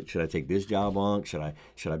 should I take this job, Unc? Should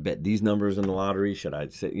I bet these numbers in the lottery? Should I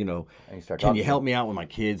say, can you help me out with my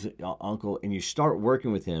kids, Uncle? And you start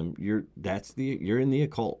working with him. You're in the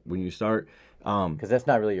occult when you start. Because that's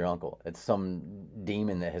not really your uncle. It's some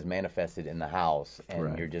demon that has manifested in the house,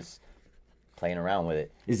 and you're just playing around with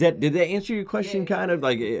it. Did that answer your question? Kind of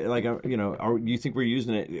like do you think we're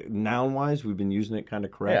using it noun wise? We've been using it kind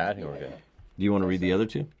of correct. Yeah, I think we're good. Do you want to read the other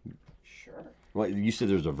two? Sure. What you said?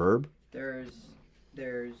 There's a verb. There's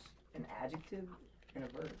an adjective and a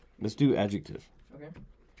verb. Let's do adjective. Okay.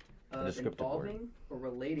 descriptive word. Involving or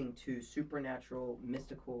relating to supernatural,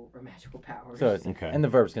 mystical, or magical powers. So it's, Okay. and the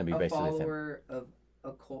verb's going to be a basically the same. follower of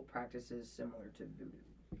occult practices similar to voodoo.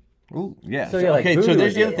 Ooh, yeah. So, yeah, like okay, so voodoo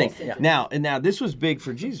there's the is- other thing. yeah. Now this was big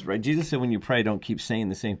for Jesus, right? Jesus said when you pray, don't keep saying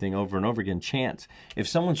the same thing over and over again. Chant. If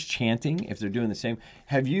someone's chanting, if they're doing the same,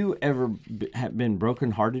 have you ever been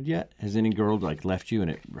brokenhearted yet? Has any girl left you and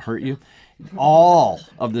it hurt you? All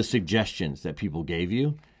of the suggestions that people gave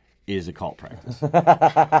you is occult practice.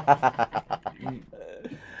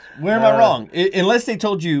 Where am I wrong? Unless they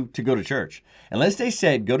told you to go to church. Unless they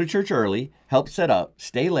said go to church early, help set up,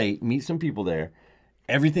 stay late, meet some people there.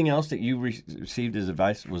 Everything else that you received as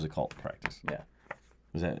advice was occult practice. Yeah.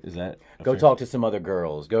 Is that Go fair? talk to some other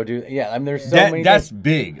girls. Go do. Yeah, I mean, there's so That, many. that's things.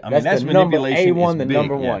 big. I mean, that's the number manipulation. A1, is the big.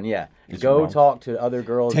 number one. Yeah. It's Go wrong. talk to other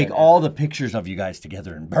girls. Take and- all the pictures of you guys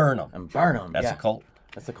together and burn them. and burn them. That's yeah. a cult.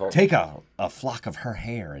 That's a cult. Take a flock of her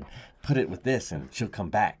hair and put it with this, and she'll come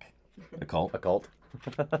back. A cult. a cult.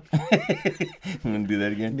 You want to do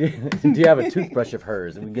that again? Do you have a toothbrush of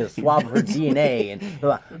hers? And we get a swab of her DNA and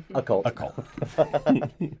a cult. A cult.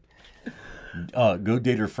 Go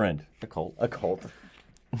date her friend. A cult. A cult.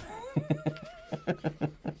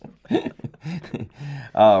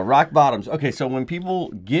 Rock bottoms. Okay, so when people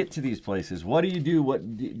get to these places, what do you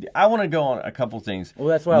do? I want to go on a couple things. Well,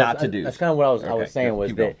 that's what not to do. That's kind of what I was Okay, saying was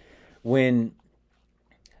keep that going. when,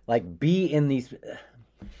 Like, be in these.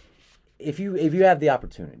 If you have the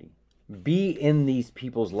opportunity, be in these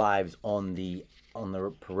people's lives on the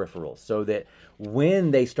peripheral, so that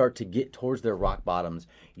when they start to get towards their rock bottoms,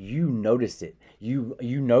 you notice it. You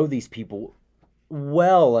know these people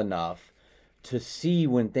well enough to see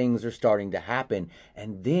when things are starting to happen,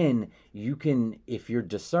 and then you can, if you're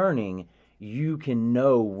discerning, you can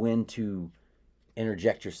know when to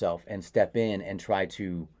interject yourself and step in and try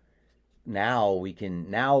to. Now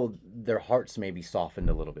their hearts may be softened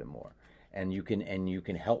a little bit more, and you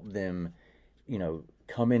can help them,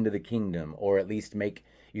 come into the kingdom, or at least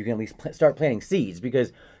start planting seeds,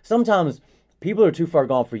 because sometimes people are too far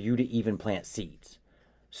gone for you to even plant seeds.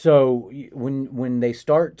 So when they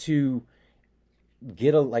start to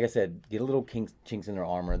get a little chinks in their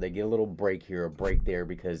armor, they get a little break here, a break there,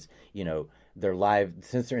 because their life,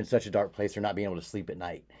 since they're in such a dark place, they're not being able to sleep at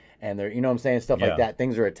night, and they're, what I'm saying, stuff like that.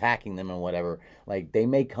 Things are attacking them and whatever. Like, they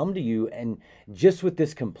may come to you and just with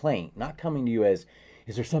this complaint, not coming to you as,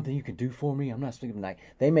 is there something you can do for me? I'm not sleeping at night.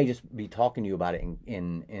 They may just be talking to you about it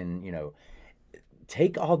in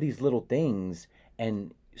take all these little things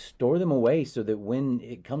and store them away, so that when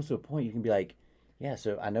it comes to a point, you can be like, yeah,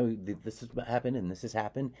 so I know this has happened and this has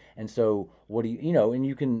happened, and so what do you, and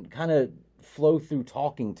you can kind of flow through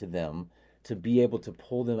talking to them to be able to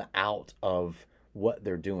pull them out of what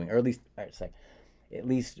they're doing, or at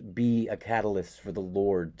least be a catalyst for the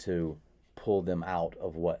Lord to pull them out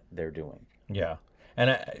of what they're doing. Yeah.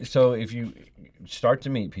 And so if you start to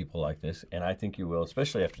meet people like this, and I think you will,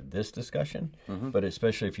 especially after this discussion, but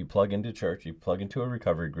especially if you plug into church, you plug into a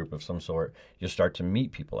recovery group of some sort, you'll start to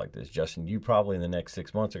meet people like this. Justin, you probably in the next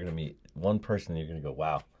 6 months are going to meet one person and you're going to go,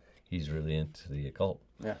 wow, he's really into the occult.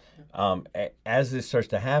 Yeah. As this starts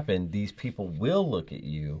to happen, these people will look at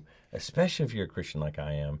you, especially if you're a Christian like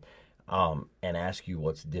I am, and ask you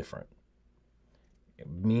what's different.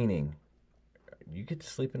 Meaning, you get to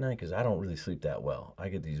sleep at night? Because I don't really sleep that well. I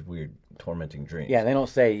get these weird, tormenting dreams. Yeah, they don't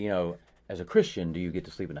say, as a Christian, do you get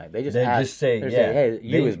to sleep at night? They just say, hey,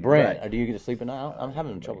 you as Brent, do you get to sleep at night? I'm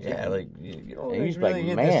having trouble sleeping. Yeah, like, you don't and really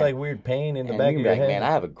get this like weird pain in the back of your head. Man,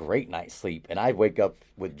 I have a great night's sleep, and I wake up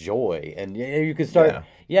with joy. And you can start,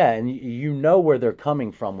 and you know where they're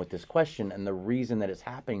coming from with this question and the reason that it's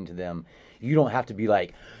happening to them. You don't have to be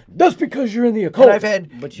like, that's because you're in the occult.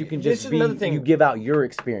 But you can just be, you give out your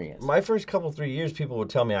experience. My first 3 years, people would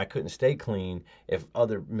tell me I couldn't stay clean if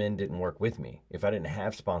other men didn't work with me. If I didn't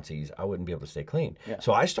have sponsees, I wouldn't be able to stay clean. Yeah.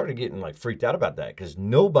 So I started getting freaked out about that, because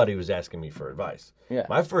nobody was asking me for advice. Yeah.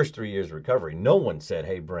 My first 3 years of recovery, no one said,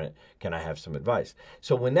 hey, Brent, can I have some advice?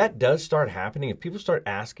 So when that does start happening, if people start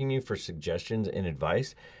asking you for suggestions and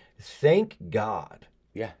advice, thank God.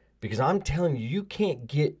 Yeah. Because I'm telling you, you can't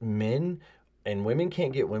get men, and women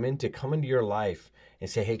can't get women to come into your life and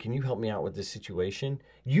say, hey, can you help me out with this situation?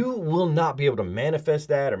 You will not be able to manifest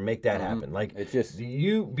that or make that happen. Like, it's just,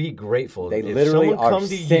 you be grateful. They if literally are come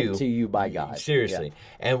sent to you by God. Seriously.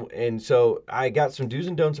 Yeah. And so I got some do's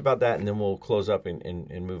and don'ts about that, and then we'll close up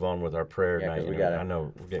and move on with our prayer night. I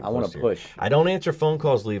know we're getting I want to push. I don't answer phone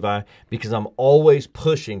calls, Levi, because I'm always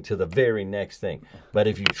pushing to the very next thing. But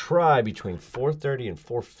if you try between 4:30 and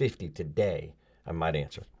 4:50 today, I might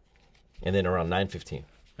answer. And then around 9:15.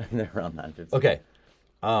 And then around 9:15. Okay.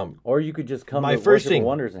 Or you could just come to Worship of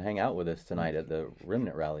Wonders and hang out with us tonight at the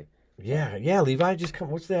Remnant Rally. Yeah, Levi, just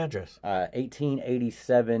come. What's the address?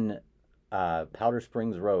 1887 Powder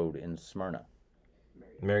Springs Road in Smyrna.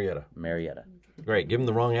 Marietta. Great. Give him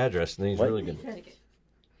the wrong address, and then he's really good.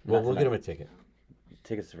 Well, we'll get him a ticket.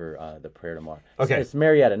 Tickets for the prayer tomorrow. Okay. It's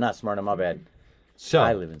Marietta, not Smyrna. My bad. So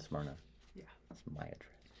I live in Smyrna. Yeah, that's my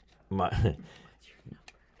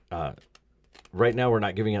address. Right now, we're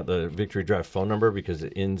not giving out the Victory Drive phone number because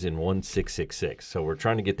it ends in 1666. So we're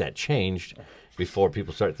trying to get that changed before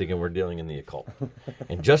people start thinking we're dealing in the occult.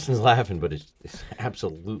 And Justin's laughing, but it's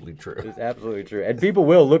absolutely true. It's absolutely true. And people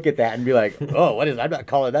will look at that and be like, oh, what is that? I'm not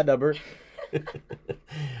calling that number.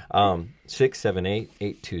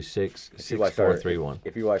 678-826-6431.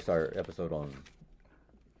 If you watched our episode on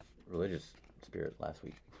religious spirit last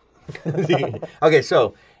week. Okay,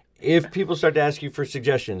 so if people start to ask you for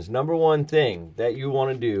suggestions, number one thing that you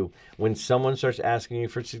want to do when someone starts asking you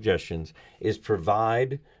for suggestions is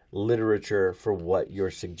provide literature for what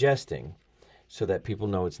you're suggesting so that people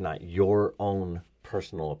know it's not your own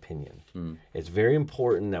personal opinion. It's very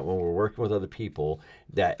important that when we're working with other people,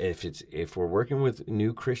 that if we're working with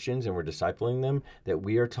new Christians and we're discipling them, that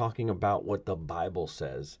we are talking about what the Bible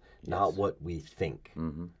says, not what we think.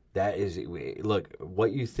 That is, look,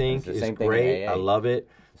 what you think is great. I love it.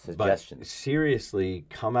 Suggestions. But seriously,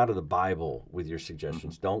 come out of the Bible with your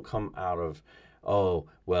suggestions. Don't come out of oh,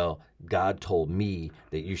 well, God told me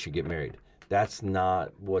that you should get married. That's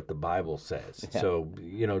not what the Bible says. Yeah. So,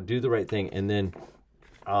 do the right thing. And then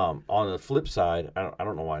on the flip side, I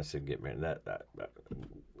don't know why I said get married.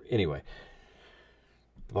 Anyway,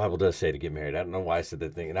 the Bible does say to get married. I don't know why I said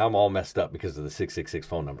that thing. And I'm all messed up because of the 666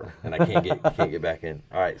 phone number. And I can't get back in.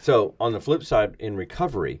 All right. So on the flip side, in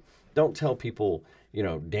recovery, don't tell people,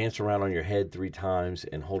 dance around on your head 3 times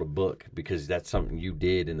and hold a book because that's something you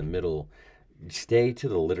did in the middle. Stay to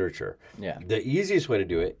the literature. Yeah. The easiest way to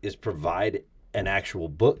do it is provide an actual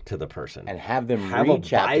book to the person. And have them Have read a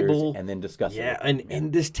chapters Bible. and then discuss Yeah, it.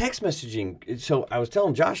 and this text messaging. So I was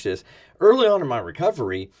telling Josh this early on in my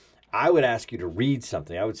recovery. I would ask you to read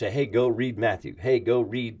something. I would say, hey, go read Matthew. Hey, go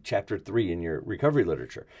read chapter 3 in your recovery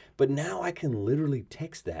literature. But now I can literally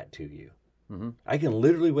text that to you. Mm-hmm. I can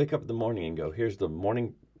literally wake up in the morning and go, here's the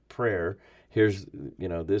morning prayer. Here's,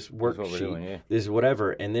 this worksheet. doing, yeah. This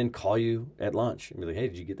whatever. And then call you at lunch and be like, hey,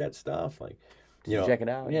 did you get that stuff? Like, check it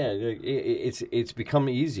out. Yeah, it's become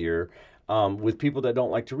easier. With people that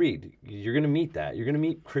don't like to read. You're going to meet that. You're going to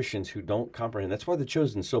meet Christians who don't comprehend. That's why The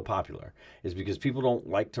Chosen's so popular, is because people don't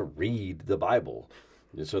like to read the Bible.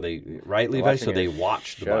 So they, right, Levi? So they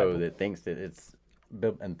watch the Bible. That thinks that it's,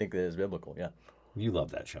 and think that it's biblical, yeah. You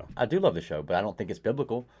love that show. I do love the show, but I don't think it's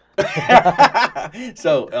biblical.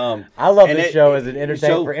 So, I love and this show as an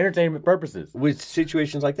for entertainment purposes. With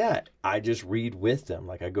situations like that, I just read with them.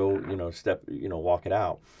 Like I go, walk it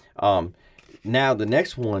out. Now the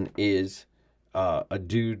next one is a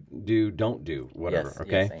do, don't do, whatever. Yes,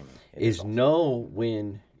 okay, yes, Amy. Is awesome. know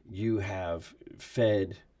when you have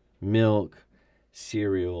fed milk,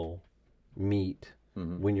 cereal, meat.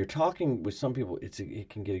 Mm-hmm. When you're talking with some people, it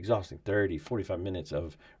can get exhausting. 30, 45 minutes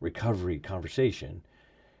of recovery conversation.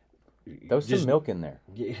 Throw some milk in there.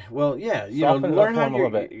 Yeah, well, yeah, Soften it learn up how for 'em a little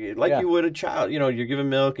bit. like Yeah. you would a child. You're giving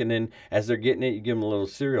milk, and then as they're getting it, you give them a little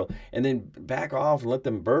cereal, and then back off and let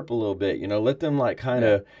them burp a little bit. Let them like kind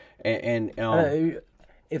of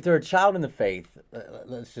If they're a child in the faith,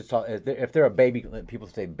 let's just talk. If they're a baby, people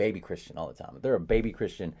say baby Christian all the time. If they're a baby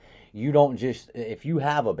Christian, you don't just, if you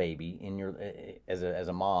have a baby in your as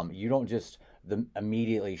a mom, you don't just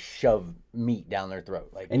immediately shove meat down their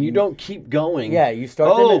throat. And you don't keep going. Yeah, you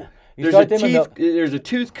start them. There's a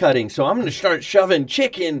tooth cutting, so I'm going to start shoving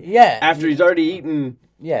chicken. Yeah, after he's already eaten.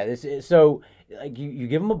 Yeah, so like you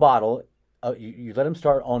give them a bottle, you let them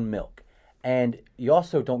start on milk, and you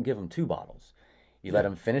also don't give them 2 bottles. You let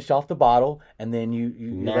them finish off the bottle, and then you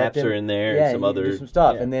naps are in there, yeah, and some other do some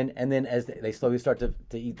stuff, yeah. and then as they slowly start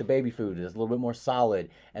to eat the baby food, it's a little bit more solid,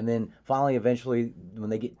 and then finally, eventually, when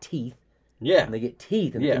they get teeth, and they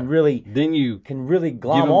can really then you can really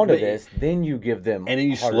glom onto this, then you give them, and then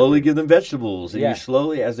you slowly give them vegetables, and Yeah. you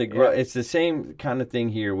slowly as they grow. Yeah. It's the same kind of thing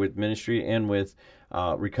here with ministry and with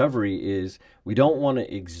recovery. Is we don't want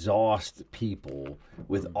to exhaust people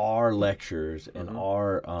with our lectures and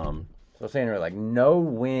our. So saying like, know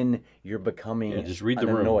when you're becoming just read the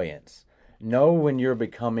an room. annoyance. Know when you're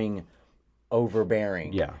becoming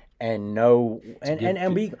overbearing. Yeah. And know and be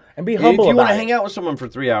humble If you about want to it. hang out with someone for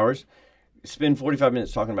 3 hours, spend 45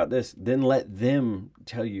 minutes talking about this, then let them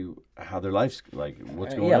tell you how their life's like,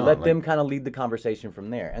 what's going on. Yeah, let Like, them kind of lead the conversation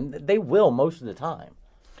from there, and they will most of the time.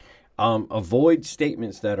 Avoid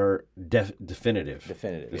statements that are definitive.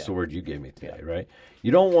 Definitive, That's yeah. the word you gave me today, right?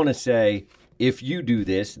 You don't want to say, if you do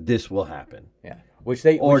this, this will happen. Yeah, which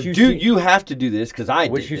You have to do this because I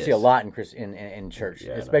which did you this. see a lot in church,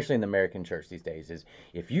 Yeah, I know. especially in the American church these days. Is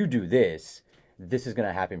if you do this, this is going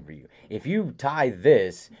to happen for you. If you tie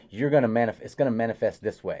this, you're going to manifest. It's going to manifest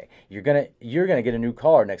this way. You're going to get a new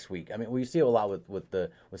car next week. I mean, we see it a lot with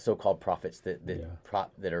so-called prophets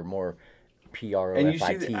that are more PROFIT. And you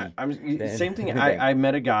see, same thing. I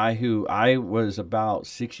met a guy who I was about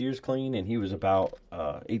 6 years clean, and he was about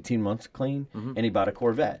 18 months clean, and he bought a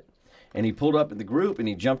Corvette. And he pulled up at the group, and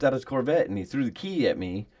he jumped out of his Corvette, and he threw the key at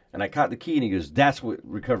me, and I caught the key, and he goes, "That's what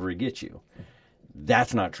recovery gets you."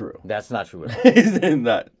 That's not true. That's not true at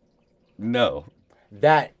all. No.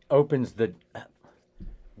 That opens a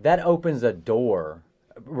door.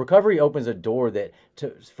 Recovery opens a door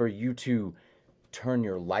for you to turn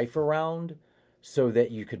your life around so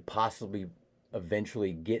that you could possibly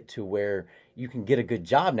eventually get to where you can get a good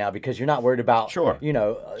job now because you're not worried about Sure.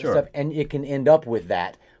 stuff, and it can end up with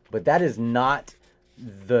that, but that is not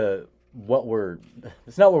what we're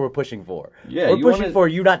pushing for. Yeah, we're pushing for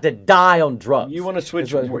you not to die on drugs. You want to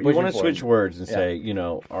switch. That's You what we're want to pushing for. switch words and say,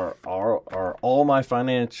 are all my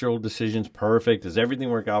financial decisions perfect? Does everything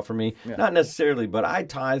work out for me? Yeah. Not necessarily, but I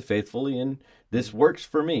tithe faithfully, and this works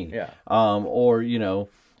for me. Yeah.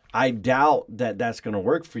 I doubt that that's going to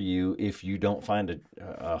work for you if you don't find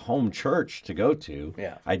a home church to go to.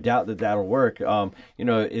 Yeah. I doubt that that'll work.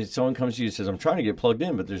 If someone comes to you and says, I'm trying to get plugged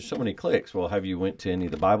in, but there's so many clicks. Well, have you went to any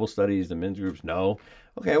of the Bible studies, the men's groups? No.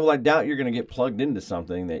 Okay, well, I doubt you're going to get plugged into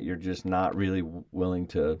something that you're just not really willing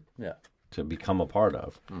to become a part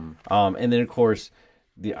of. And then, of course,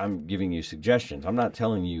 I'm giving you suggestions. I'm not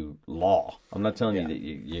telling you law. I'm not telling you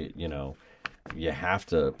that you have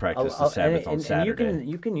to practice the Sabbath on Saturday. And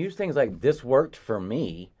you can use things like, this worked for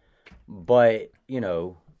me, but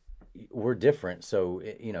we're different. So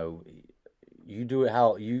you do it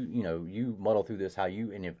how you muddle through this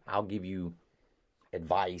and if I'll give you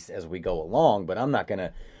advice as we go along. But I'm not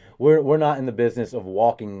gonna. We're not in the business of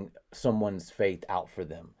walking someone's faith out for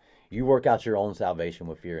them. You work out your own salvation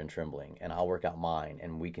with fear and trembling, and I'll work out mine,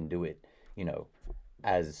 and we can do it.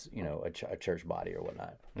 As a church body or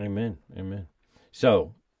whatnot. Amen.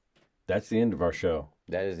 So that's the end of our show.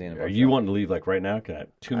 That is the end of our show. Are you wanting to leave like right now? Can I have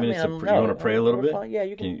 2 minutes? You want to pray a little bit? Yeah,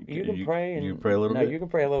 you can pray. And, you pray a little bit? You can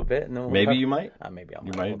pray a little bit. And then maybe you might. Maybe I might.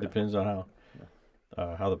 You might. Okay. Depends on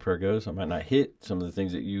how the prayer goes. I might not hit some of the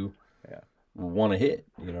things that you want to hit.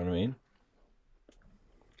 You know what I mean?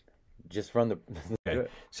 Just from the. Okay.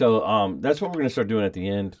 So that's what we're going to start doing at the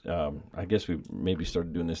end. I guess we maybe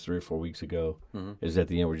started doing this 3 or 4 weeks ago. Is at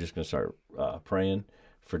the end we're just going to start praying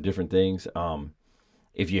for different things.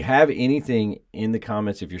 If you have anything in the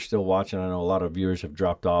comments, if you're still watching, I know a lot of viewers have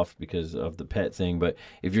dropped off because of the pet thing, but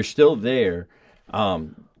if you're still there,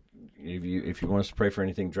 if you want us to pray for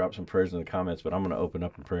anything, drop some prayers in the comments. But I'm going to open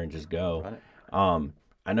up in prayer and just go.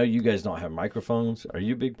 I know you guys don't have microphones. Are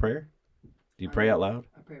you a big prayer? Do you pray out loud?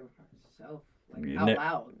 I pray with myself, out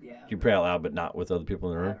loud. Yeah. You pray out loud, but not with other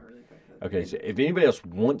people in the room. Not really pray with Okay, so if anybody else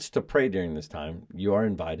wants to pray during this time, you are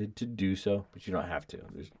invited to do so, but you don't have to.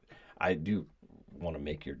 I do want to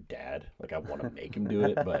make your dad, I want to make him do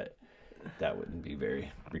it, but that wouldn't be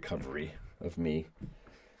very recovery of me.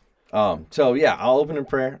 So yeah, I'll open in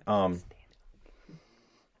prayer.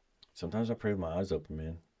 Sometimes I pray with my eyes open,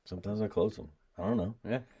 man. Sometimes I close them. I don't know.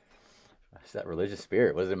 Yeah. It's that religious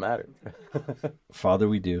spirit. What does it matter? Father,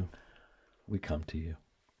 we come to you.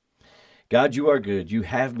 God, you are good. You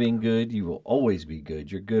have been good. You will always be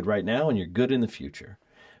good. You're good right now, and you're good in the future.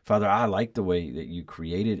 Father, I like the way that you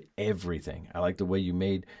created everything. I like the way you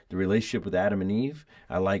made the relationship with Adam and Eve.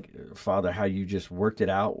 I like, Father, how you just worked it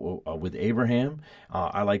out with Abraham.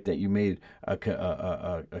 I like that you made a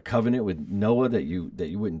covenant with Noah, that you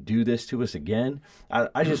wouldn't do this to us again.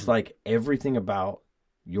 I just like everything about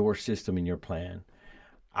your system and your plan.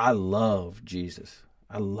 I love Jesus.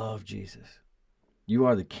 I love Jesus. You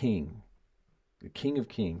are the King of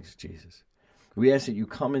Kings, Jesus. We ask that you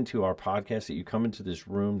come into our podcast, that you come into this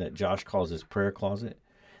room that Josh calls his prayer closet,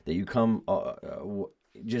 that you come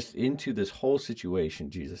just into this whole situation,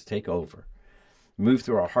 Jesus. Take over. Move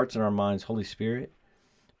through our hearts and our minds, Holy Spirit.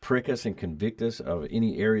 Prick us and convict us of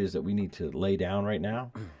any areas that we need to lay down right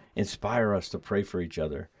now. Inspire us to pray for each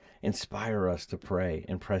other. Inspire us to pray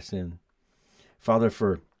and press in. Father,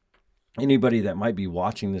 for anybody that might be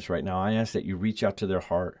watching this right now, I ask that you reach out to their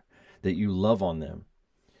heart, that you love on them,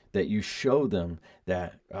 that you show them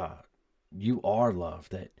that you are love,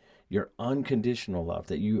 that you're unconditional love,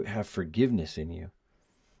 that you have forgiveness in you.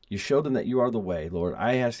 You show them that you are the way, Lord.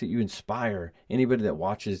 I ask that you inspire anybody that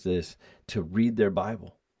watches this to read their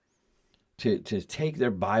Bible, to take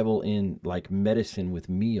their Bible in like medicine with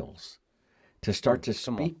meals, to start to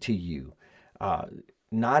speak to you,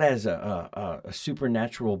 not as a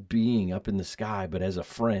supernatural being up in the sky, but as a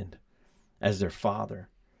friend, as their father,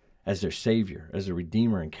 as their Savior, as a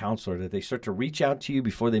Redeemer and Counselor, that they start to reach out to you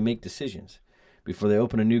before they make decisions, before they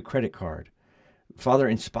open a new credit card. Father,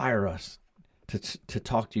 inspire us to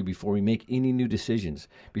talk to you before we make any new decisions,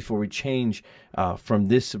 before we change from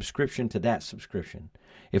this subscription to that subscription.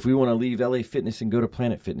 If we want to leave LA Fitness and go to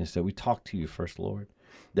Planet Fitness, that we talk to you first, Lord.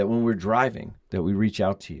 That when we're driving, that we reach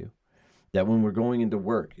out to you. That when we're going into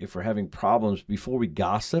work, if we're having problems, before we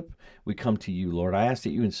gossip, we come to you, Lord. I ask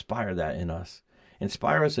that you inspire that in us.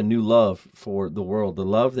 Inspire us a new love for the world, the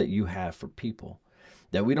love that you have for people.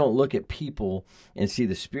 That we don't look at people and see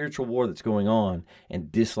the spiritual war that's going on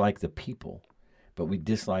and dislike the people, but we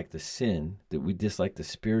dislike the sin, that we dislike the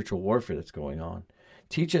spiritual warfare that's going on.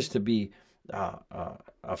 Teach us to be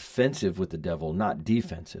offensive with the devil, not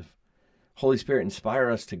defensive. Holy Spirit, inspire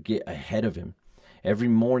us to get ahead of him. Every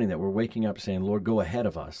morning that we're waking up saying, Lord, go ahead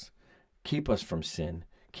of us. Keep us from sin.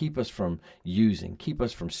 Keep us from using. Keep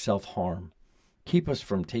us from self-harm. Keep us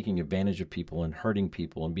from taking advantage of people and hurting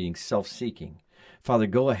people and being self-seeking. Father,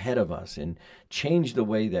 go ahead of us and change the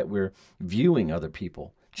way that we're viewing other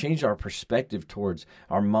people, Change our perspective towards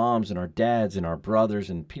our moms and our dads and our brothers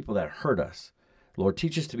and people that hurt us. Lord,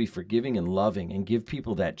 teach us to be forgiving and loving and give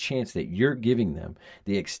people that chance that you're giving them,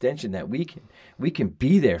 the extension that we can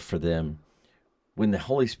be there for them when the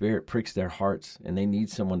Holy Spirit pricks their hearts and they need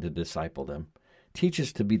someone to disciple them. Teach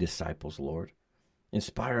us to be disciples, Lord.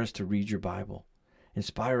 Inspire us to read your Bible.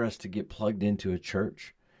 Inspire us to get plugged into a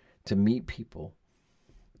church, to meet people,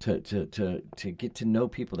 to get to know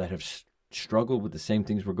people that have struggled with the same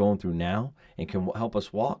things we're going through now and can help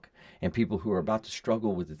us walk, and people who are about to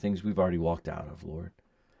struggle with the things we've already walked out of, Lord.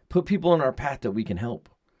 Put people in our path that we can help,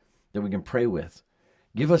 that we can pray with.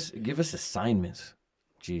 Give us assignments,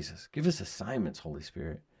 Jesus. Give us assignments, Holy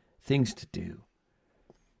Spirit, things to do.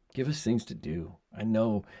 Give us things to do. I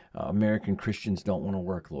know American Christians don't want to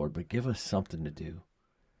work, Lord, but give us something to do.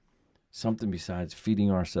 Something besides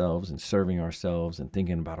feeding ourselves and serving ourselves and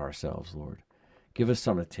thinking about ourselves, Lord. Give us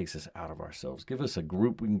something that takes us out of ourselves. Give us a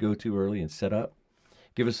group we can go to early and set up.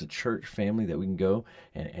 Give us a church family that we can go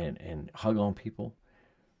and hug on people.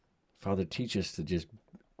 Father, teach us to just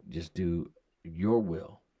do your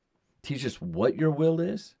will. Teach us what your will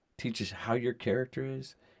is. Teach us how your character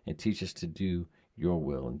is. And teach us to do your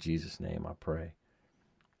will. In Jesus' name I pray.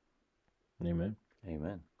 Amen.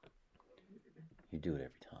 Amen. You do it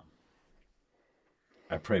every time.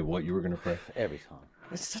 I pray what you were going to pray. Every time.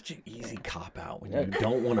 It's such an easy cop-out when you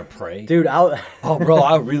don't want to pray. Dude, oh, bro,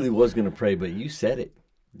 I really was going to pray, but you said it.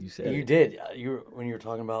 You said it. You did. When you were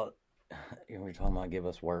talking about, give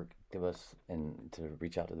us work, give us, and to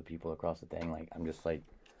reach out to the people across the thing. Like, I'm just like,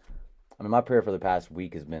 my prayer for the past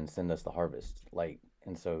week has been send us the harvest. Like,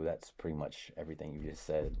 and so that's pretty much everything you just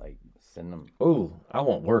said. Like, send them. Oh, I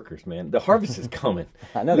want workers, man. The harvest is coming.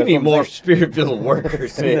 I know. We need more spirit-filled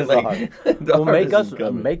workers, man. Like, well,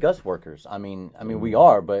 make us workers. I mean, we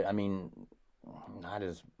are, but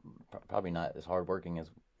probably not as hardworking as.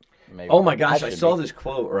 Maybe oh my gosh, I saw this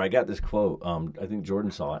quote, or I got this quote. I think Jordan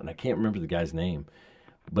saw it, and I can't remember the guy's name,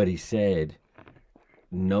 but he said,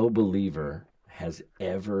 "No believer has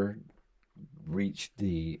ever reached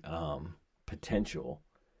the potential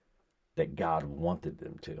that God wanted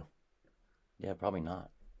them to." Yeah, probably not.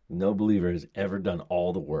 No believer has ever done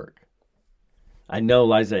all the work. I know,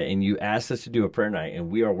 Liza, and you asked us to do a prayer night, and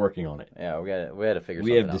we are working on it. Yeah, we had to figure.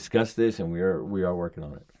 We have discussed this, and we are working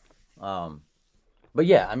on it. But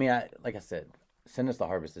yeah, like I said, send us the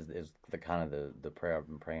harvest is the kind of the prayer I've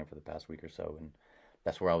been praying for the past week or so, and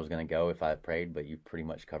that's where I was going to go if I had prayed, but you pretty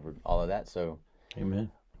much covered all of that. So, amen.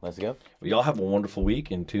 Let's go. Well, y'all have a wonderful week,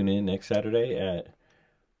 and tune in next Saturday at.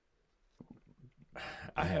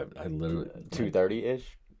 I literally 2:30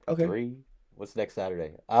 ish. Okay. 3. What's next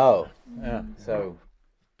Saturday? Oh, yeah. So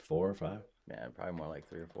 4 or 5. Yeah, probably more like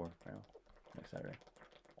 3 or 4. Next Saturday.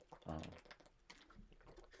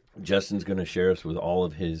 Justin's going to share us with all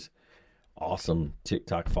of his awesome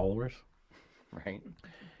TikTok followers. Right.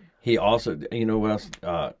 He also, you know what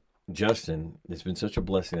else? Justin, it's been such a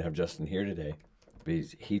blessing to have Justin here today.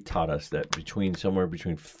 Because he taught us that somewhere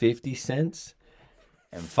between 50 cents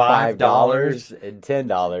and $5 and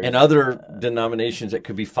 $10. And other denominations that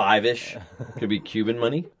could be 5-ish, could be Cuban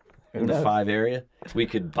money in the 5 area. We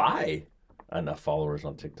could buy enough followers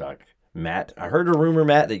on TikTok. Matt, I heard a rumor,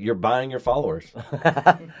 Matt, that you're buying your followers.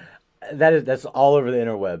 That's all over the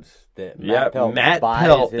interwebs. That Matt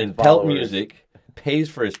Pelt and Pelt Music pays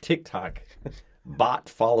for his TikTok bot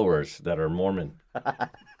followers that are Mormon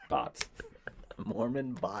bots.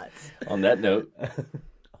 Mormon bots. On that note.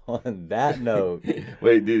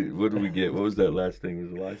 Wait, dude, what did we get? What was that last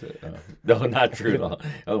thing? Was Eliza? No, not true.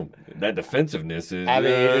 Oh, that defensiveness is. I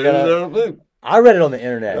read it on the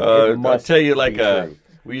internet. I'll tell you,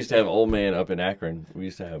 we used to have an old man up in Akron. We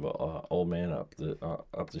used to have an old man up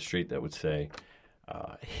the street that would say,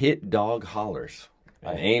 "Hit dog hollers."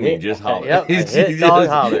 And Amy just hollered. Yep, hit dog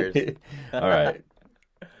hollers. All right.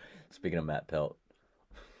 Speaking of Matt Pelt.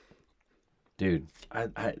 Dude,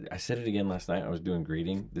 I said it again last night. I was doing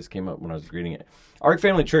greeting. This came up when I was greeting it. Ark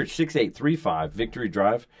Family Church, 6835 Victory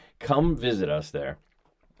Drive. Come visit us there.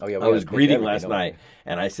 Oh yeah, I was greeting last night,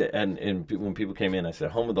 and I said, and when people came in, I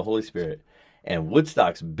said, "Home of the Holy Spirit." And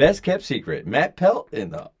Woodstock's best kept secret, Matt Pelt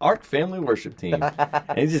and the Ark Family Worship Team.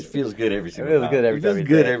 And it just feels good every single time. It feels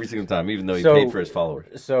good every single time, even though he paid for his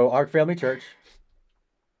followers. So Ark Family Church,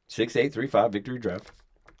 6835 Victory Drive.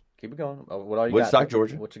 Keep it going. What all you Woodstock, got?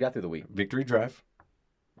 Georgia. What you got through the week? Victory Drive.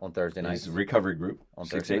 On Thursday night. It's a recovery group. On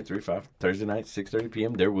 6835 Thursday night, 6:30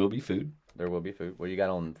 p.m. There will be food. There will be food. What do you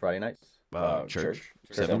got on Friday nights? Church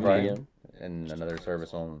 7 p.m. And another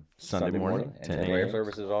service on Sunday morning. 10 and prayer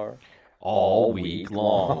services are all week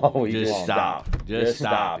long. Just stop.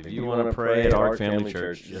 If you want to pray at Ark Family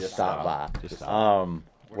Church, just stop by.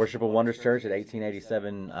 Worship of Wonders Church at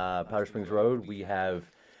 1887 Powder Springs Road. We have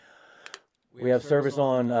service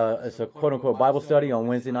on it's a quote unquote Bible study on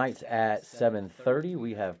Wednesday nights at 7:30.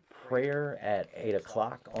 We have prayer at 8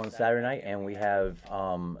 o'clock on Saturday night, and we have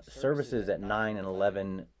services at 9 and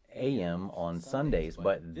 11 a.m. on Sundays.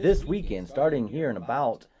 But this weekend, starting here in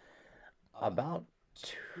about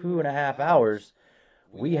 2.5 hours,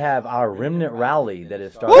 we have our Remnant Rally that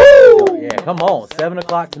is starting. Woo! Yeah, come on, 7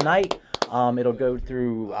 o'clock tonight. It'll go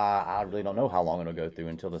through, I really don't know how long it'll go through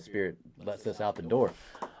until the Spirit lets us out the door.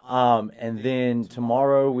 And then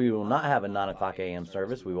tomorrow we will not have a 9 o'clock a.m.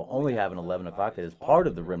 service. We will only have an 11 o'clock that is part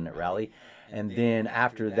of the Remnant Rally. And then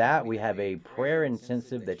after that, we have a prayer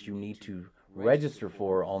intensive that you need to register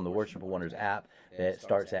for on the Worship of Wonders app that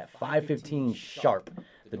starts at 5:15 sharp.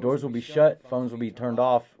 The doors will be shut, phones will be turned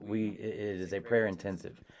off. It is a prayer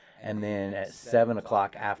intensive. And then at 7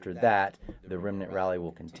 o'clock after that, the Remnant Rally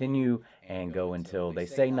will continue and go until they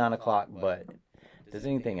say 9 o'clock. But does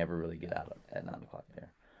anything ever really get out at 9 o'clock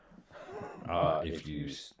there? If you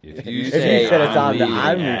If say you set a time that leaving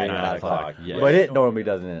I'm leaving at at 9 o'clock. yes. But it normally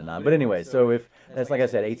doesn't end at 9. But anyway, so if that's like I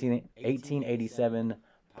said, 1887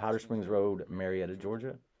 Powder Springs Road, Marietta,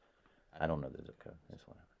 Georgia. I don't know the zip code. That's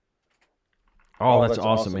whatever. Oh, that's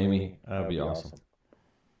awesome, Amy. That'd be awesome.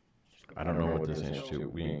 I don't know what this is to.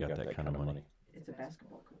 We ain't got that kind of money. It's a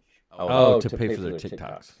basketball coach. Oh, to pay for their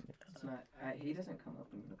TikToks. It's not. He doesn't come up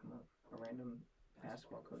and look him up. A random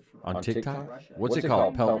basketball coach from On TikTok? Russia. What's it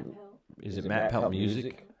called? Pelt? Is it Matt Pelt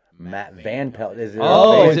Music? Matt Van Pelt. Is it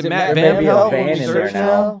Oh, a is it Matt there may Van be a Pelt? van in there Search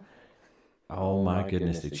now. Oh my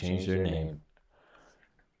goodness, they changed their name.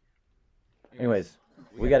 Anyways,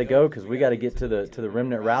 we got to go because we got to get to the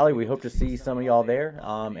Remnant Rally. We hope to see some of y'all there.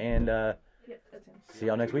 And see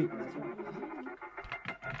y'all next week.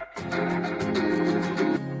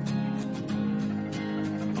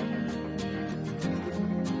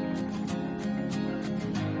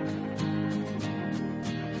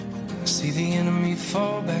 See the enemy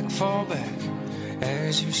fall back,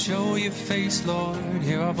 as you show your face, Lord.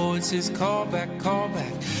 Hear our voices call back, call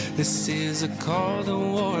back. This is a call to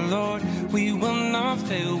war, Lord. We will not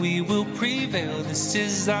fail, we will prevail. This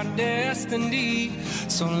is our destiny.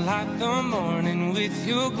 So light the morning with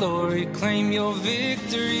your glory, claim your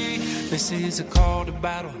victory. This is a call to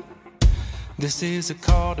battle. This is a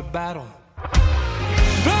call to battle.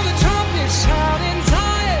 Blow the trumpet, shout in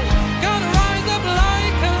Zion. Gotta rise up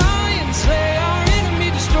like a lion, slay our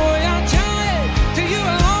enemy, destroy our giant. To you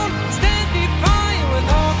alone, stand defiant with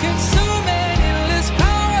all consuming endless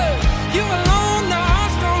power. You alone are our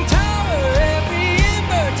strong tower. Every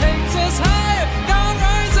ember takes us higher. God,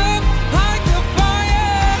 rise up like a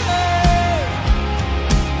fire,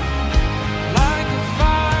 like a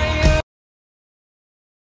fire.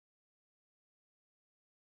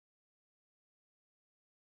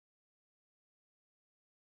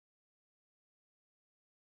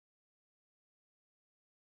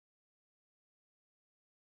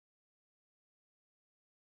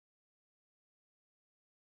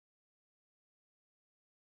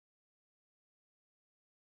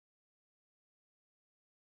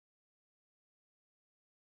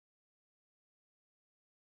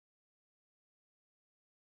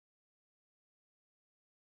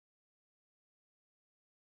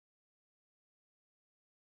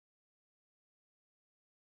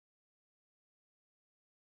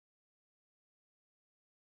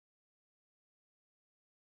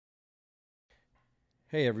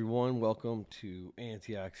 Hey everyone, welcome to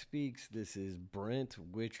Antioch Speaks. This is Brent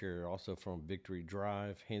Witcher, also from Victory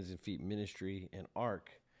Drive, Hands and Feet Ministry, and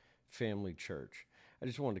Ark Family Church. I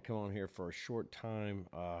just wanted to come on here for a short time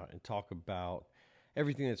and talk about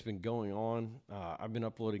everything that's been going on. I've been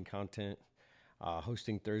uploading content,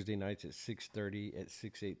 hosting Thursday nights at 6:30 at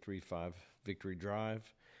 6835 Victory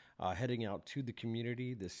Drive, heading out to the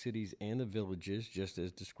community, the cities, and the villages, just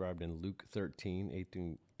as described in Luke 13,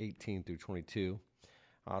 18 through 22.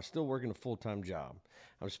 Still working a full-time job.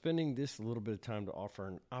 I'm spending this little bit of time to offer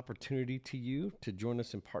an opportunity to you to join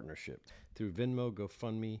us in partnership through Venmo,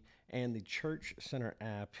 GoFundMe, and the Church Center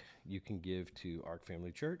app you can give to Ark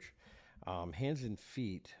Family Church, Hands and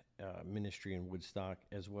Feet Ministry in Woodstock,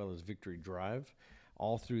 as well as Victory Drive,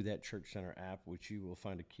 all through that Church Center app, which you will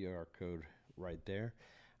find a QR code right there.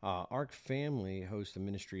 Ark Family hosts a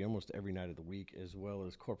ministry almost every night of the week, as well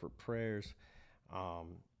as corporate prayers,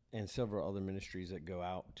 and several other ministries that go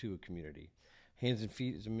out to a community. Hands and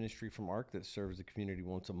Feet is a ministry from Ark that serves the community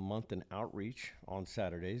once a month in outreach on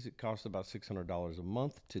Saturdays. It costs about $600 a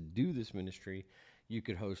month to do this ministry. You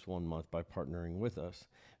could host 1 month by partnering with us.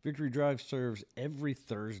 Victory Drive serves every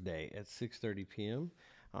Thursday at 6:30 p.m.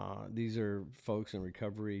 These are folks in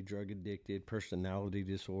recovery, drug addicted, personality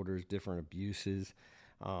disorders, different abuses,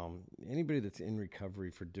 anybody that's in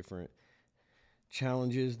recovery for different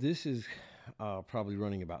challenges. This is probably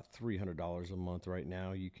running about $300 a month right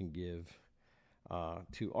now. You can give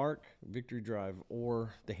to ARC, Victory Drive,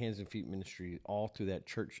 or the Hands and Feet Ministry, all through that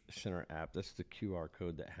Church Center app. That's the QR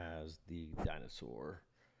code that has the dinosaur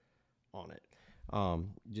on it.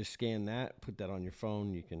 Just scan that, put that on your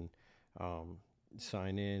phone. You can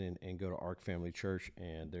sign in and go to ARC Family Church,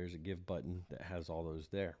 and there's a give button that has all those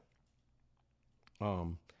there.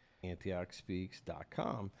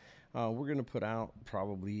 AntiochSpeaks.com. We're going to put out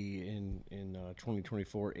probably in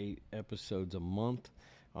 2024 8 episodes a month.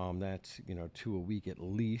 That's 2 a week at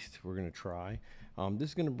least. We're going to try. This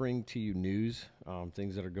is going to bring to you news,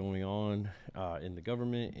 things that are going on in the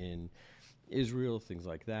government, in Israel, things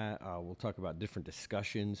like that. We'll talk about different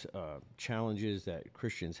discussions, challenges that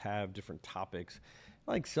Christians have, different topics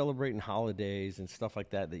like celebrating holidays and stuff like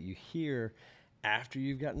that you hear after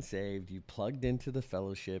you've gotten saved, you plugged into the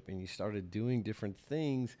fellowship and you started doing different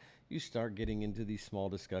things. You start getting into these small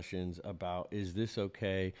discussions about, is this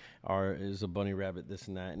okay? Or is a bunny rabbit this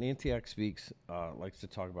and that? And Antioch Speaks likes to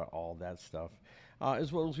talk about all that stuff,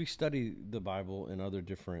 as well as we study the Bible and other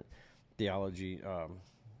different theology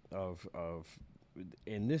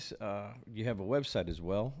in this, you have a website as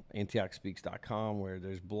well, AntiochSpeaks.com, where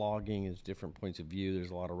there's blogging, there's different points of view. There's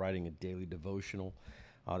a lot of writing, a daily devotional.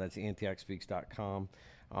 That's AntiochSpeaks.com.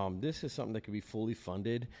 This is something that can be fully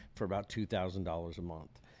funded for about $2,000 a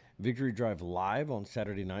month. Victory Drive Live on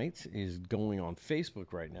Saturday nights is going on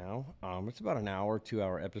Facebook right now. It's about an hour,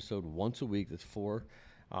 2-hour episode once a week. That's 4,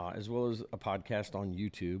 as well as a podcast on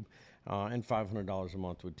YouTube. And $500 a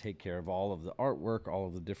month would take care of all of the artwork, all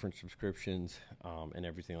of the different subscriptions, and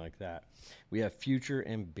everything like that. We have future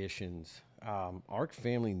ambitions. ARC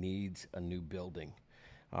family needs a new building.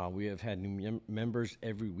 We have had new members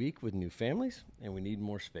every week with new families, and we need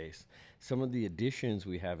more space. Some of the additions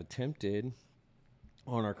we have attempted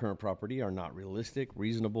on our current property are not realistic,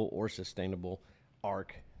 reasonable, or sustainable.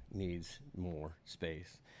 ARC needs more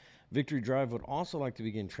space. Victory Drive would also like to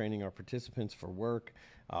begin training our participants for work,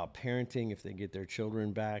 parenting if they get their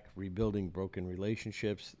children back, rebuilding broken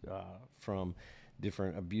relationships from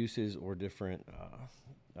different abuses or different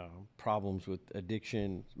problems with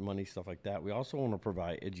addiction, money, stuff like that. We also want to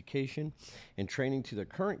provide education and training to the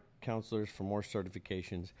current counselors for more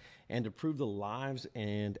certifications and to improve the lives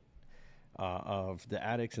and of the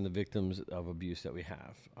addicts and the victims of abuse that we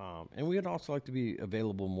have. And we would also like to be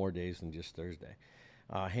available more days than just Thursday.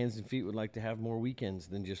 Hands and Feet would like to have more weekends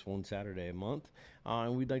than just one Saturday a month.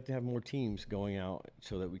 And we'd like to have more teams going out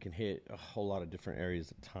so that we can hit a whole lot of different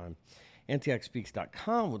areas at a time.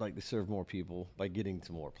 AntiochSpeaks.com would like to serve more people by getting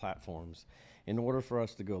to more platforms. In order for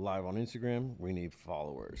us to go live on Instagram, we need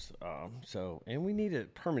followers. And we need a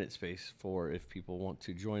permanent space for if people want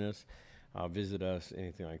to join us, visit us,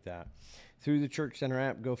 anything like that. Through the Church Center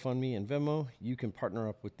app, GoFundMe, and Venmo, you can partner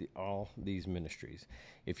up with all these ministries.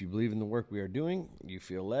 If you believe in the work we are doing, you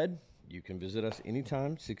feel led, you can visit us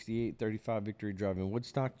anytime, 6835 Victory Drive in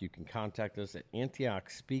Woodstock. You can contact us at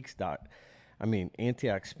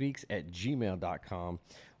AntiochSpeaks@gmail.com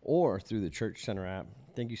or through the Church Center app.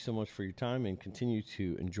 Thank you so much for your time and continue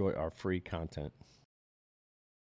to enjoy our free content.